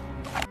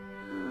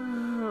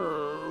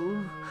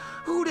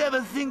 who'd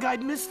ever think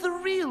I'd miss the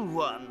real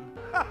one?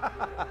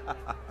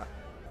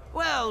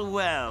 Well,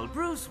 well,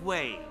 Bruce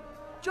Wayne.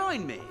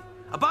 Join me.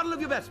 A bottle of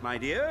your best, my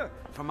dear,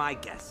 for my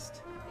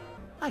guest.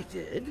 I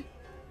did.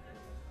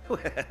 Well,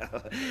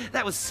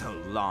 that was so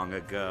long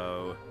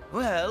ago.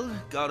 Well,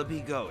 gotta be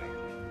going.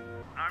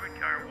 Armored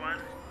Car 1,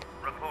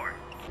 report.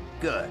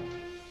 Good.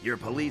 Your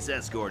police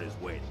escort is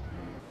waiting.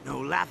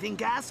 No laughing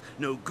gas,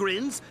 no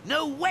grins,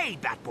 no way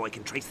Batboy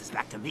can trace this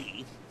back to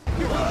me.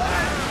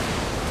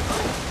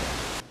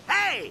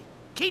 Hey!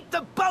 Keep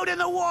the boat in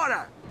the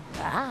water!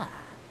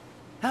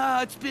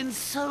 It's been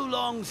so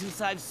long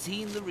since I've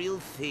seen the real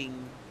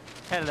thing.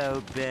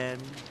 Hello, Ben,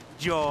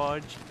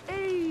 George,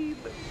 Abe.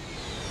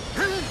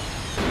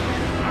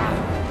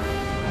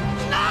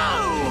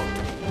 No!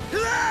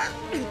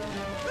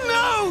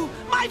 No!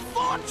 My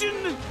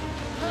fortune!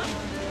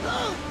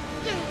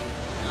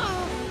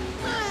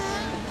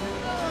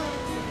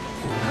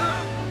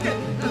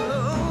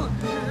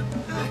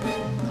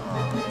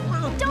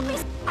 Don't be...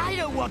 I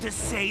don't want to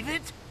save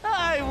it.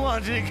 I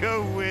want to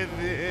go with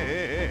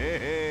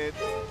it.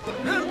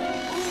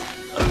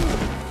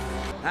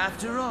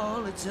 After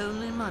all, it's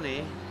only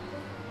money.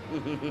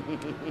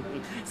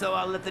 So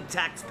I'll let the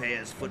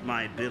taxpayers foot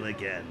my bill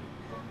again.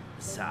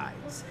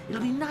 Besides,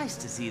 it'll be nice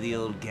to see the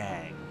old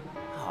gang.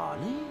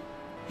 Harley?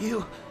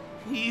 You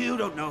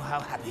don't know how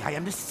happy I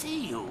am to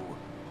see you.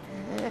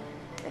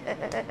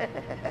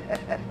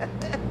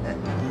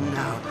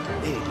 Now,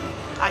 baby,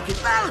 I can...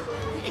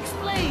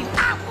 explain.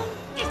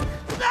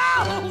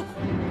 No!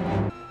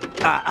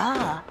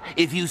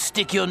 If you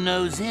stick your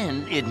nose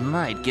in, it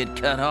might get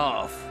cut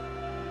off.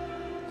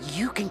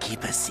 You can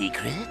keep a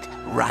secret,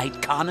 right,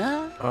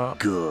 Connor?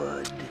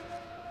 Good.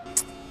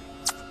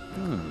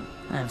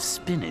 I have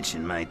spinach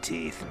in my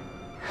teeth.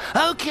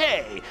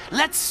 Okay,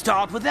 let's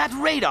start with that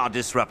radar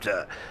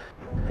disruptor.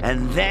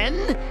 And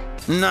then,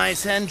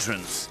 nice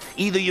entrance.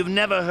 Either you've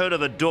never heard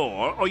of a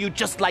door, or you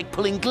just like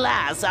pulling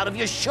glass out of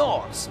your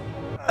shorts.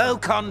 Au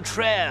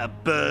contraire,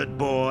 bird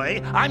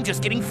boy. I'm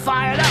just getting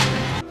fired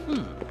up.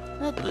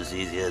 That was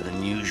easier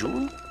than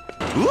usual.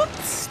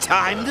 Whoops,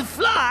 time to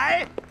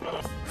fly.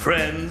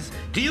 Friends,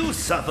 do you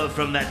suffer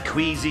from that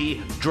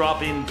queasy,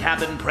 drop-in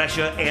cabin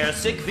pressure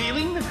airsick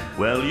feeling?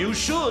 Well, you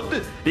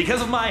should,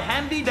 because of my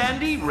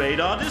handy-dandy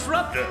radar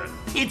disruptor.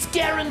 It's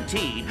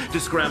guaranteed to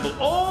scramble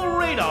all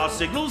radar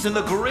signals in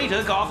the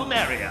greater Gotham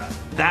area.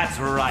 That's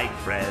right,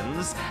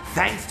 friends.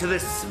 Thanks to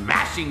this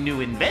smashing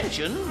new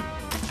invention,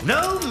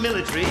 no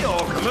military or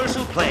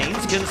commercial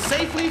planes can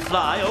safely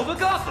fly over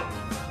Gotham.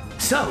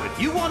 So if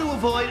you want to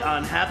avoid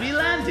unhappy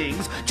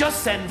landings,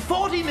 just send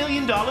 $40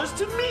 million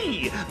to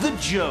me, the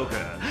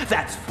Joker.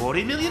 That's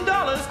 $40 million.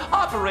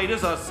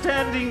 Operators are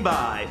standing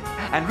by.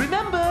 And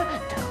remember,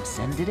 don't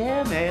send it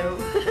airmail.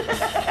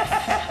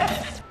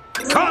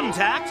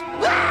 Contact!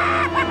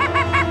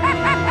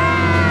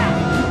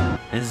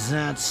 Is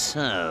that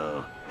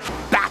so?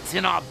 Bats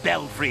in our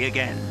belfry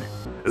again.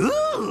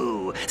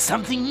 Ooh,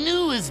 something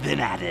new has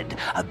been added.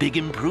 A big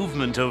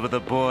improvement over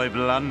the boy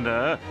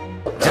blunder.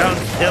 Don't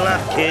fill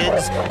up,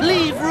 kids.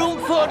 Leave room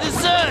for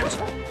dessert.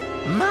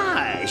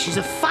 My, she's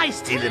a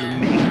feisty little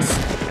minx.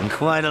 And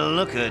quite a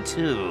looker,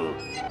 too.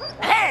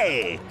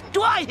 Hey,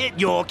 do I hit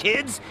your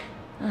kids?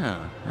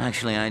 Oh,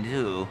 actually I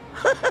do.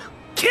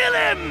 Kill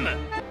him!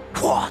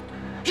 What?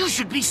 You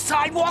should be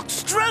sidewalk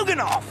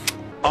Stroganoff.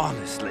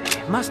 Honestly,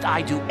 must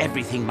I do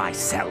everything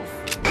myself?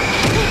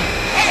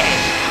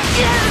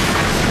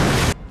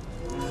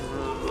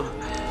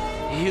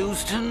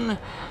 Houston,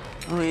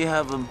 we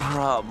have a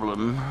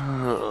problem.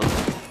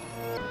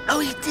 Oh,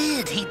 he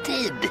did.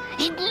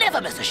 He'd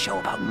never miss a show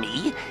about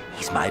me.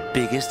 He's my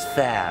biggest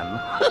fan.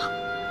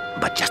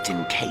 But just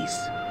in case.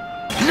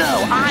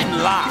 No, I'm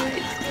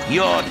live.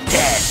 You're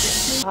dead.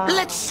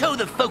 Let's show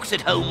the folks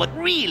at home what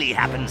really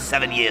happened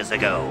 7 years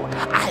ago.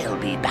 I'll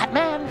be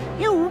Batman,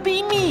 you'll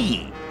be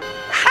me.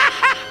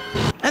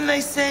 And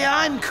they say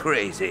I'm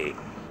crazy.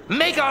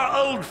 Make our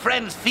old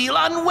friends feel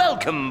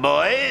unwelcome,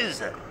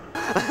 boys.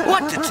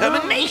 What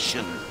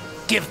determination!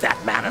 Give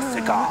that man a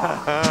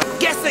cigar.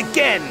 Guess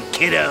again,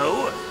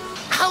 kiddo.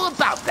 How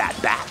about that,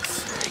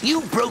 Bats?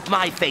 You broke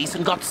my face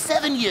and got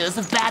 7 years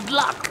of bad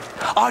luck.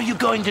 Are you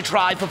going to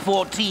try for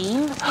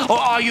 14? Or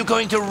are you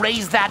going to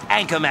raise that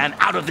Anchorman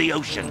out of the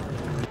ocean?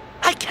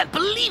 I can't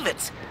believe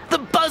it! The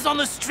buzz on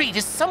the street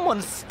is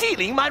someone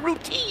stealing my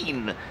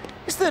routine.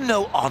 Is there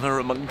no honor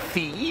among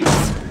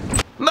thieves?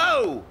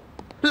 Mo!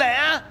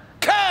 Blair!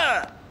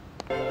 Kerr!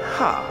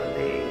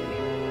 Harley.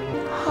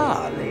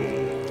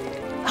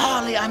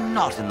 Harley, I'm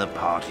not in the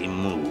party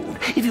mood.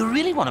 If you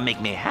really want to make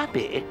me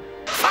happy,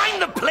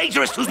 find the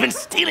plagiarist who's been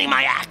stealing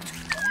my act!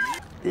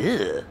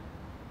 Ugh.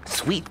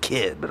 Sweet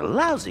kid, but a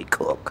lousy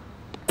cook.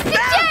 Mr.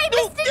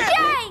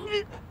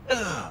 J!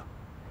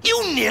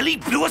 You nearly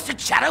blew us to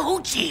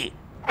Chattahoochee!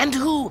 And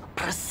who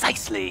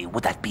precisely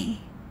would that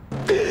be?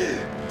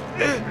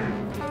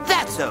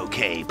 That's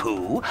okay,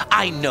 Pooh.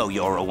 I know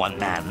you're a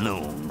one-man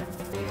loon.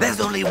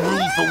 There's only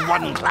room for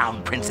one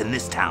clown prince in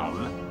this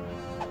town.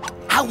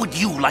 How would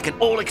you like an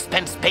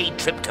all-expense-paid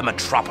trip to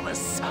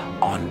Metropolis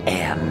on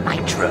Air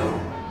Nitro?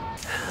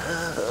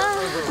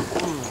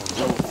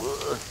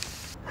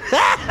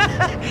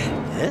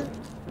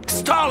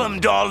 Stall him,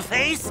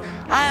 dollface.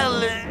 I'll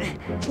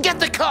get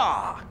the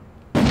car.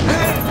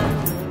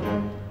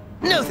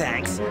 No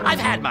thanks. I've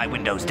had my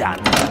windows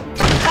done.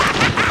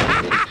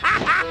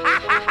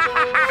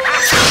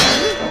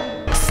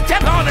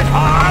 Step on it,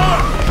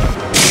 Hall!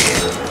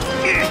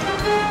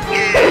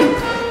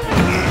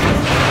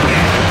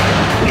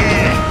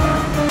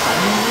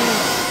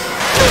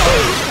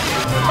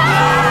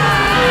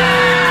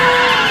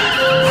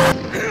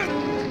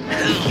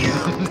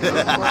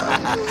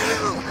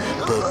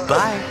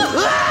 Bye-bye.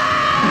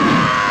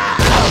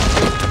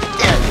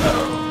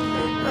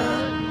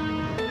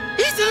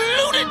 He's a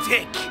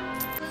lunatic!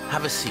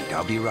 Have a seat.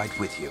 I'll be right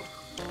with you.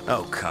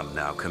 Oh, come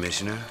now,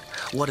 Commissioner.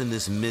 What in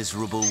this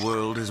miserable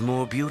world is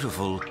more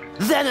beautiful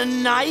than a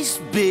nice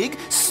big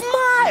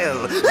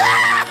smile?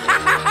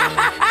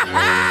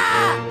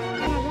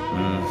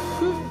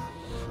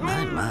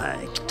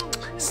 My.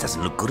 This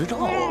doesn't look good at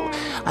all.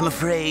 I'm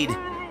afraid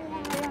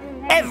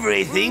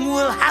everything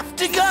will have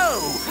to go.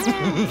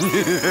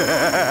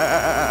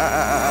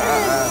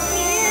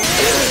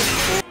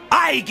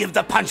 I give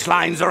the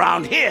punchlines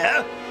around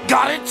here.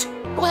 Got it?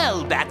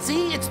 Well,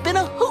 Batsy, it's been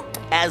a hoot,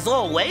 as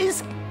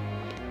always.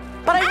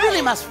 But I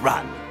really must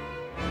run.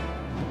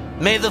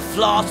 May the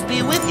floss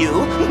be with you.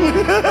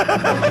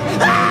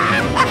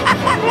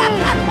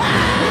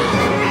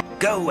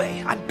 Go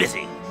away, I'm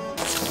busy.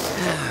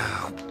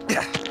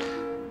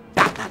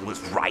 Batman was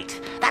right.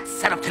 That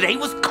setup today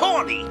was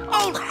corny.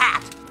 Old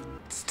hat.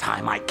 It's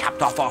time I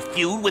capped off our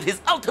feud with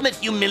his ultimate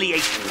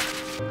humiliation,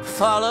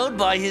 followed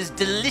by his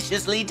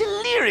deliciously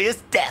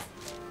delirious death.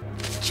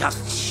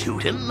 Just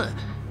shoot him.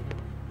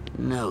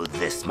 Know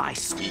this, my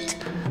sweet.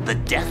 The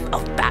death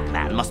of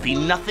Batman must be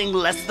nothing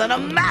less than a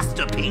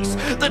masterpiece.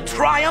 The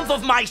triumph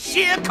of my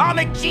sheer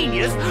comic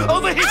genius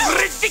over his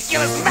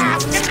ridiculous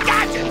mask and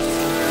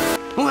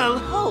gadgets. Well,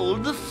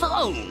 hold the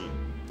phone.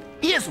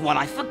 Here's one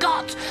I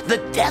forgot. The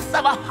death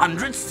of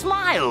 100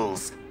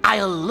 smiles.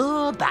 I'll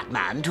lure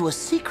Batman to a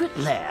secret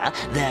lair,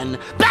 then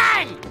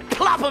bang!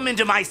 Plop him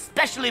into my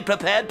specially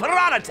prepared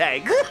piranha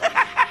tank.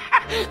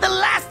 The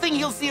last thing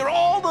he'll see are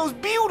all those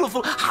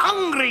beautiful,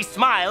 hungry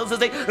smiles as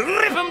they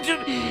rip him to...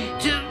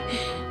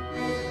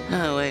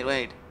 Oh,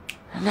 wait.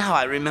 Now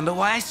I remember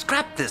why I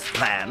scrapped this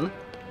plan.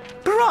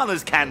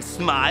 Piranhas can't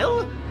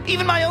smile.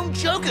 Even my own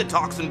Joker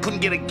toxin couldn't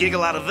get a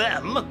giggle out of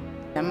them.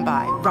 And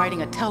by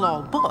writing a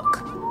tell-all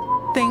book,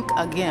 think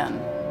again.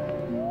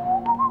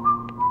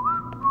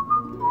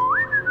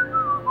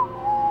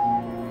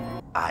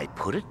 I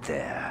put it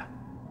there.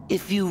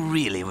 If you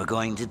really were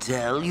going to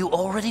tell, you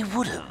already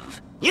would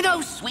have. You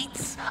know,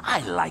 Sweets, I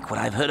like what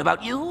I've heard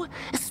about you,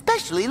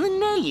 especially the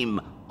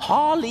name,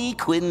 Harley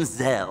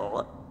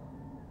Quinzel.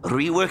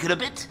 Rework it a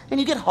bit, and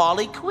you get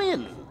Harley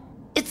Quinn.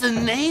 It's a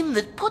name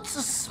that puts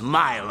a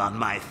smile on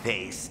my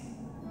face.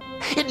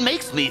 It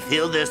makes me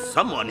feel there's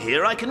someone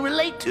here I can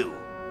relate to.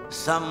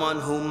 Someone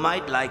who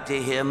might like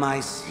to hear my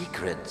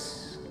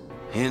secrets.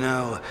 You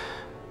know,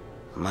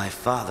 my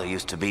father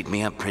used to beat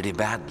me up pretty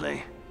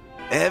badly.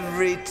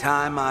 Every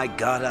time I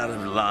got out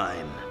of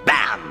line,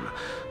 bam!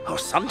 Or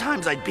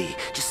sometimes I'd be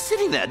just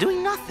sitting there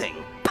doing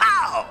nothing.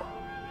 Pow!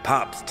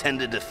 Pops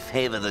tended to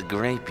favor the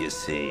grape, you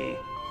see.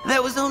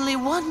 There was only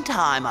one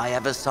time I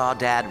ever saw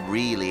Dad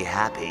really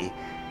happy.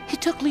 He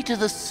took me to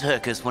the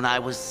circus when I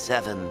was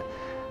 7.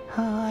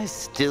 Oh, I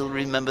still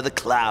remember the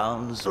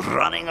clowns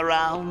running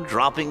around,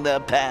 dropping their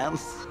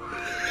pants.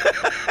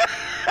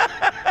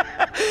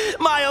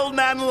 My old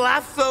man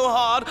laughed so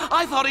hard,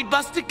 I thought he'd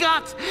bust a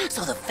gut.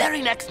 So the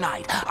very next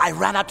night, I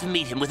ran out to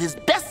meet him with his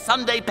best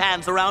Sunday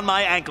pants around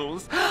my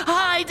ankles.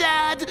 Hi,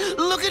 Dad,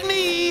 look at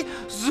me.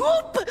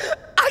 Zoop!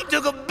 I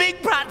took a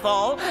big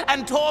pratfall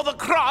and tore the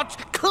crotch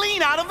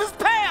clean out of his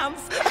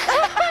pants.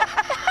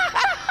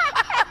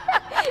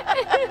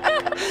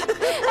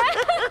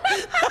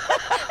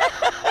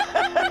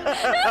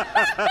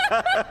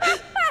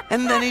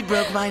 And then he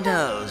broke my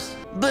nose.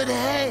 But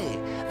hey,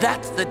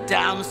 that's the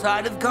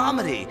downside of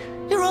comedy.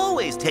 You're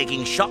always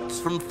taking shots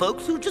from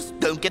folks who just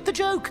don't get the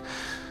joke.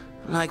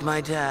 Like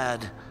my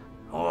dad.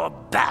 Or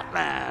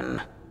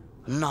Batman.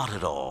 Not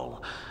at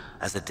all.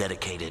 As a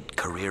dedicated,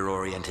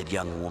 career-oriented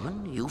young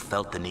woman, you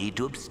felt the need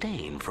to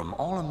abstain from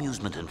all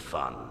amusement and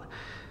fun.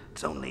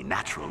 It's only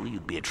natural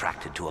you'd be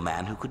attracted to a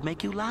man who could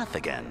make you laugh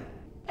again.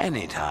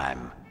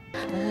 Anytime.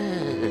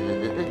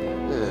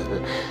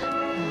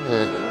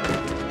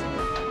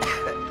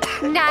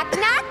 Knock,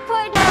 knock,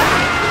 Puddin'.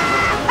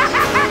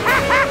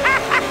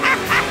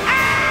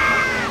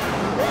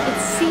 It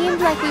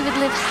seemed like we would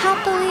live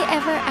happily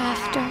ever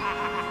after.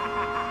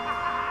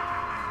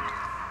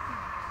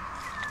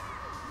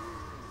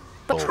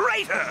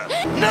 Traitor!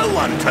 No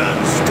one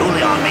turns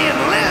stoolie on me and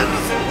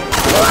lives!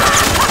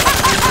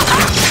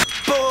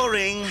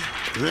 Boring,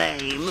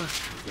 lame,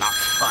 not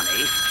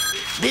funny.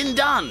 Been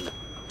done.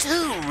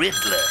 To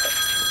Riddler.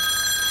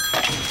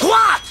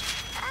 What?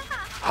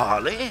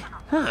 Harley?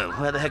 Oh,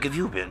 where the heck have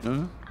you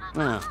been?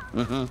 Oh,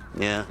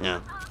 yeah.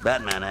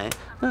 Batman, eh?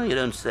 Oh, you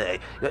don't say.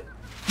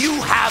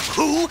 You have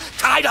who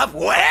tied up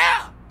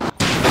where?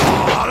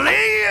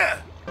 Harley!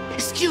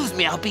 Excuse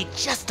me, I'll be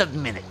just a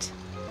minute.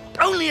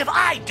 Only if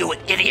I do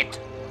it, idiot!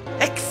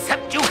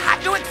 Except you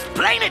have to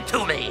explain it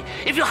to me!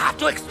 If you have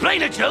to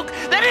explain a joke,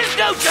 there is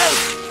no joke!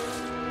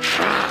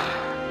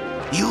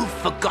 You've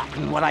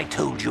forgotten what I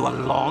told you a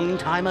long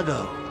time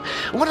ago.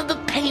 One of the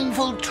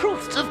painful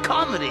truths of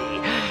comedy.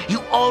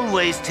 You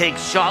always take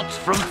shots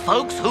from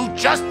folks who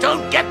just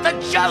don't get the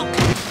joke!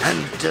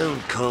 And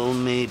don't call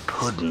me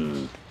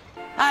Puddin'.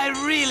 I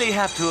really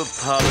have to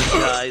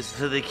apologize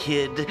for the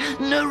kid.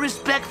 No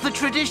respect for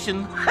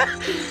tradition.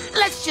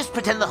 Let's just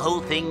pretend the whole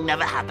thing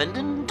never happened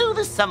and do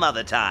this some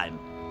other time.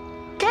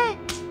 Okay?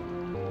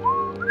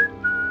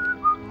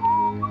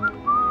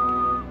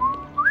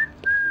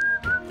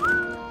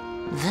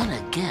 Then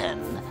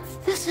again,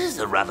 this is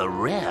a rather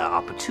rare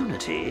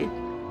opportunity.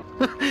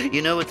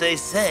 You know what they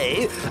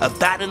say? A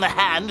bat in the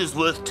hand is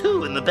worth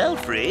two in the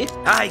belfry.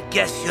 I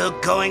guess you're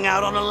going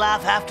out on a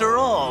laugh after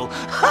all.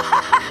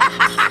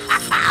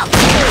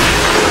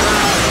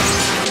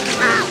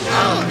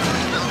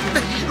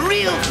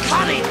 Real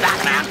funny,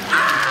 Batman.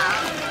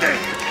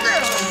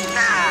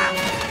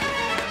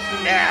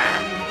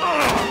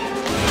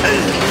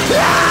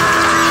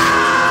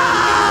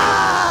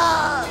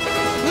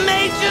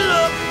 Made you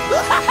look.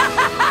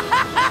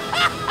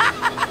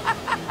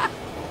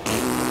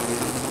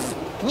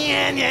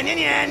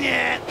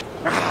 Yeah.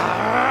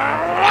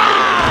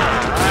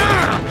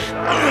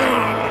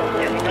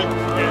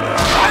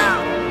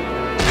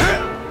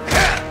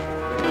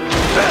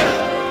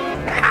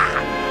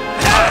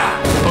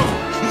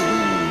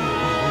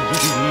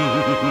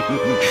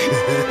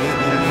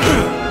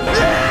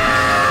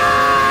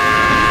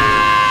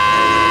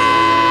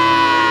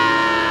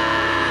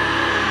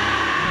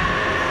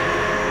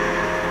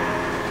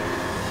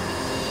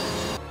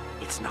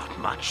 It's not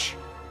much.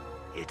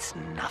 It's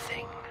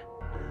nothing.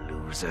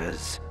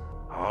 Losers.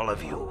 All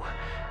of you.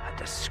 A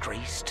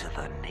disgrace to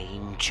the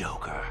name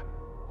Joker.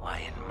 Why,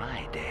 in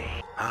my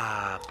day,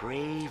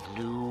 brave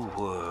new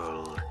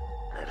world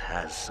that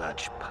has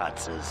such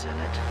putzes in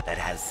it, that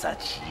has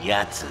such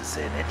yutzes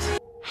in it.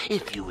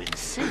 If you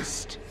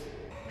insist,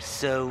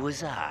 so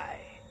was I.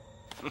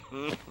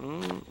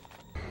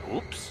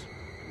 Oops.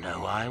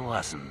 No, I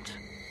wasn't.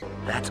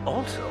 That's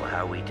also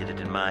how we did it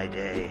in my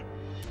day.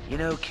 You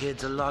know,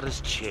 kids, a lot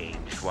has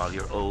changed while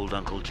your old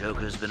Uncle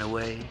Joker's been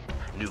away.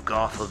 New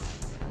Gotham,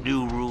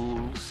 new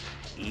rules,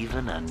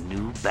 even a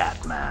new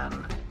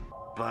Batman.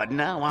 But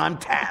now I'm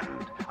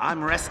tanned,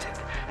 I'm rested,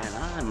 and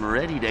I'm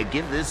ready to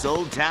give this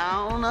old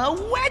town a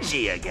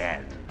wedgie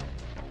again.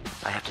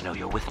 I have to know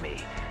you're with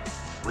me.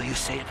 Will you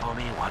say it for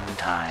me one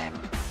time?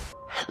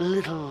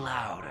 Little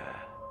louder.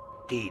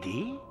 Dee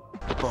Dee?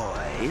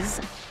 Boys?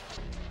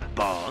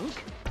 Bonk?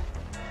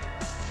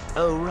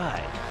 Oh,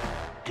 right.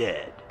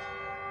 Dead.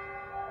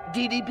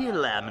 Dee Dee, be a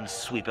lamb and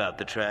sweep out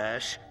the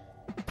trash.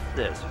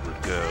 There's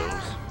good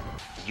girls.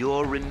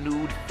 Your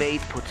renewed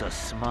faith puts a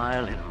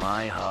smile in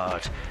my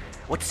heart.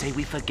 What say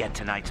we forget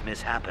tonight's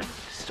mishap and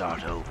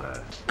start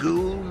over?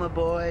 Ghoul, my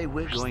boy,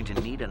 we're going to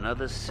need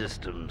another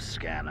system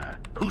scanner.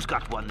 Who's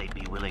got one they'd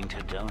be willing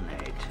to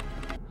donate?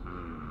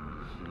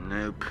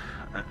 Nope.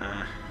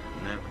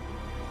 Nope.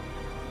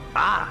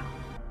 Ah!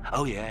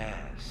 Oh,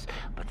 yes.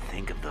 But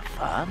think of the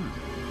fun.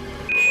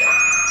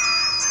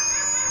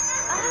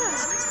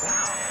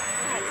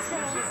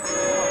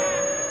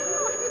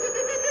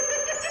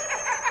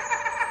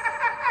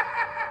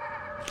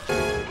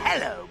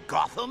 Hello,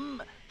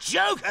 Gotham.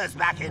 Joker's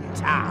back in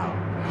town.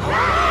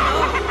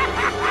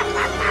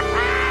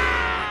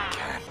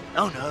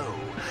 Oh, no.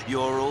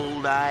 Your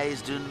old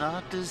eyes do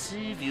not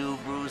deceive you,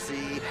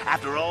 Brucey.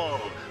 After all,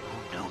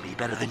 who know me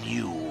better than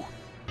you?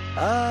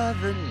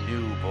 The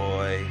new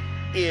boy.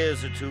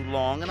 Ears are too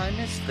long, and I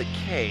missed the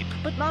cape,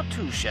 but not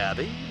too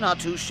shabby. Not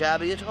too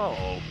shabby at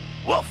all.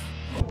 Woof!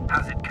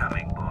 How's it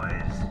coming,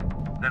 boys?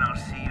 Then I'll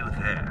see you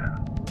there.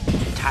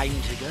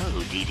 Time to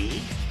go, Dee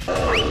Dee.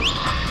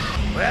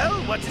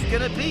 Well, what's it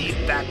gonna be,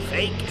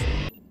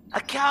 Batfake? A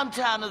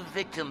countdown of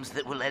victims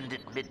that will end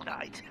at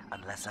midnight,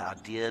 unless our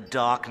dear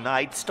Dark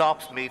Knight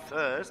stops me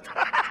first.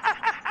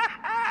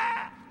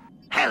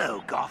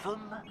 Hello,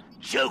 Gotham.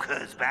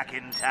 Joker's back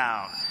in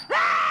town.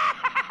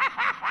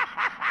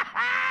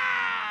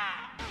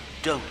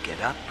 Don't get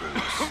up,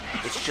 Bruce.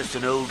 It's just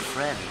an old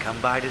friend come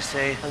by to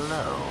say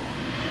hello.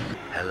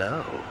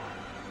 Hello,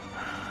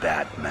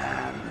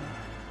 Batman.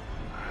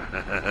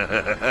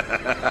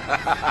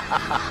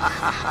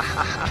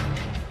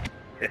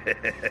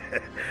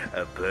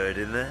 A bird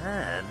in the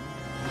hand.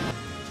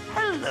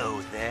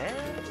 Hello there.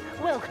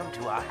 Welcome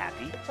to our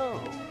happy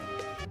home.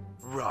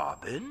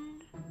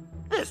 Robin?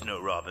 There's no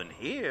Robin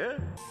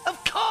here.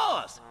 Of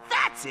course!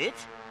 That's it!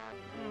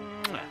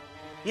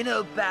 You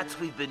know, Bats,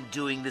 we've been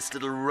doing this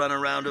little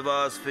runaround of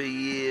ours for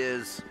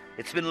years.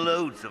 It's been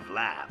loads of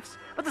laughs.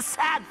 But the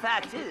sad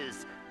fact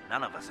is,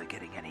 none of us are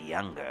getting any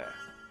younger.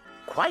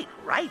 Quite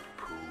right,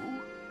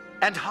 Pooh.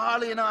 And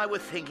Harley and I were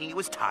thinking it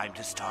was time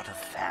to start a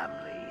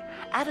family.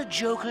 Add a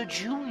Joker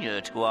Jr.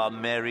 to our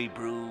merry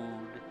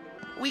brood.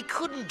 We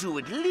couldn't do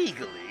it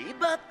legally,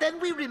 but then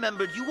we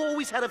remembered you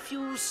always had a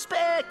few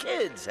spare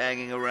kids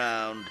hanging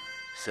around.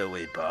 So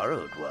we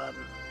borrowed one.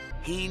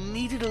 He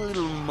needed a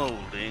little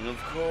molding, of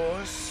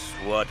course.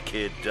 What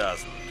kid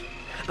doesn't?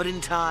 But in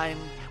time,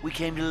 we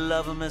came to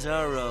love him as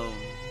our own.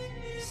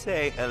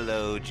 Say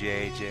hello,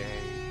 JJ.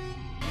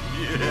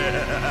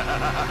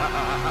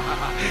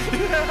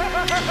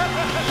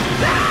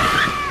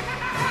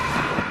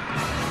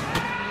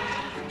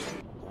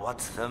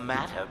 What's the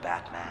matter,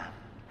 Batman?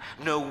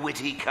 No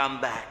witty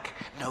comeback,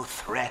 no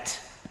threat?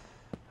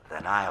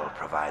 Then I'll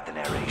provide the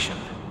narration.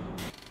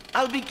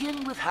 I'll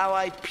begin with how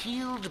I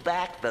peeled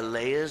back the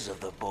layers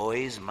of the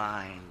boy's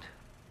mind.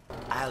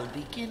 I'll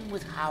begin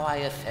with how I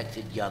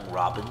affected young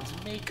Robin's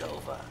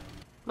makeover.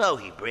 Though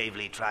he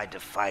bravely tried to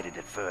fight it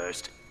at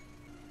first,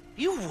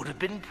 you would have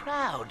been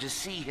proud to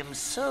see him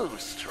so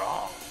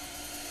strong.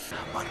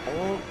 But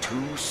all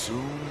too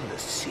soon, the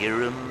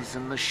serums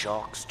and the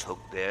shocks took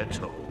their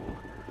toll.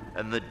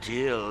 And the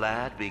dear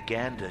lad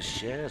began to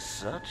share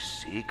such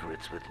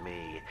secrets with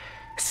me.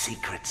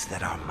 Secrets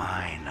that are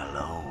mine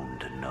alone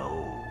to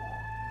know.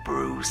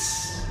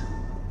 Bruce.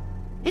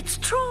 It's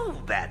true,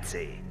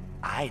 Batsy.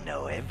 I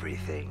know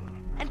everything.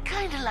 And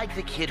kinda like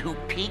the kid who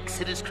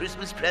peeks at his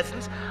Christmas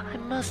presents, I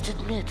must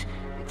admit,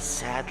 it's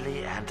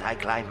sadly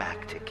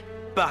anticlimactic.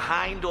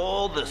 Behind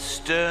all the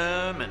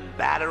sturm and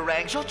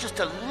batarangs, you're just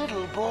a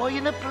little boy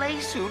in a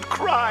playsuit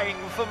crying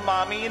for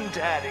Mommy and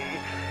Daddy.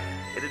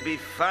 It'd be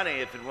funny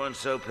if it weren't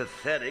so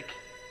pathetic.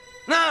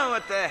 No,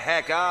 what the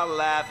heck, I'll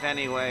laugh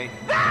anyway.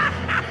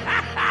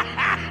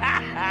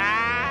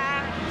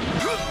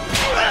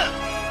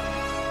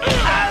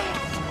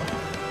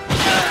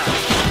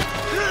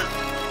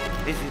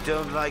 If you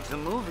don't like the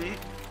movie,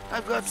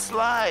 I've got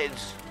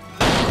slides.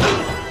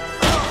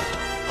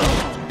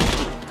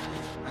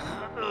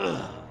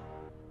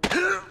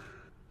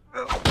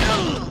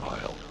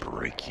 I'll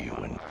break you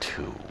in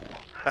two.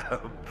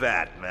 Oh,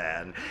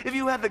 Batman, if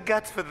you had the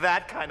guts for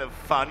that kind of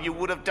fun, you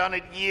would have done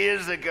it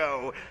years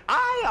ago.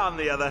 I, on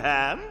the other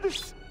hand...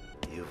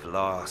 You've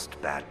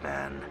lost,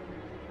 Batman.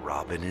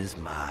 Robin is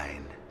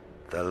mine.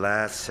 The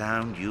last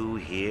sound you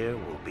hear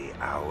will be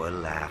our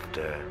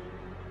laughter.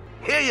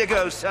 Here you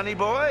go, sonny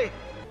boy.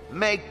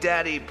 Make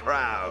Daddy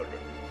proud.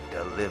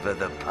 Deliver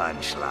the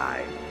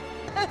punchline.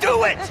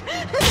 Do it!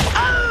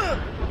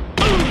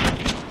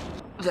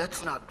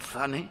 That's not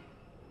funny.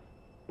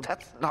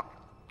 That's not...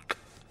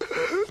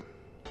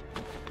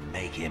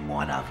 Make him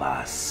one of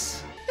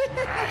us.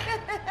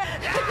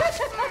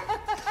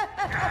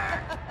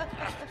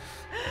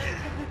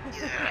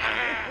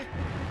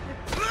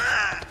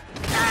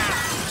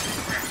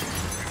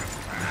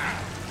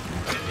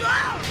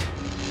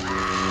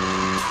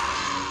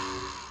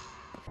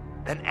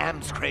 Then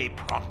amscray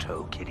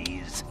pronto,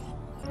 kiddies.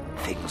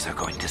 Things are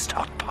going to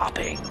start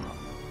popping.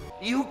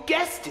 You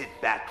guessed it,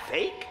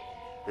 Batfake.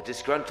 The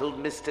disgruntled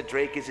Mr.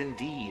 Drake is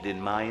indeed in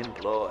my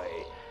employ.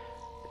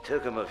 It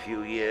took him a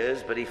few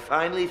years, but he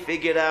finally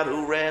figured out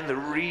who ran the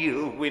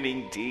real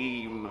winning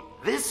team.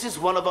 This is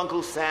one of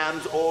Uncle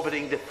Sam's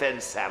orbiting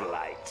defense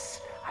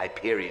satellites.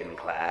 Hyperion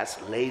class,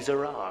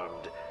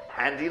 laser-armed.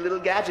 Handy little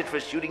gadget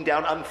for shooting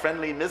down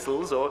unfriendly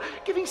missiles or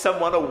giving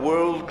someone a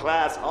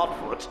world-class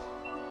hotfoot.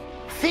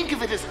 Think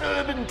of it as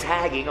urban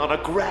tagging on a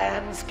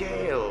grand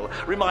scale,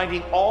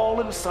 reminding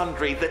all and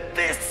sundry that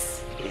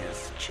this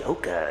is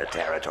Joker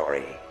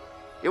territory.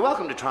 You're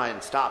welcome to try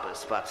and stop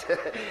us, but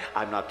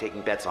I'm not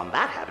taking bets on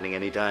that happening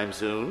anytime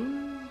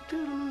soon.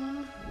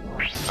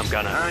 I'm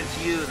gonna...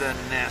 Aren't you the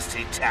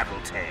nasty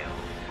tattletale,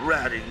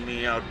 ratting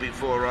me out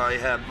before I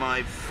had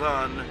my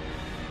fun?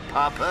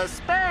 Papa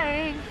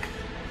Spank!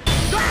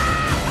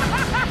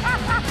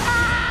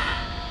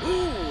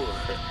 Ooh,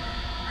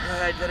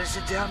 I'd better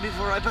sit down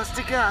before I bust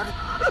a gut.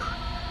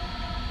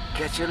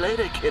 Catch you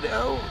later,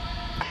 kiddo.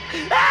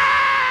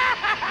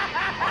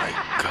 My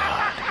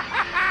God.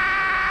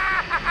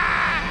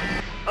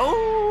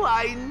 Oh,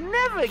 I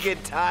never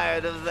get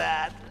tired of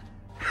that.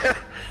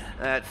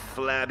 That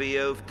flabby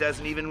oaf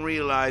doesn't even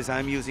realize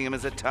I'm using him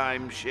as a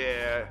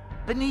timeshare.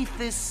 Beneath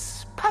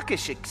this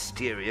puckish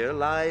exterior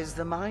lies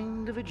the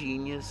mind of a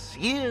genius,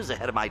 years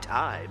ahead of my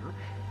time.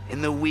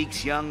 In the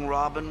weeks young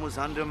Robin was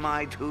under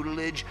my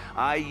tutelage,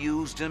 I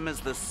used him as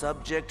the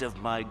subject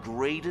of my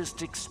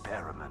greatest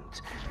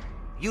experiment.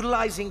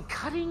 Utilizing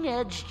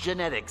cutting-edge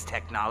genetics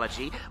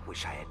technology,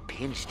 which I had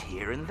pinched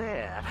here and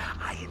there,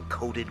 I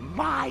encoded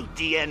my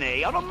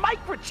DNA on a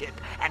microchip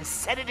and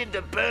set it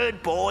into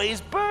Bird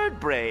Boy's bird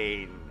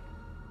brain.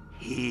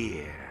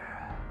 Here.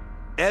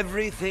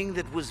 Everything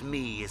that was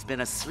me has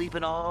been asleep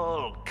and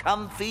all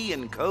comfy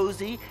and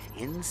cozy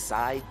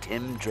inside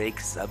Tim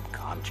Drake's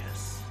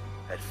subconscious.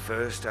 At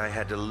first, I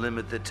had to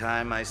limit the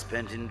time I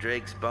spent in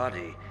Drake's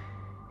body.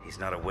 He's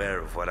not aware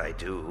of what I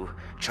do,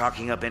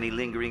 chalking up any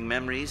lingering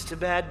memories to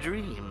bad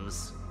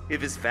dreams.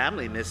 If his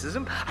family misses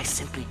him, I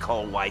simply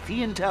call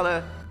Wifey and tell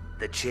her,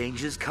 the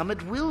changes come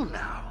at will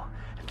now,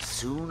 and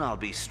soon I'll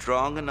be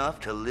strong enough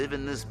to live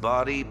in this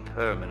body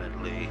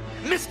permanently.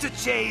 Mr.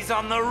 J's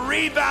on the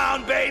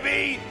rebound,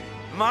 baby!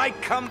 My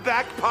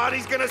comeback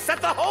party's gonna set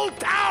the whole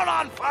town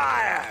on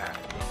fire!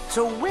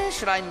 So where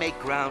should I make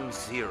ground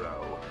zero?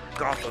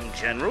 Gotham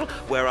General,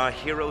 where our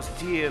hero's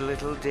dear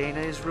little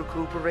Dana is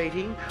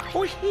recuperating,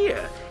 or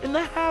here in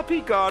the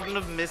happy garden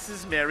of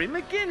Mrs. Mary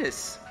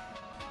McGinnis?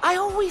 I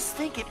always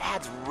think it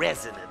adds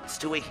resonance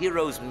to a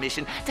hero's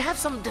mission to have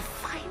some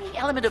defining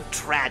element of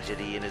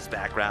tragedy in his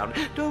background,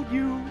 don't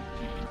you?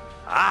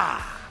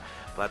 Ah,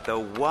 but the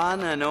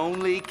one and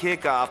only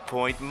kickoff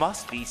point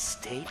must be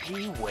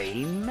stately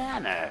Wayne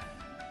Manor.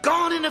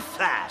 Gone in a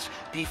flash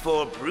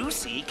before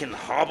Brucey can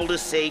hobble to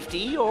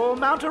safety or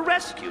mount a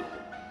rescue.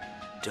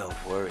 Don't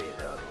worry,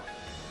 though.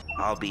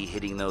 I'll be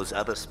hitting those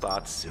other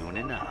spots soon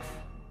enough.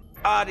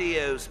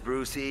 Adios,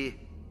 Brucey.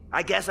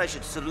 I guess I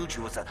should salute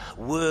you as a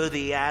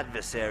worthy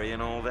adversary and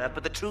all that,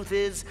 but the truth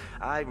is,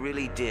 I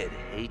really did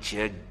hate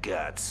your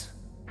guts.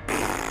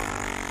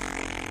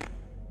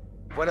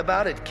 What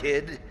about it,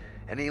 kid?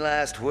 Any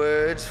last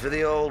words for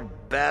the old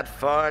bat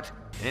fart?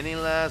 Any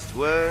last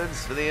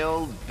words for the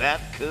old bat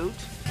coot?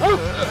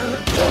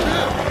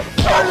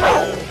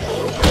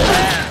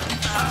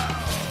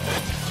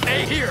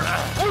 Stay here!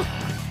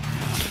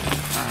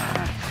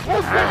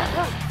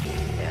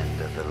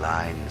 End of the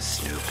line,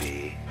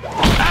 Snoopy.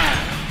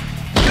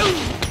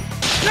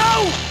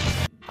 No!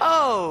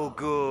 Oh,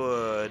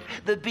 good.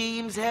 The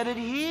beam's headed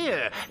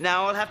here.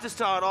 Now I'll have to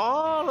start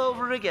all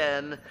over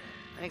again.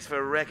 Thanks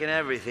for wrecking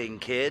everything,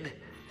 kid.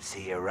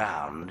 See you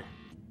around.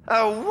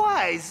 Oh,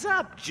 wise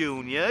up,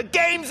 Junior.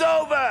 Game's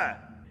over!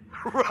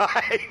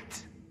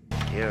 Right.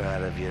 You're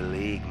out of your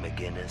league,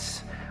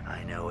 McGinnis.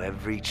 I know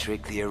every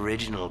trick the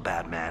original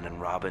Batman and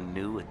Robin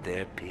knew at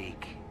their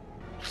peak.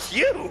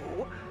 You?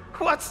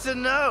 What's to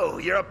know?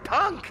 You're a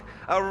punk,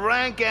 a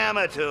rank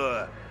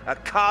amateur, a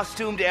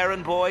costumed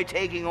errand boy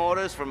taking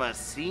orders from a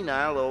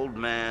senile old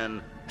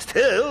man.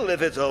 Still,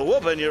 if it's a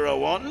whoopin' you're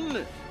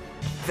a-wantin'.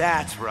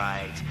 That's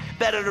right.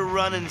 Better to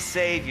run and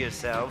save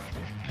yourself.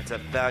 That's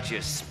about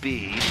your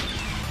speed.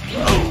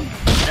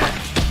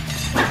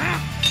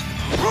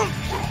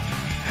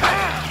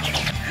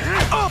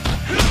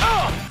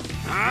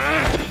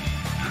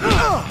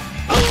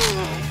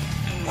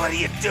 What are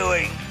you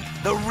doing?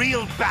 The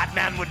real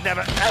Batman would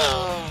never...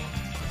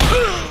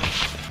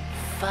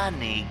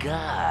 Funny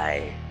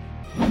guy.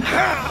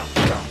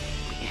 Impudent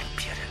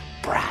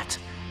brat.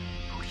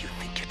 Who do you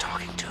think you're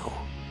talking to?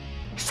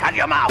 Shut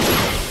your mouth!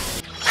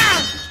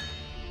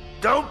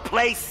 Don't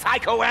play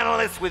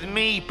psychoanalyst with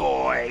me,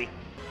 boy.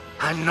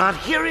 I'm not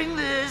hearing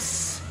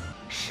this.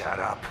 Shut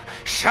up.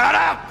 Shut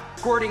up!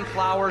 Squirting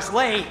flowers,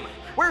 lame.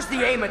 Where's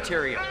the A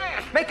material?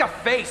 Make a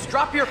face,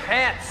 drop your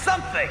pants,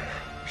 something!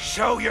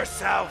 Show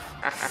yourself!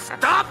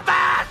 Stop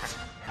that!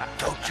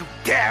 Don't you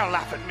dare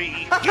laugh at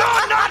me!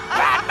 You're not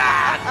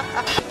Batman!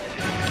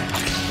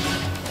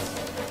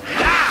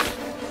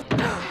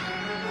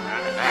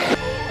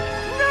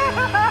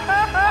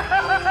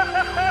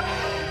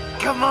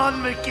 Come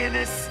on,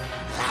 McGinnis.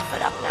 Laugh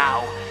it up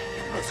now,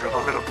 you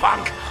miserable little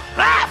punk.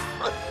 Laugh!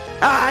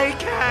 I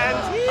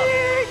can't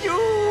hear you!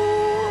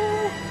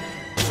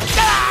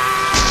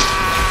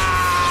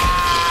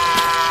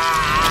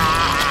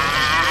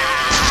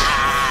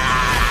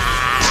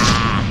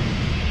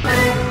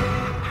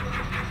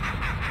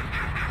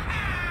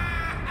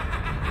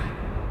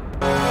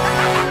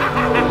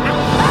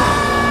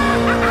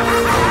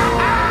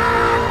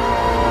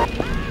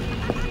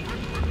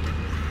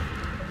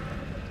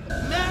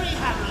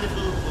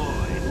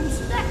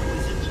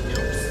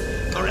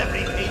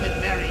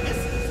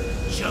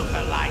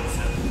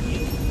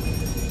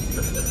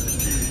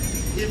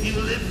 If you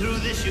live through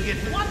this, you get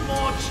one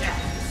more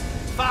chance.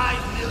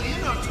 5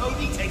 million or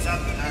Toby takes a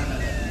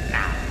permanent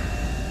nap.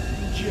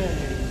 Jay.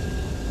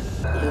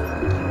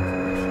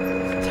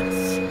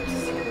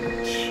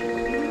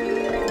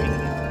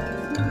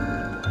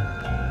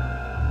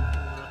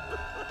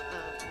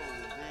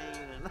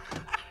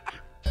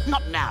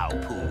 Not now,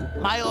 Pooh.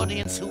 My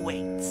audience who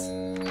waits.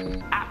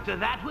 After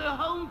that, we're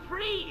home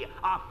free.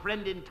 Our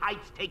friend in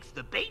tights takes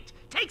the bait,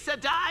 takes a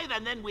dive,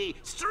 and then we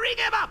string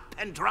him up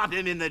and drop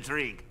him in the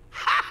drink.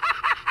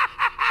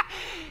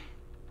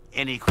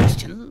 Any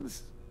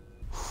questions?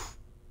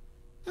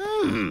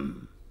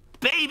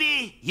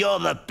 Baby, you're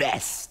the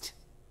best.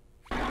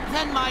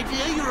 Then, my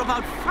dear, you're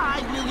about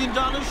 $5 million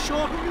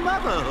short of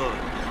motherhood.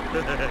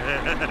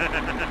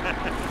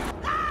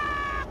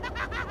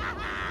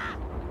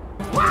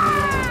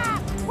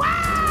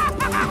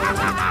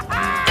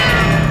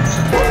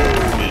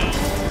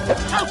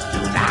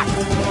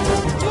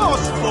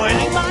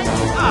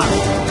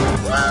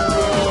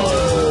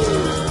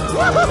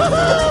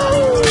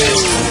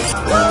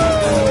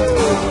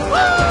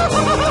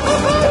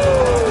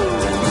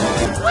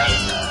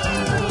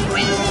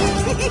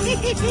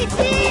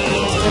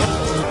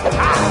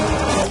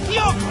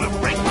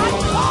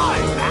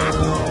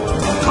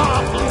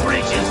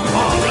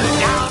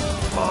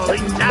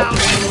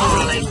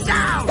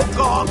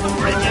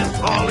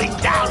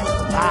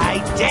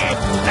 dead,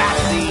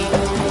 Batsy!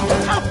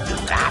 Don't do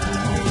that!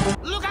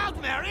 Look out,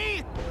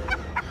 Mary!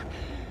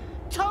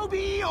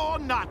 Toby or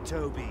not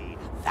Toby?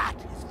 That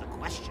is the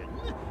question.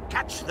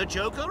 Catch the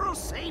Joker or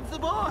save the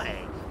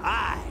boy?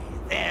 Aye,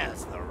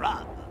 there's the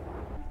rub.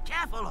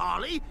 Careful,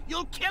 Harley,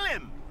 you'll kill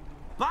him.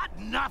 But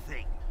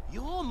nothing.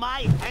 You're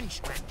my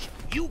hench-wench.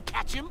 You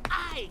catch him,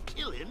 I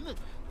kill him.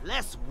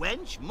 Less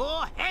wench,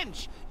 more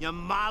hench, you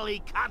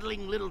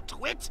molly-coddling little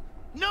twit.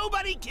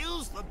 Nobody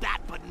kills the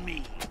bat but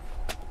me.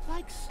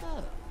 Like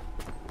so.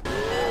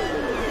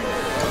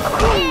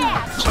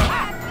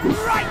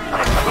 Right!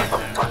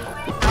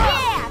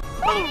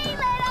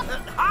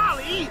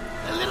 Harley,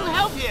 a little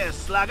help here,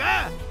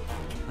 slugger.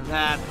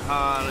 That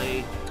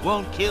Harley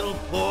won't kill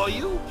for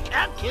you,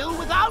 can't kill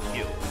without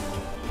you.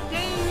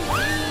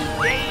 Daisy,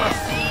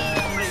 Daisy,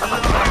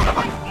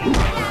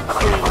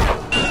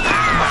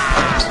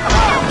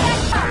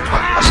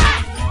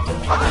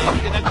 I'm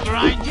gonna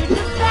grind you to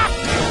death.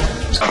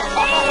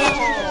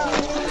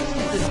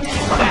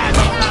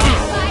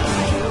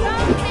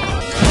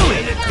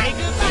 Way to take a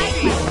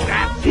beating,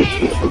 Crafty.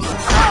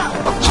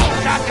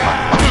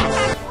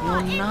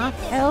 You're not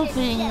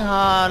helping,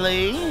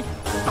 Harley.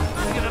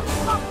 I'm gonna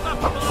pop the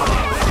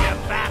floor with your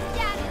bat.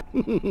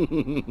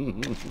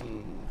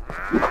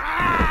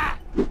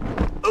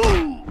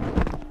 Ooh.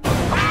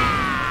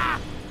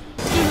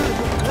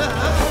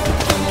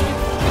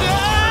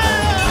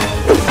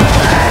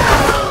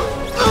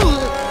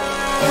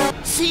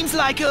 Seems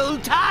like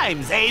old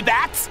times, eh,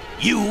 Bats?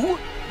 You,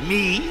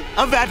 me,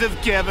 a vat of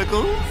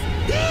chemicals?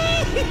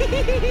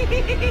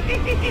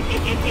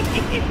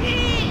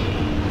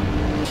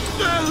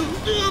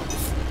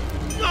 Oops.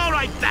 All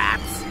right,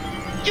 Bats.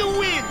 You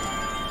win.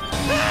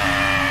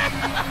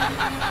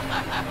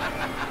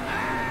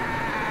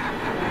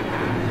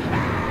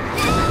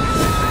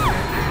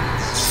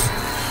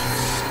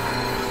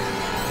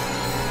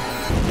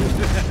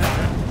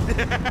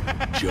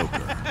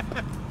 Joker.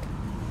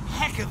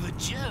 Heck of a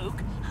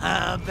joke,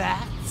 huh,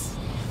 Bats?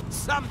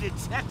 Some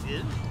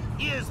detective.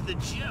 Here's the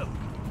joke.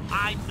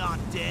 I'm not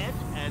dead,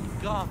 and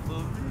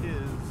Gotham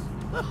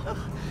is.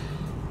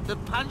 The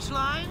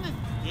punchline?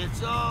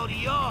 It's all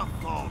your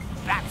fault,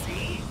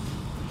 Batsy.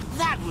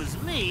 That was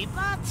me,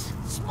 but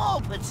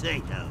small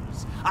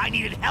potatoes. I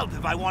needed help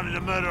if I wanted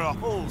to murder a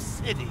whole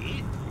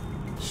city.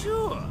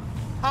 Sure,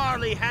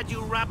 Harley had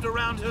you wrapped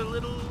around her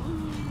little...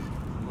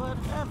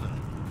 whatever.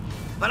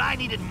 But I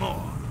needed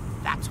more.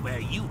 That's where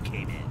you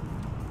came in.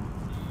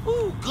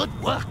 Ooh, good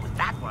work with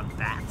that one,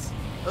 Bats.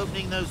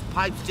 Opening those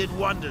pipes did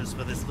wonders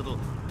for this little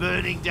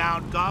burning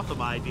down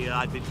Gotham idea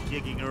I've been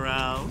kicking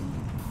around.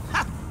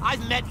 Ha!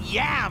 I've met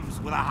yams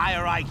with a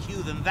higher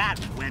IQ than that,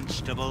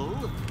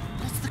 wenchtable.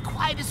 That's the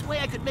quietest way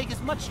I could make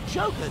as much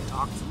Joker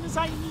toxin as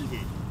I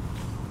needed.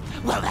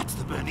 Well, that's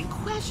the burning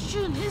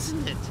question,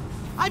 isn't it?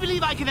 I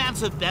believe I can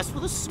answer best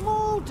with a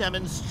small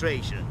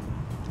demonstration.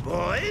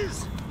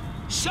 Boys,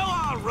 show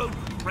our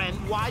rodent friend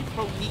why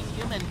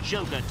Promethium and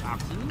Joker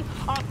toxin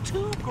are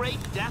two great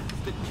deaths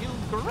that kill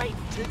great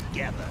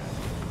together.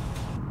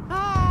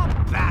 Ah,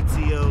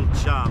 Batsy, old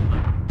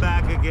chum.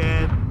 Back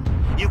again.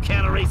 You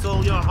can't erase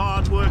all your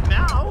hard work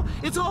now.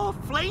 It's all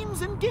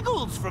flames and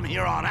giggles from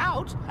here on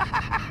out.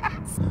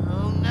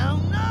 No,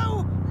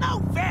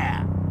 no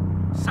fair.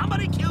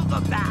 Somebody kill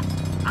the bat.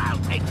 I'll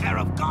take care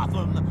of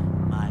Gotham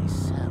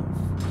myself.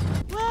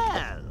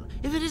 Well,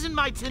 if it isn't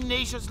my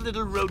tenacious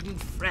little rodent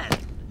friend,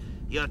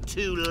 you're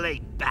too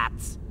late,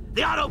 Bats.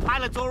 The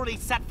autopilot's already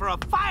set for a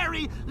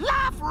fiery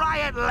laugh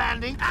riot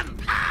landing and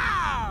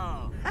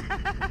pow!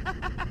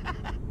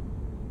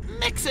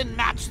 Mix and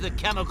match the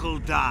chemical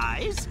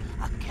dyes,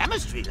 a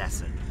chemistry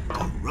lesson,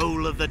 a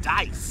roll of the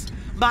dice.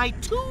 My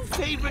two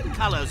favorite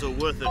colors are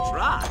worth a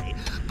try,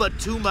 but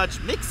too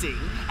much mixing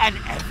and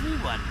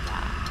everyone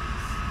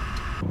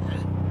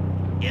dies.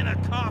 In a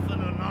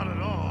coffin or not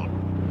at all.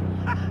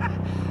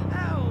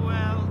 Oh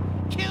well,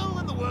 kill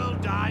and the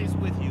world dies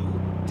with you.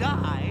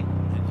 Die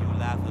and you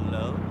laugh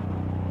alone.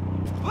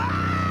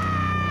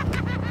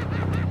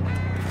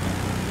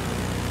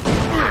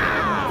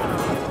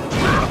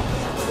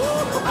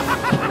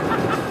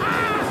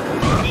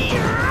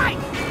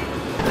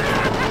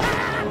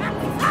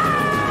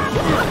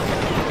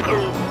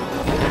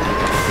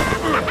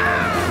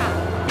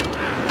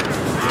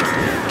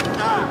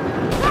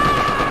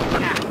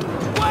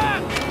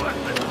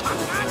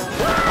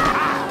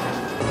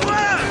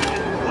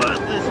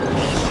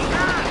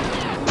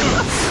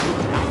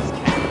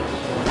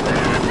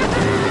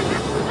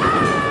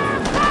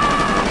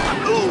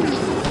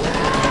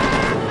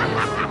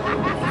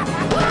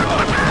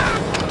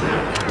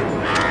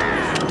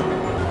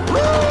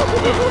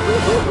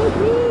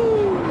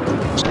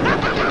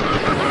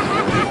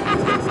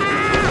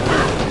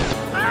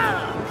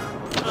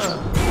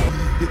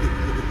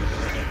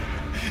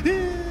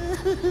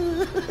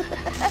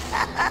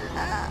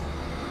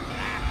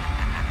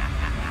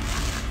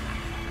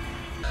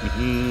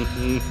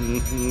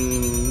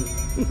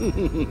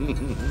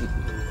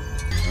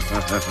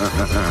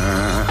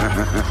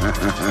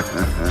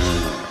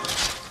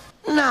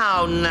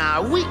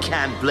 Now, we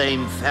can't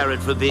blame Ferret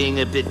for being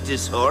a bit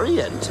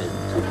disoriented.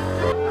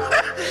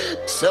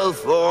 So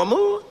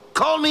formal?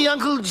 Call me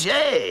Uncle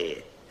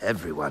Jay.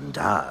 Everyone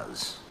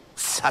does.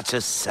 Such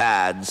a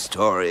sad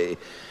story.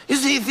 You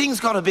see, things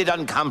got a bit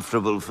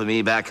uncomfortable for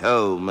me back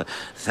home.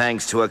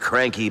 Thanks to a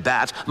cranky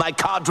bat, my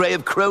cadre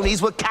of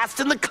cronies were cast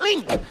in the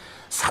clink.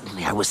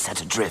 Suddenly I was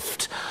set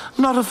adrift.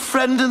 Not a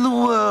friend in the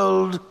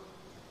world.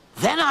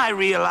 Then I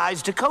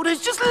realized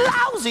Dakota's just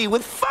lousy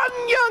with fun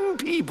young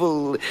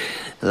people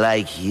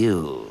like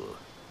you.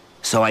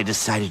 So I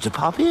decided to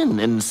pop in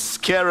and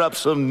scare up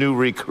some new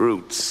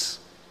recruits.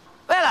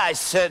 Well, I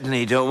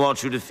certainly don't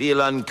want you to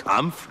feel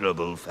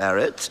uncomfortable,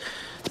 Ferret.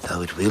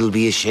 Though it will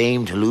be a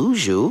shame to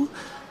lose you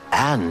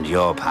and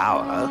your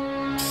power.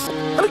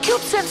 A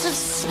cute sense of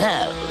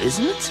smell,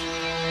 isn't it?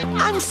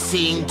 I'm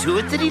seeing to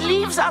it that he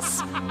leaves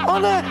us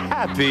on a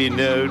happy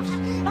note.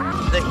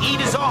 The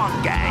heat is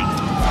on, gang.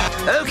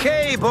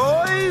 Okay,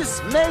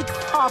 boys, make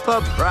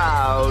Papa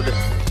proud.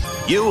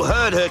 You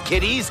heard her,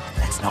 kiddies.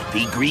 Let's not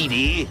be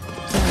greedy.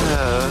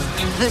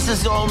 This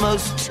is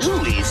almost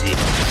too easy.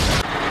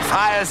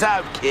 Fire's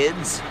out,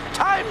 kids.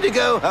 Time to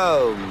go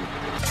home.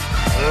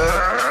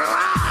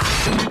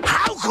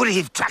 How could he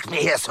have tracked me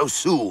here so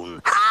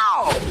soon?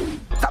 How?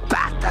 The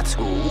bat, that's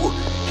who.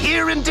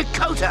 Here in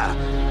Dakota.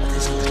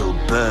 This little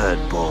bird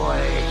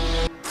boy.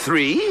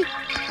 3?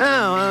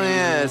 Oh,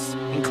 yes.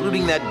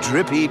 Including that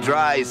drippy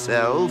dry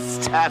cell,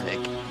 Static.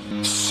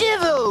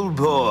 Shivel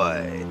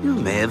boy. You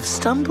may have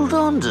stumbled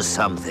onto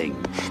something.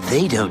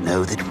 They don't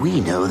know that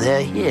we know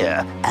they're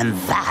here. And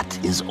that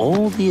is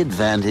all the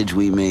advantage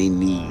we may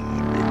need.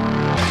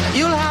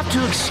 You'll have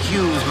to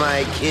excuse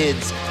my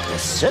kids. They're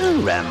so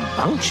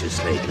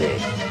rambunctious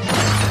lately.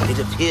 It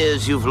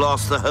appears you've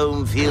lost the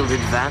home field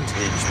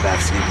advantage,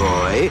 Batsy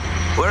boy.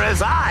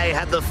 Whereas I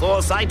had the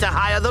foresight to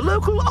hire the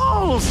local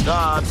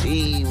all-star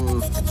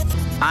team.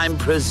 I'm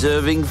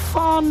preserving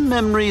fond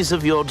memories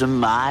of your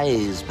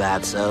demise,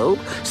 Batso.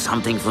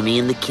 Something for me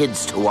and the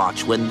kids to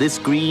watch when this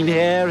green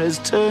hair has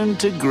turned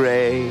to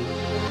gray.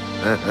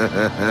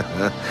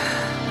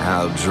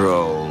 How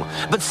droll.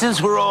 But since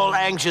we're all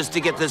anxious to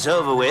get this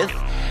over with,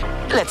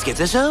 let's get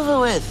this over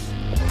with.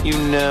 You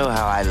know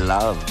how I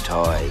love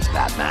toys,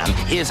 Batman.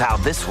 Here's how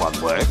this one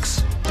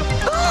works.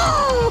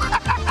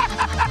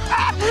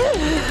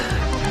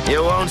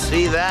 You won't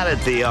see that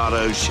at the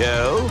auto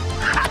show.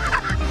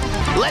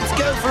 Let's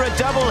go for a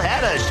double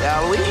header,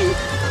 shall we?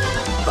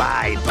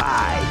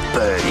 Bye-bye,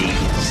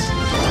 birdies.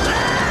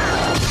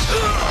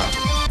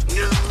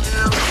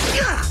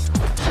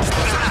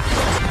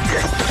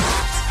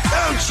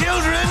 Oh,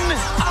 children!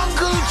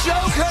 Uncle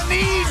Joker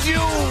needs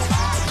you!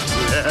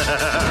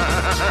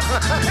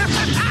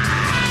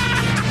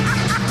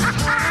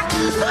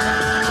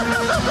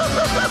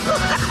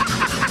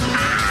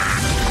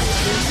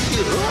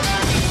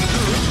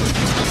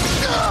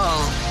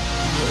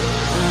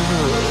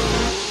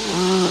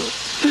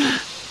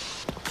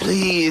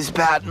 Please,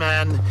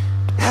 Batman,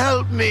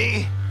 help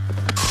me.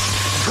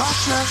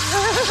 Gotcha.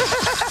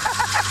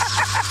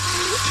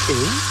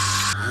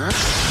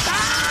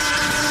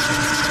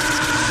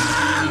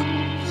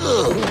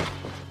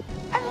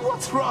 And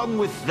what's wrong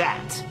with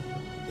that?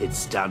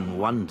 It's done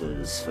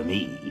wonders for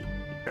me.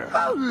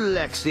 Oh,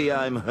 Lexi,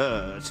 I'm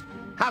hurt.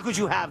 How could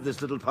you have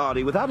this little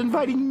party without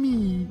inviting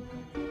me?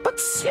 But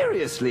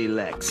seriously,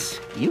 Lex,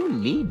 you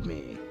need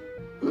me.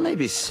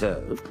 Maybe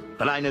so,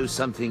 but I know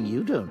something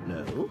you don't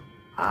know.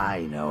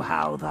 I know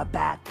how the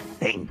bat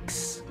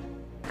thinks.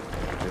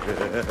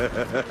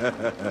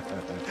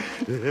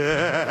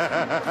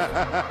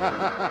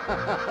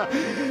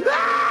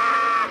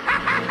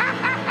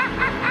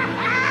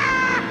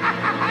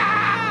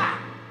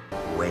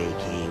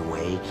 Wakey,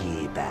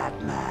 wakey,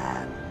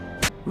 Batman.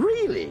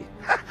 Really?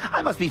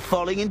 I must be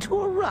falling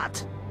into a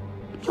rut.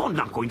 You're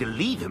not going to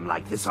leave him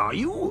like this, are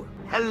you?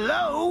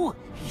 Hello?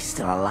 He's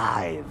still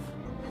alive.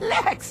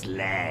 Lex,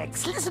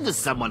 listen to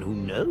someone who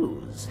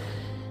knows.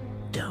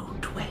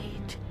 Don't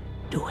wait.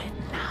 Do it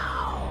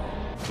now.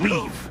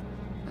 Leave.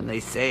 And they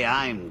say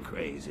I'm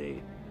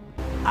crazy.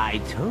 I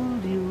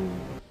told you.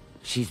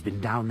 She's been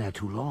down there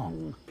too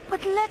long.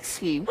 But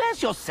Lexi,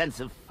 where's your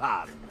sense of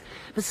fun?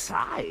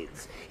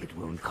 Besides, it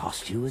won't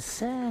cost you a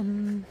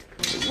cent.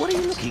 What are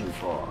you looking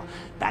for?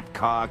 Bat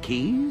car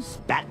keys?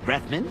 Bat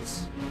breath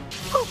mints?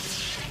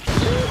 Oops.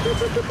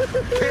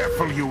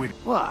 Careful, you...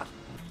 What?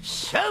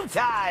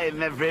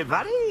 Showtime,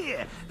 everybody!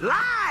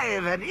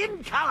 Live and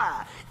in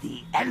color!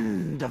 The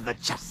end of the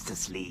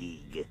Justice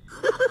League.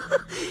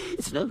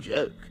 It's no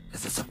joke.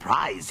 There's a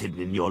surprise hidden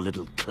in your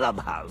little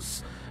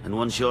clubhouse. And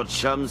once your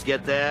chums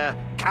get there,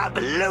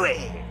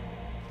 kablooey!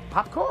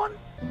 Popcorn?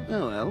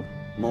 Oh well,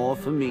 more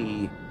for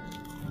me.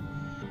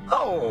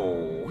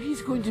 Oh,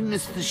 he's going to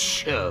miss the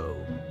show.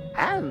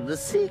 And the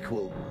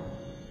sequel.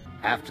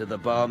 After the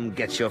bomb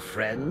gets your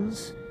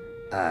friends,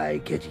 I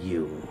get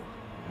you.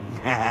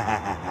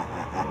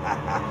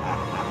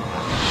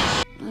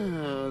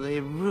 Oh, they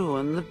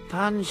ruined the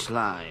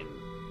punchline.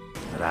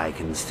 But I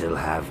can still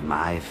have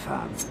my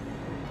fun.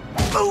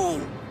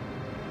 Boom!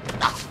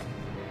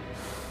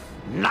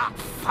 Not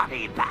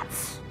funny,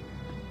 Bats.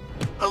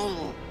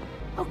 Oh,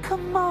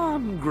 come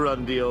on,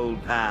 Grundy,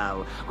 old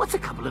pal. What's a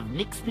couple of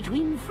nicks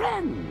between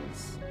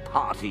friends?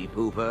 Party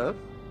pooper.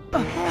 Oh,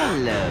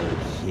 hello,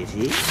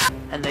 kitty.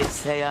 And they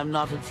say I'm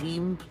not a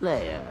team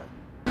player.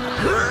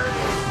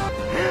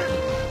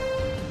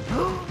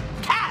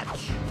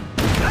 Catch!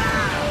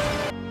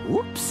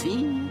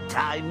 Whoopsie,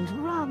 time to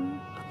run.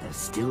 But there's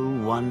still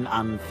one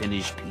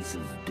unfinished piece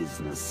of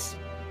business.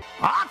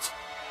 What?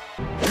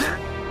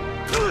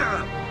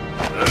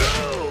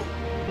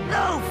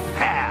 No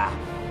fair!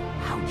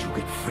 How'd you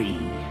get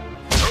free?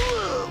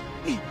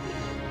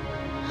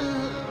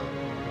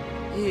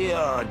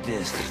 You're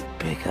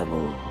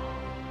despicable.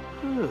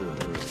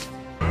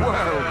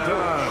 Well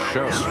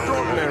done.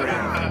 Extraordinary.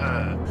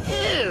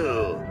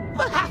 Ew!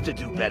 We'll have to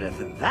do better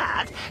than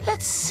that.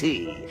 Let's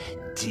see.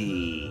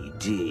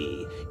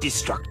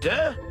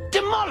 Destructor?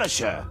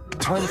 Demolisher!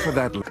 Time for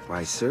that.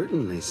 Why,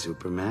 certainly,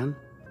 Superman.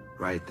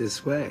 Right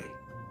this way.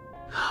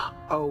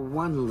 Oh,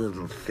 one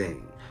little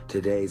thing.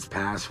 Today's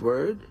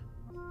password?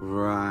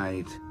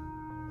 Right.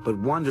 But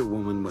Wonder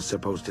Woman was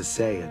supposed to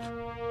say it.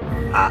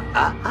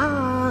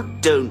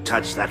 Don't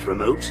touch that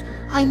remote.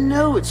 I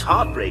know it's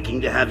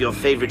heartbreaking to have your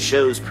favorite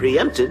shows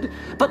preempted,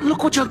 but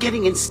look what you're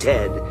getting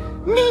instead.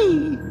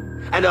 Me!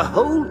 And a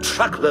whole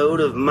truckload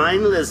of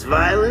mindless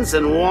violence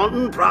and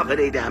wanton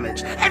property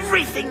damage.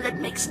 Everything that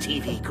makes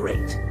TV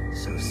great.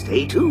 So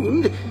stay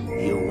tuned.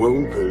 You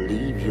won't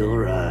believe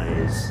your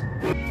eyes.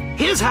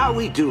 Here's how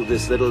we do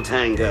this little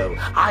tango.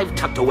 I've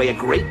tucked away a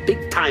great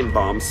big time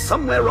bomb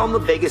somewhere on the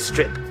Vegas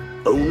Strip.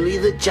 Only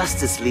the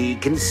Justice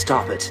League can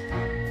stop it.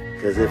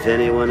 Because if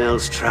anyone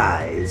else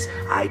tries,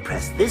 I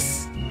press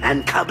this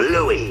and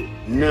kablooey.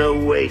 No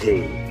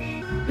waiting.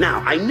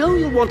 Now, I know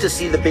you'll want to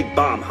see the big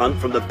bomb hunt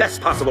from the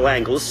best possible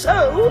angles,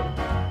 so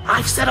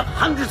I've set up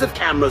hundreds of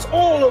cameras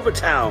all over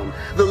town.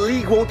 The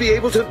League won't be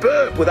able to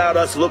burp without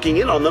us looking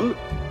in on them.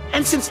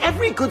 And since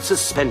every good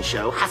suspense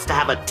show has to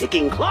have a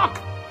ticking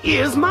clock,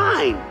 here's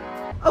mine.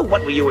 Oh,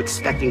 what were you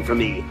expecting from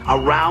me? A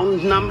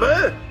round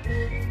number?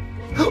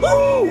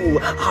 Ooh,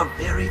 our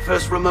very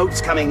first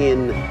remote's coming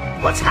in.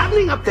 What's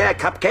happening up there,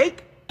 Cupcake?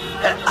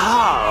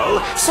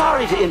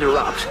 Sorry to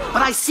interrupt,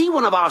 but I see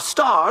one of our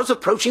stars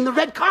approaching the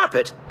red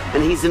carpet,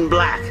 and he's in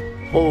black,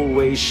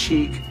 always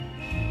chic.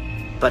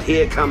 But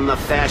here come the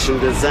fashion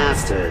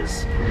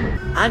disasters.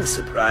 I'm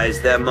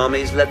surprised their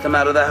mummies let them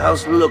out of the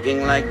house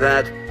looking like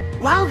that.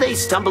 While they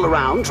stumble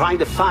around trying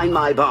to find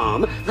my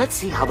bomb, let's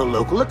see how the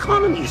local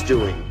economy's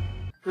doing.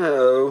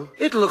 Oh,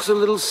 it looks a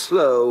little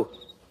slow.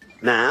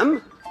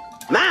 Ma'am?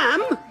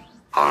 Ma'am?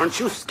 Aren't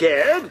you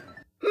scared?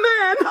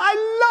 Man,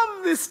 I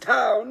love this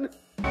town!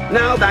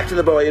 Now back to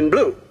the boy in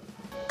blue.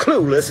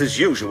 Clueless as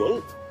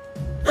usual.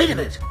 Wait a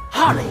minute.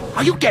 Harley,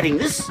 are you getting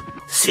this?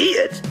 See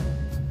it?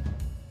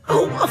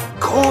 Oh, of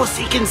course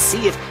he can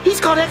see it.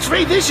 He's got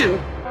X-ray vision.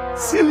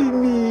 Silly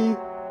me.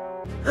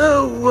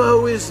 Oh,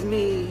 woe is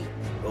me.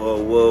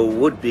 Or woe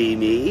would be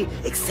me,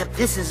 except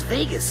this is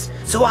Vegas,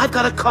 so I've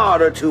got a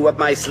card or two up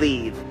my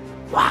sleeve.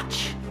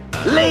 Watch.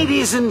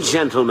 Ladies and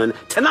gentlemen,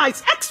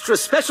 tonight's extra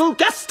special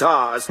guest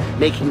stars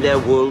making their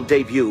world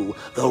debut,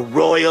 the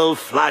Royal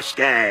Flush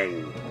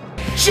Gang.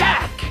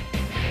 Jack,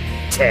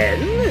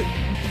 10,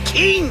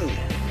 King,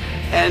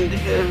 and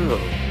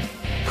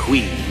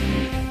Queen.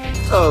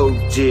 Oh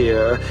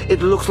dear,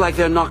 it looks like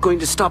they're not going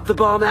to stop the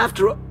bomb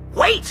after all.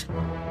 Wait!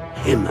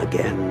 Him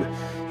again.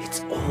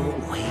 It's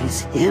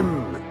always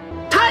him.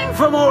 Time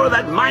for more of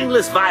that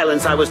mindless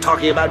violence I was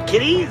talking about,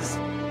 kiddies.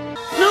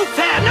 No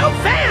fair, no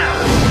fair!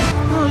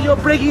 Oh, you're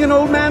breaking an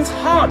old man's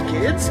heart,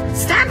 kids.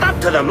 Stand up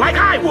to them like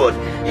I would,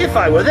 if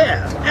I were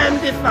there,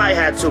 and if I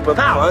had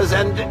superpowers,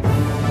 and...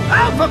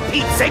 Oh, for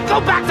Pete's sake, go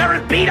back there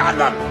and beat on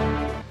them!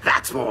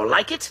 That's more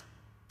like it.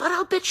 But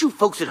I'll bet you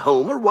folks at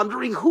home are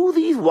wondering who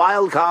these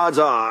wild cards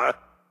are.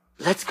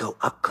 Let's go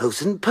up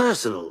close and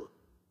personal.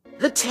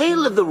 The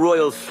tale of the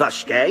Royal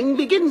Flush Gang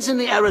begins in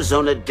the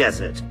Arizona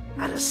desert,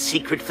 at a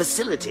secret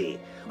facility,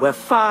 where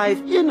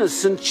 5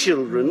 innocent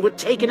children were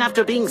taken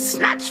after being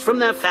snatched from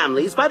their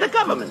families by the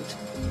government.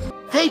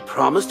 They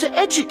promised to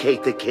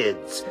educate the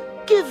kids,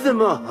 give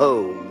them a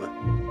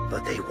home.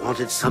 But they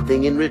wanted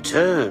something in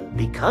return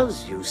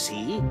because, you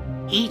see,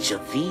 each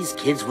of these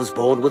kids was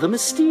born with a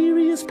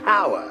mysterious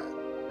power.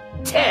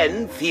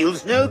 10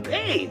 feels no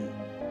pain,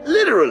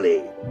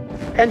 literally.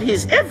 And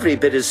he's every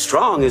bit as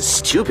strong as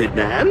Stupid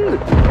Man.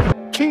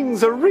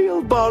 King's a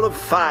real ball of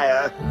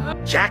fire.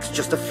 Jack's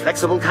just a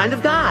flexible kind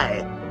of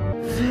guy.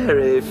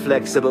 Very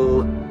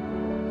flexible.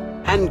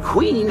 And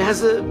Queen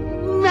has a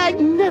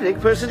magnetic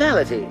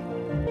personality.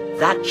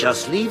 That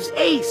just leaves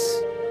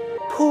Ace.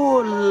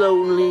 Poor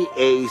lonely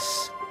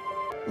Ace.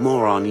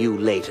 More on you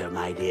later,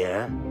 my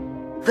dear.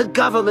 The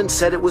government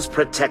said it was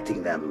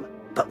protecting them,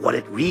 but what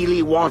it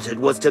really wanted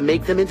was to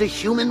make them into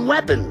human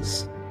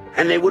weapons.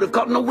 And they would have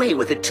gotten away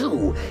with it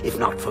too, if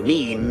not for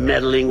me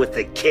meddling with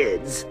the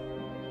kids.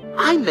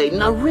 I made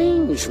an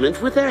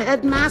arrangement with their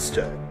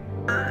headmaster.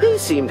 He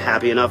seemed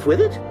happy enough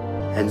with it.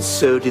 And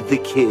so did the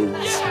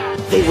kids.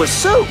 They were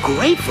so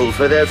grateful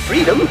for their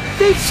freedom,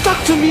 they've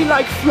stuck to me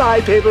like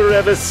flypaper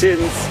ever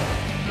since.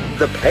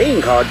 The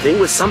playing card thing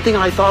was something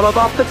I thought of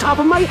off the top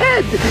of my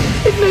head.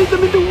 It made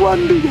them into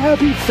one big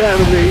happy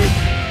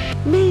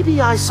family. Maybe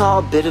I saw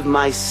a bit of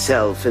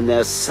myself in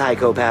their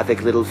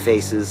psychopathic little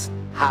faces.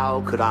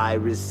 How could I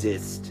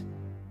resist?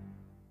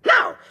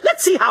 Now,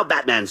 let's see how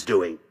Batman's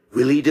doing.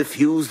 Will he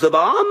defuse the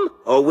bomb,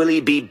 or will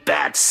he be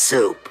bat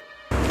soup?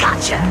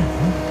 Gotcha!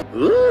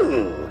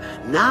 Ooh,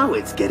 now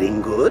it's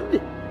getting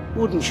good.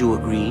 Wouldn't you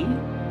agree?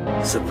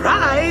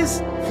 Surprise!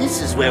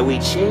 This is where we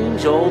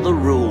change all the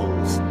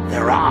rules.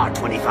 There are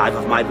 25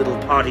 of my little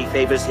party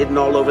favors hidden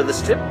all over the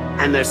strip,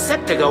 and they're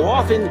set to go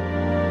off in...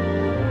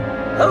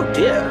 Oh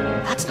dear,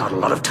 that's not a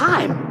lot of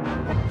time.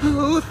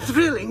 Oh,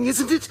 thrilling,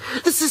 isn't it?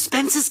 The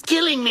suspense is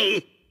killing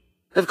me.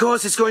 Of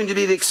course, it's going to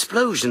be the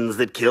explosions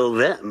that kill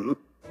them.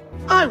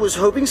 I was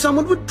hoping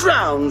someone would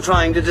drown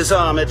trying to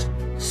disarm it.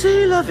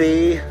 C'est la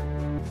vie.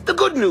 The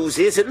good news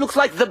is it looks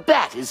like the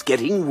bat is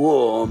getting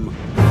warm.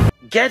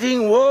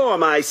 Getting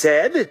warm, I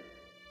said.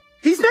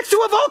 He's next to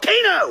a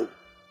volcano!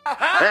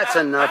 That's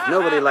enough.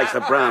 Nobody likes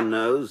a brown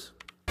nose.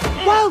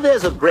 While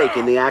there's a break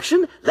in the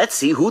action, let's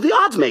see who the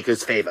odds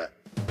makers favor.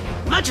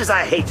 Much as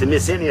I hate to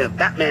miss any of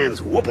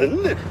Batman's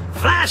whooping,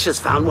 Flash has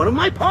found one of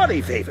my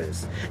party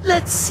favors.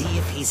 Let's see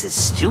if he's as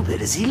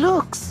stupid as he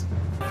looks.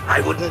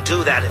 I wouldn't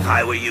do that if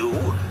I were you.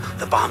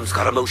 The bomb's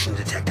got a motion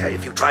detector.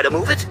 If you try to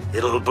move it,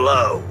 it'll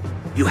blow.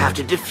 You have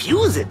to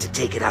defuse it to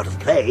take it out of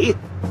play.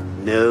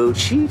 No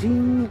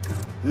cheating.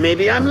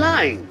 Maybe I'm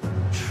lying.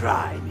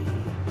 Try me.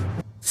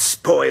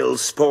 Spoil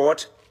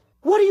sport.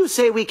 What do you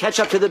say we catch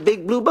up to the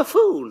Big Blue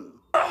Buffoon?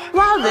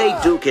 While they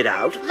duke it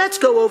out, let's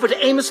go over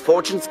to Amos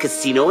Fortune's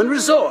Casino and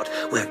Resort,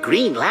 where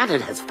Green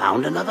Lantern has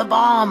found another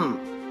bomb.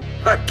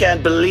 I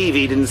can't believe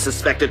he didn't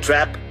suspect a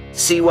trap.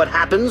 See what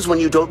happens when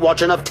you don't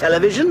watch enough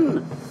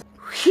television?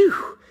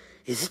 Phew.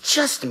 Is it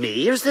just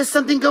me, or is there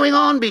something going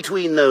on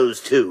between those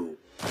two?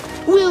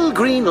 Will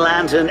Green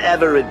Lantern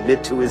ever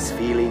admit to his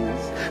feelings?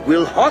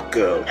 Will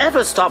Hawkgirl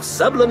ever stop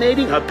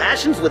sublimating her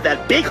passions with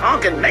that big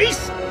honkin'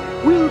 mace?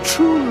 Will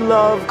true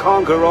love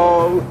conquer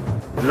all?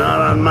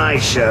 Not on my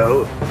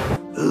show.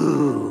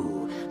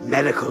 Ooh,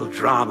 medical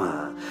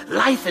drama,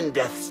 life and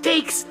death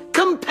stakes,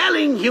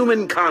 compelling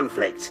human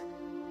conflict.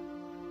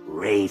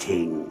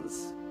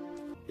 Ratings.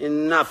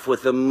 Enough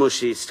with the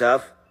mushy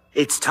stuff.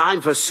 It's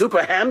time for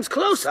Super Ham's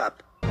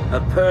close-up.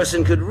 A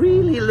person could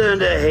really learn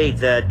to hate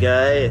that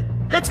guy.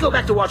 Let's go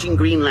back to watching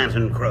Green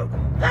Lantern croak.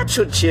 That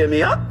should cheer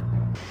me up.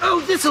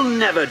 Oh, this'll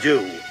never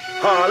do.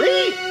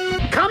 Harley,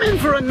 come in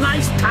for a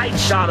nice tight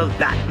shot of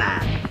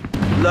Batman.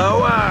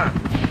 Lower!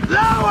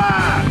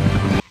 Lower!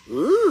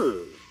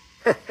 Ooh.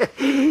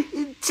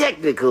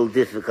 Technical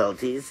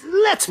difficulties.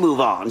 Let's move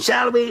on,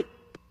 shall we?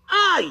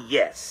 Ah,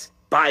 yes.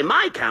 By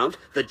my count,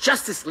 the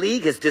Justice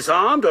League has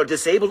disarmed or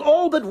disabled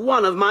all but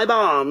one of my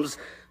bombs.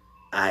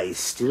 I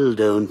still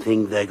don't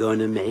think they're going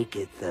to make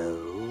it,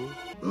 though.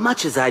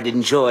 Much as I'd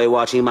enjoy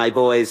watching my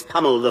boys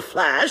pummel the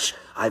Flash,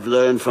 I've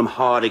learned from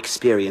hard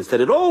experience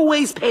that it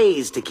always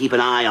pays to keep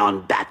an eye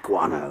on Bat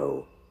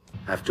Guano.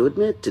 Have to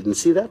admit, didn't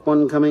see that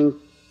one coming.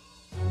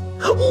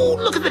 Oh,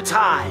 look at the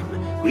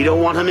time! We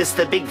don't want to miss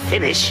the big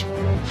finish.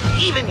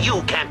 Even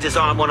you can't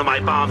disarm one of my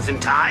bombs in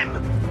time.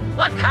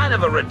 What kind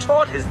of a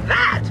retort is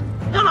that?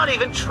 You're not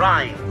even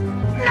trying.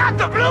 Not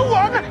the blue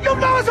one! You'll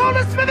blow us all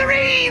to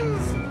smithereens!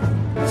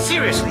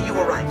 Seriously, you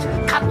were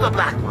right. Cut the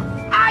black one.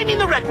 I mean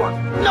the red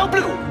one. No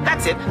blue.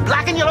 That's it.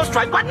 Black and yellow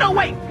stripe. But no,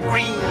 wait.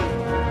 Green.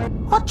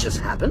 What just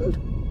happened?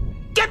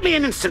 Get me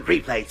an instant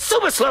replay.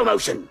 Super slow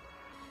motion.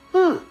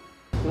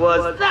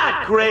 Was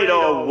that great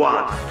or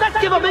what? Let's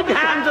give a big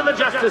hand to the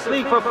Justice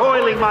League for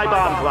foiling my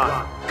bomb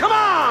plot. Come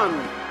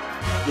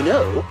on! You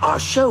know, our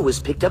show was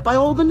picked up by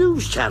all the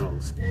news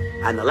channels.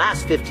 And the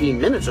last 15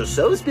 minutes or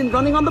so has been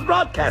running on the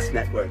broadcast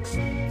networks.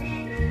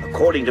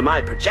 According to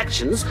my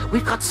projections,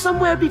 we've got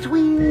somewhere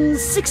between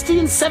 60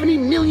 and 70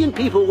 million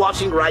people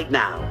watching right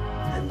now.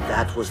 And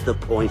that was the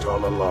point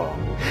all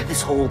along.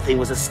 This whole thing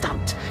was a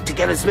stunt to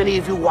get as many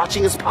of you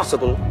watching as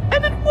possible.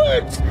 And it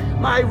worked!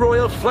 My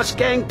Royal Flush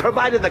Gang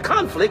provided the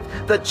conflict,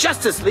 the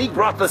Justice League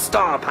brought the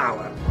star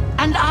power.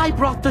 And I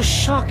brought the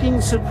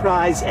shocking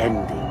surprise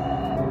ending.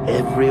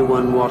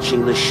 Everyone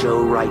watching the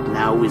show right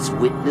now is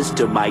witness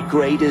to my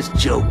greatest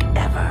joke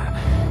ever.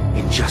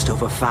 In just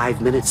over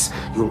 5 minutes,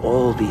 you'll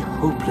all be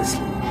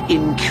hopelessly,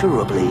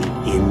 incurably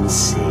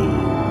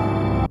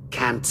insane.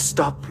 Can't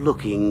stop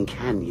looking,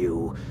 can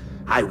you?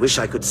 I wish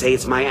I could say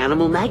it's my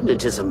animal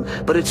magnetism,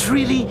 but it's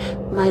really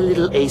my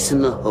little ace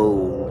in the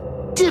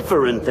hole.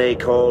 Different, they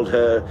called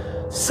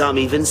her. Some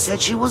even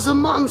said she was a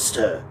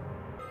monster.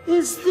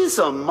 Is this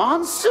a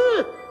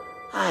monster?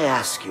 I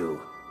ask you.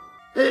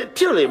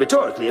 Purely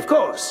rhetorically, of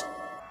course.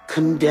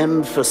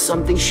 Condemned for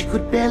something she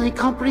could barely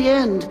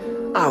comprehend,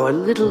 our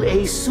little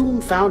ace soon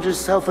found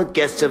herself a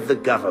guest of the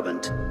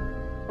government.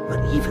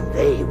 But even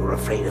they were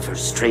afraid of her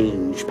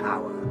strange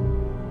power.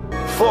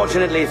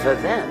 Fortunately for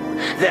them,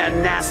 their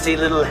nasty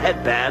little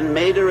headband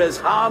made her as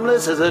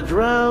harmless as a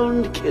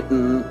drowned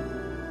kitten.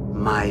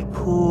 My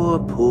poor,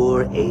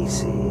 poor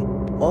AC.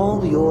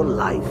 All your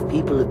life,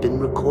 people have been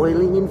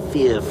recoiling in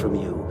fear from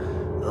you.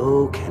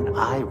 Oh, can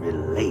I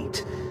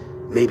relate?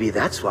 Maybe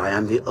that's why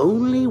I'm the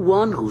only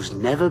one who's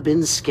never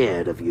been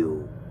scared of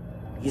you.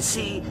 You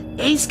see,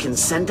 Ace can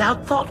send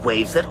out thought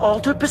waves that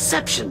alter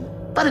perception.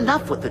 But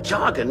enough with the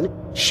jargon.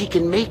 She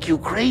can make you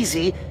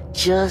crazy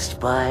just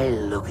by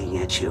looking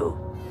at you.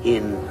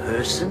 In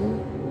person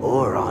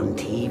or on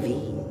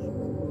TV.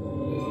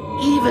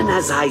 Even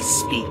as I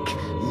speak,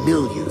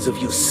 millions of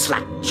you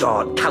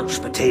slack-jawed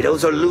couch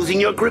potatoes are losing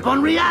your grip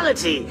on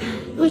reality,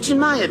 which in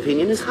my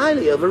opinion is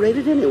highly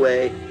overrated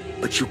anyway.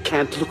 But you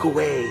can't look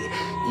away,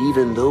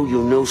 even though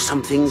you know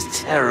something's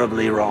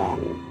terribly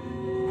wrong.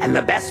 And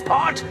the best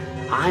part?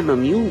 I'm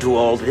immune to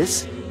all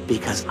this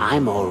because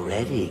I'm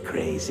already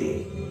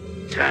crazy.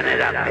 Turn it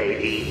up,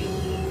 baby.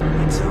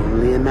 It's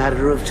only a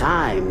matter of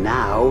time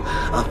now.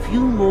 A few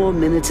more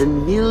minutes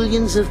and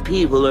millions of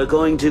people are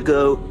going to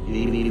go...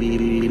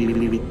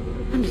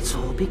 And it's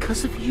all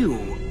because of you.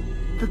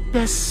 The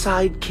best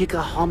sidekick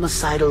a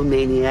homicidal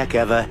maniac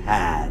ever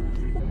had.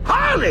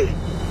 Harley!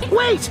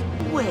 Wait!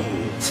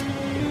 Wait.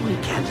 We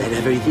can't let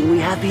everything we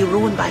have be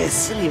ruined by a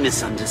silly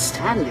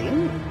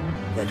misunderstanding.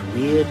 That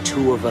we're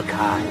two of a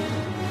kind.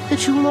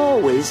 That you'll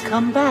always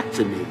come back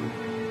to me.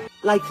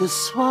 Like the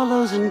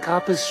swallows in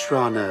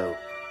Capistrano.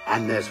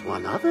 And there's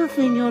one other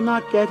thing you're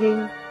not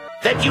getting.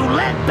 That you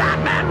led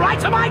Batman right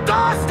to my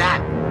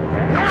doorstep!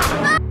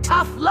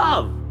 Tough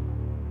love.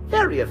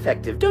 Very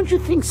effective, don't you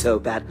think so,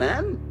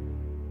 Batman?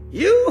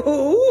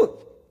 You?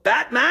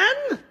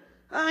 Batman?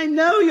 I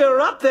know you're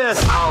up there.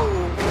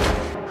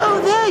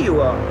 Oh, there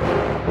you are.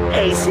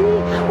 AC,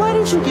 why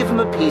don't you give him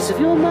a piece of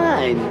your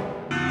mind?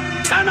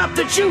 Turn up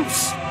the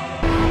juice!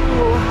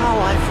 Oh, how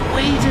I've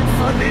waited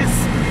for this.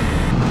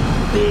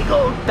 Big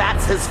old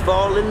Bats has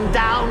fallen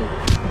down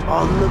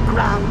on the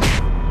ground.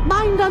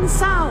 Mind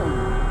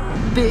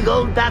unsound. Big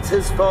old Bats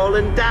has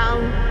fallen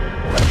down.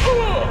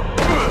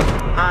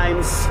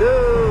 I'm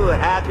so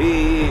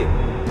happy.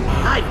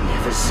 I've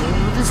never seen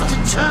you this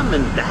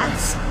determined,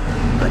 Bats.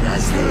 But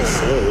as they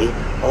say,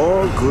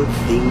 all good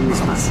things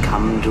must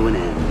come to an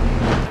end.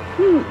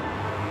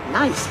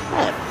 Nice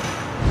hat.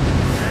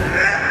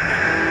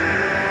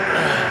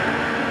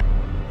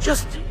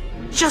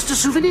 Just a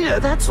souvenir,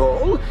 that's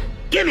all.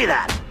 Give me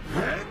that.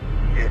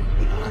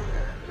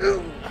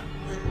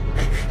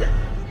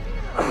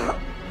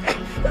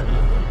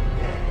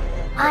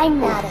 I'm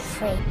not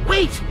afraid.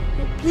 Wait,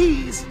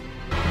 please.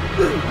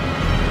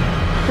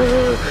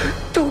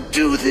 Don't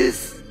do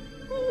this.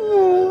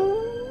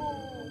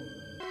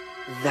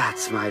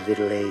 That's my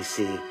little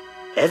AC.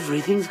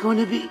 Everything's going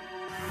to be...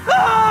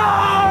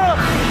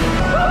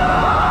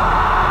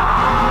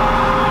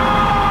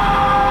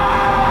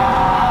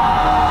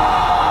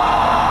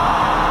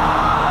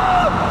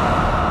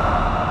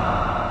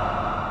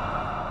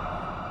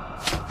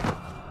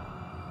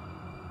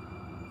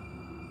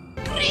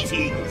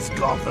 Greetings,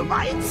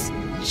 Gothamites.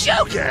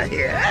 Joker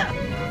here.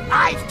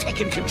 I've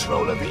taken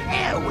control of the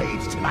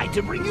airwaves tonight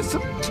to bring you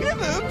some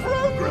killer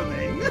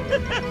programming.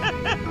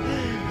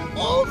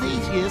 All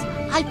these years,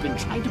 I've been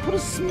trying to put a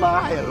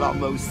smile on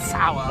those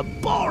sour,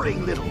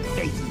 boring little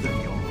faces of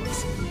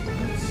yours.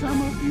 But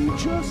some of you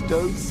just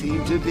don't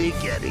seem to be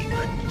getting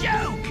the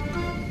joke.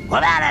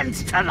 Well, that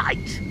ends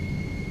tonight.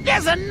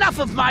 There's enough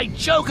of my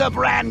Joker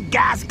brand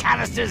gas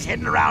canisters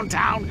hidden around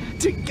town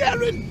to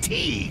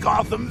guarantee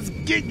Gotham's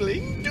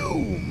giggling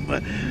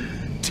doom.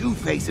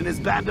 Two-Face and his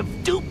band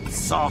of dupes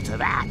saw to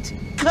that,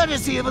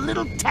 courtesy of a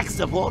little tech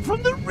support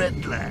from the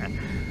Riddler.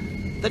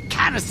 The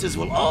canisters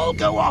will all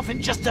go off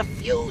in just a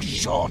few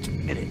short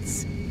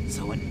minutes.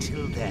 So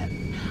until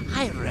then,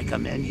 I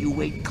recommend you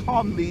wait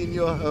calmly in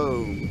your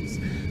homes.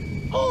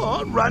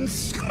 Or run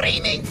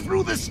screaming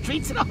through the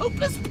streets in a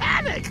hopeless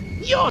panic.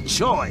 Your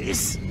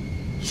choice.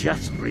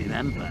 Just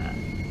remember,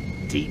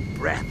 deep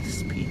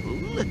breaths,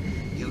 people.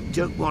 You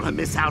don't want to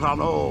miss out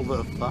on all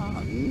the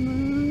fun.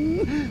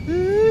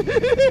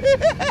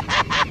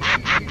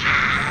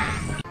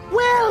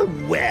 Well.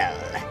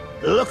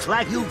 Looks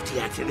like you've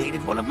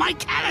deactivated one of my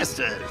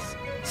canisters.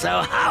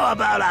 So how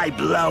about I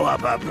blow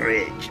up a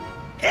bridge?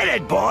 Hit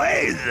it,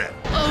 boys!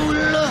 Oh,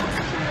 look!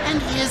 And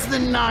here's the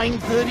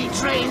 9:30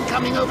 train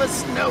coming over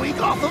snowy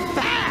Gotham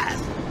Pass.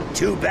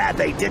 Too bad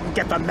they didn't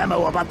get the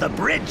memo about the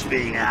bridge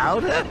being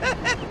out.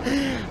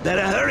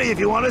 Better hurry if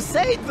you want to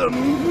save them.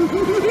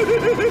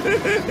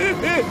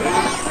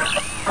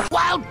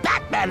 While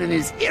Batman and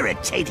his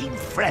irritating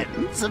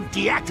friends have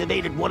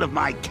deactivated one of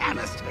my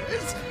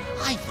canisters,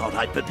 I thought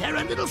I'd prepare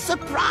a little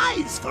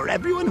surprise for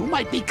everyone who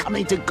might be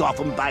coming to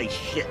Gotham by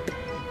ship.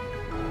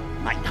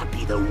 Might not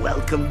be the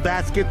welcome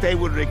basket they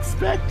were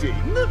expecting,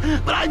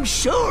 but I'm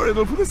sure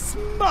it'll put a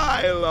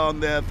smile on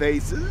their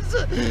faces.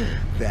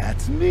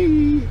 That's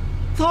me,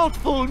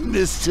 thoughtful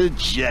Mr.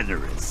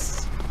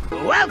 Generous.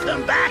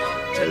 Welcome back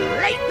to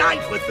Late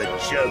Night with the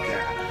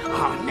Joker.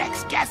 Our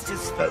next guest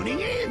is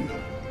phoning in.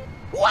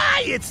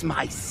 Why, it's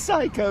my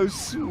psycho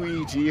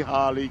sweetie,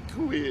 Harley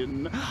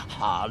Quinn.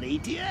 Harley,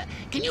 dear,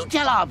 can you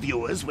tell our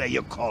viewers where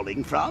you're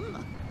calling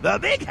from? The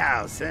big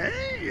house,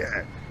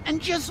 eh? And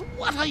just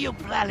what are you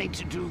planning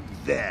to do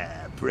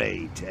there,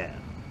 pray tell?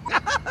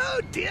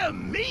 Oh, dear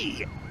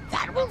me!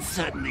 That will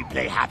certainly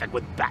play havoc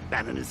with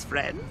Batman and his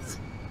friends.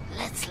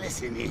 Let's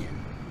listen in.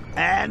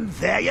 And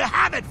there you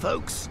have it,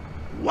 folks.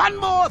 One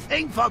more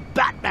thing for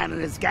Batman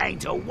and his gang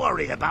to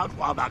worry about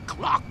while the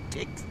clock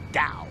ticks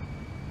down.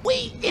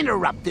 We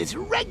interrupt this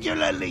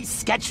regularly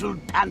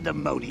scheduled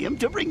pandemonium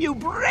to bring you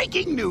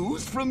breaking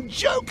news from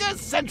Joker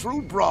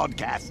Central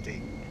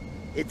Broadcasting.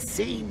 It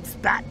seems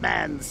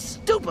Batman's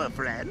stupor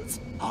friends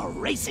are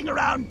racing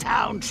around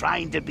town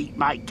trying to beat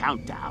my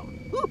countdown.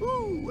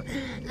 Woohoo!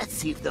 Let's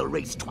see if they'll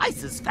race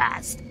twice as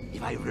fast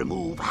if I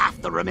remove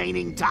half the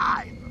remaining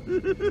time.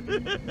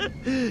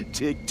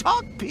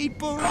 Tick-tock,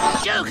 people.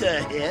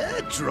 Joker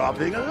here,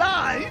 dropping a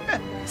line.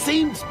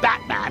 Seems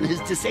Batman has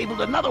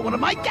disabled another one of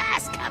my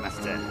gas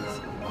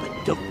canisters.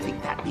 But don't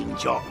think that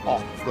means you're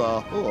off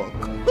the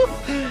hook.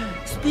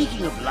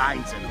 Speaking of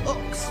lines and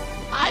hooks,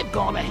 I've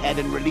gone ahead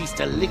and released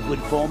a liquid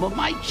form of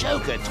my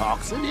Joker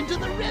toxin into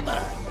the river.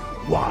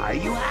 Why,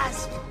 you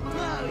ask?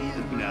 Well,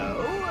 you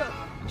know,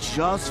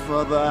 just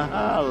for the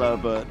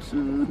halibut.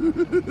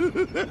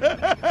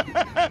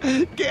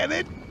 Get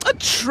it?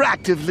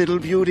 Attractive little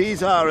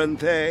beauties, aren't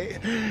they?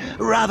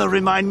 Rather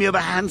remind me of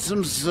a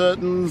handsome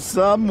certain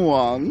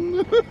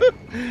someone.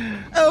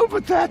 Oh,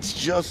 but that's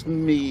just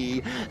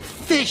me,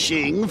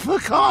 fishing for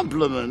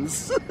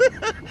compliments.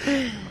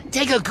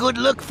 Take a good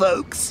look,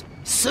 folks.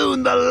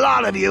 Soon the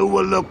lot of you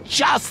will look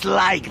just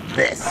like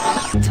this.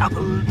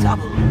 Double,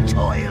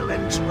 toil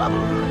and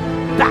trouble.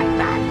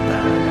 Batman,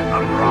 Bird,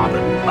 and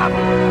Robin Bubble.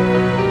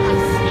 I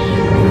see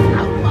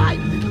how my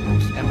little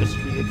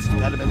chemistry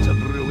experiments are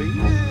brewing.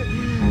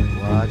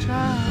 Watch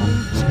out.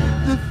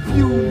 The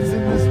fumes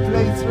in this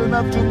place are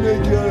enough to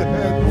make your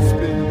head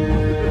spin.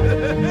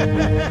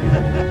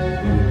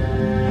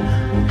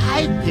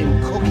 I've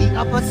been cooking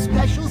up a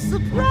special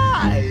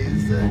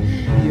surprise.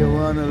 You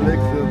wanna lick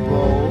the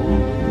bowl?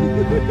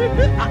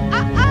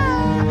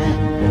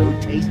 No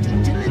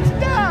tasting till it's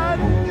done.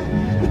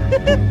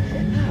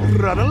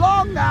 Run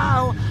along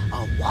now.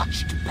 A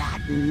watched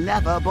bat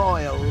never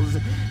boils.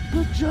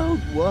 But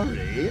don't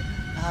worry.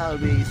 I'll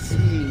be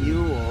seeing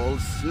you all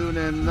soon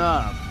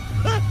enough.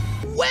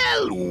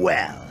 Well.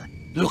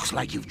 Looks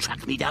like you've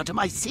tracked me down to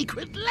my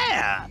secret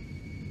lair.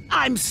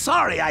 I'm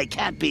sorry I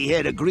can't be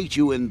here to greet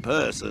you in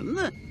person,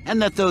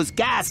 and that those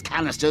gas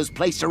canisters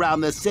placed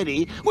around the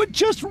city were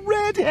just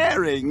red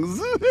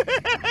herrings.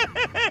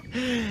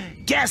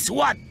 Guess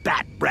what,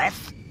 Bat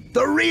Breath?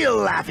 The real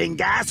laughing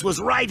gas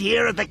was right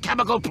here at the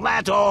chemical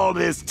plant all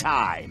this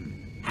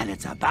time. And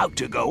it's about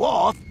to go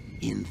off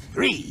in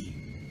 3,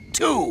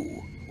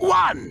 2,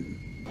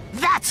 1.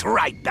 That's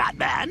right,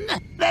 Batman.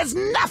 There's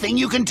nothing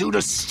you can do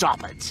to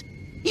stop it.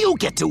 You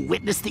get to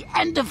witness the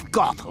end of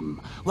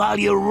Gotham while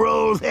you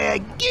roll there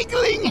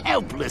giggling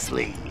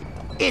helplessly.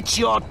 It's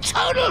your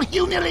total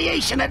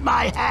humiliation at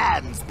my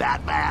hands,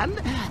 Batman,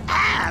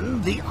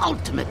 and the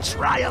ultimate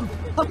triumph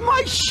of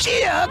my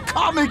sheer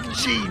comic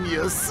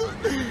genius.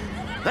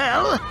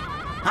 Well,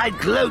 I'd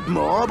gloat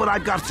more, but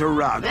I've got to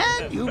run,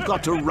 and you've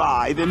got to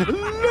writhe in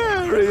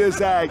hilarious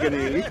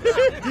agony.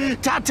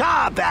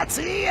 Ta-ta,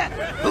 Batsy!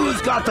 Who's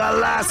got the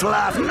last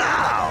laugh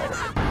now?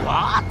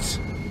 What?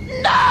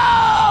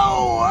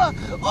 No!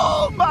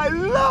 Oh, my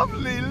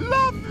lovely,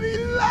 lovely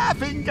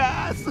laughing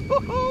gas!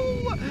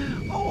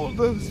 All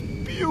those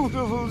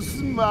beautiful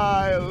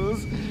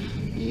smiles.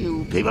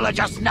 You people are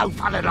just no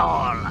fun at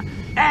all.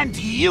 And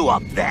you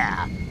up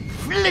there,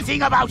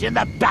 flitting about in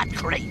the bat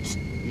crate.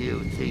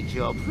 You think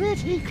you're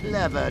pretty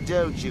clever,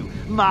 don't you,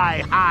 my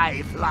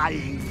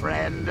high-flying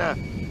friend?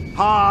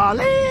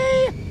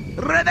 Harley!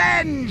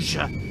 Revenge!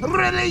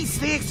 Release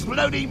the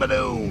exploding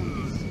balloons!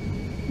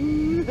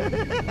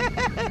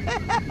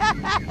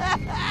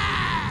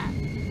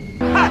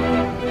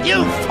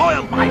 You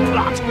foiled my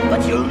plot,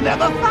 but you'll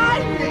never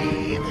find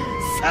me!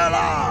 So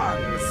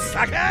long,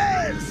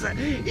 suckers!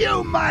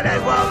 You might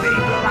as well be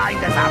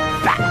blind as a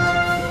bat!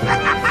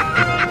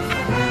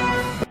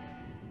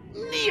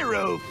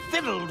 Nero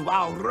fiddled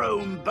while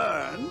Rome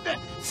burned,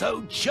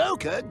 so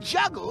Joker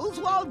juggles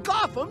while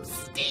Gotham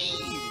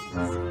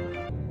steams.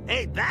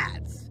 Hey,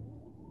 Bats,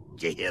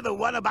 did you hear the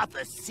one about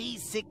the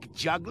seasick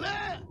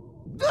juggler?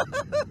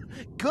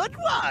 Good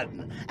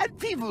one! And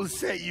people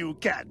say you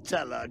can't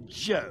tell a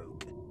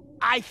joke.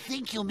 I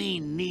think you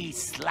mean knee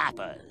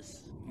slappers.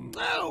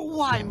 Oh,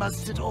 why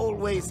must it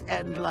always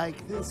end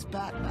like this,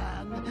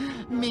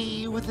 Batman?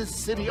 Me with the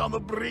city on the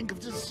brink of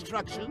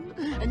destruction,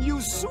 and you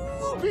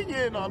swooping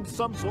in on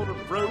some sort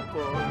of rope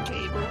or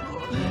cable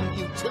or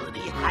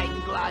utility hang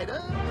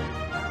glider?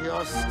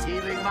 You're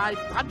stealing my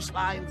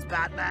punchlines,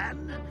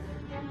 Batman.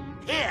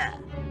 Here,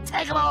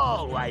 take them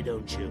all, why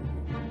don't you?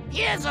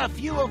 Here's a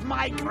few of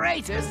my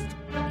greatest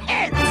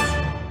hits!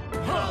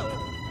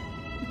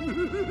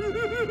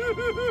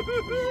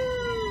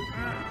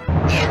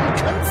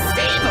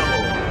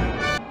 Inconceivable!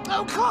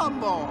 Oh,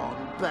 come on,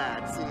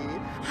 Batsy.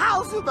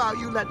 How's about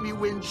you let me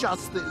win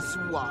just this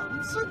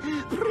once?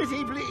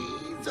 Pretty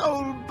please,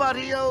 old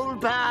buddy, old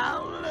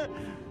pal?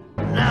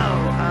 No,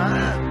 huh?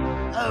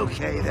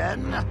 Okay,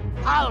 then.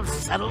 I'll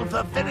settle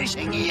for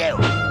finishing you.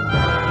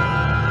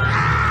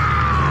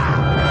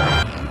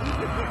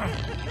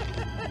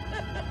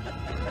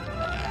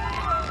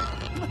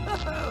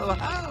 Oh,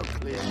 how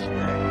cliche.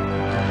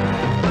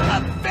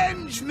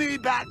 Avenge me,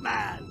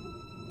 Batman!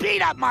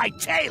 Beat up my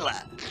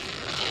tailor!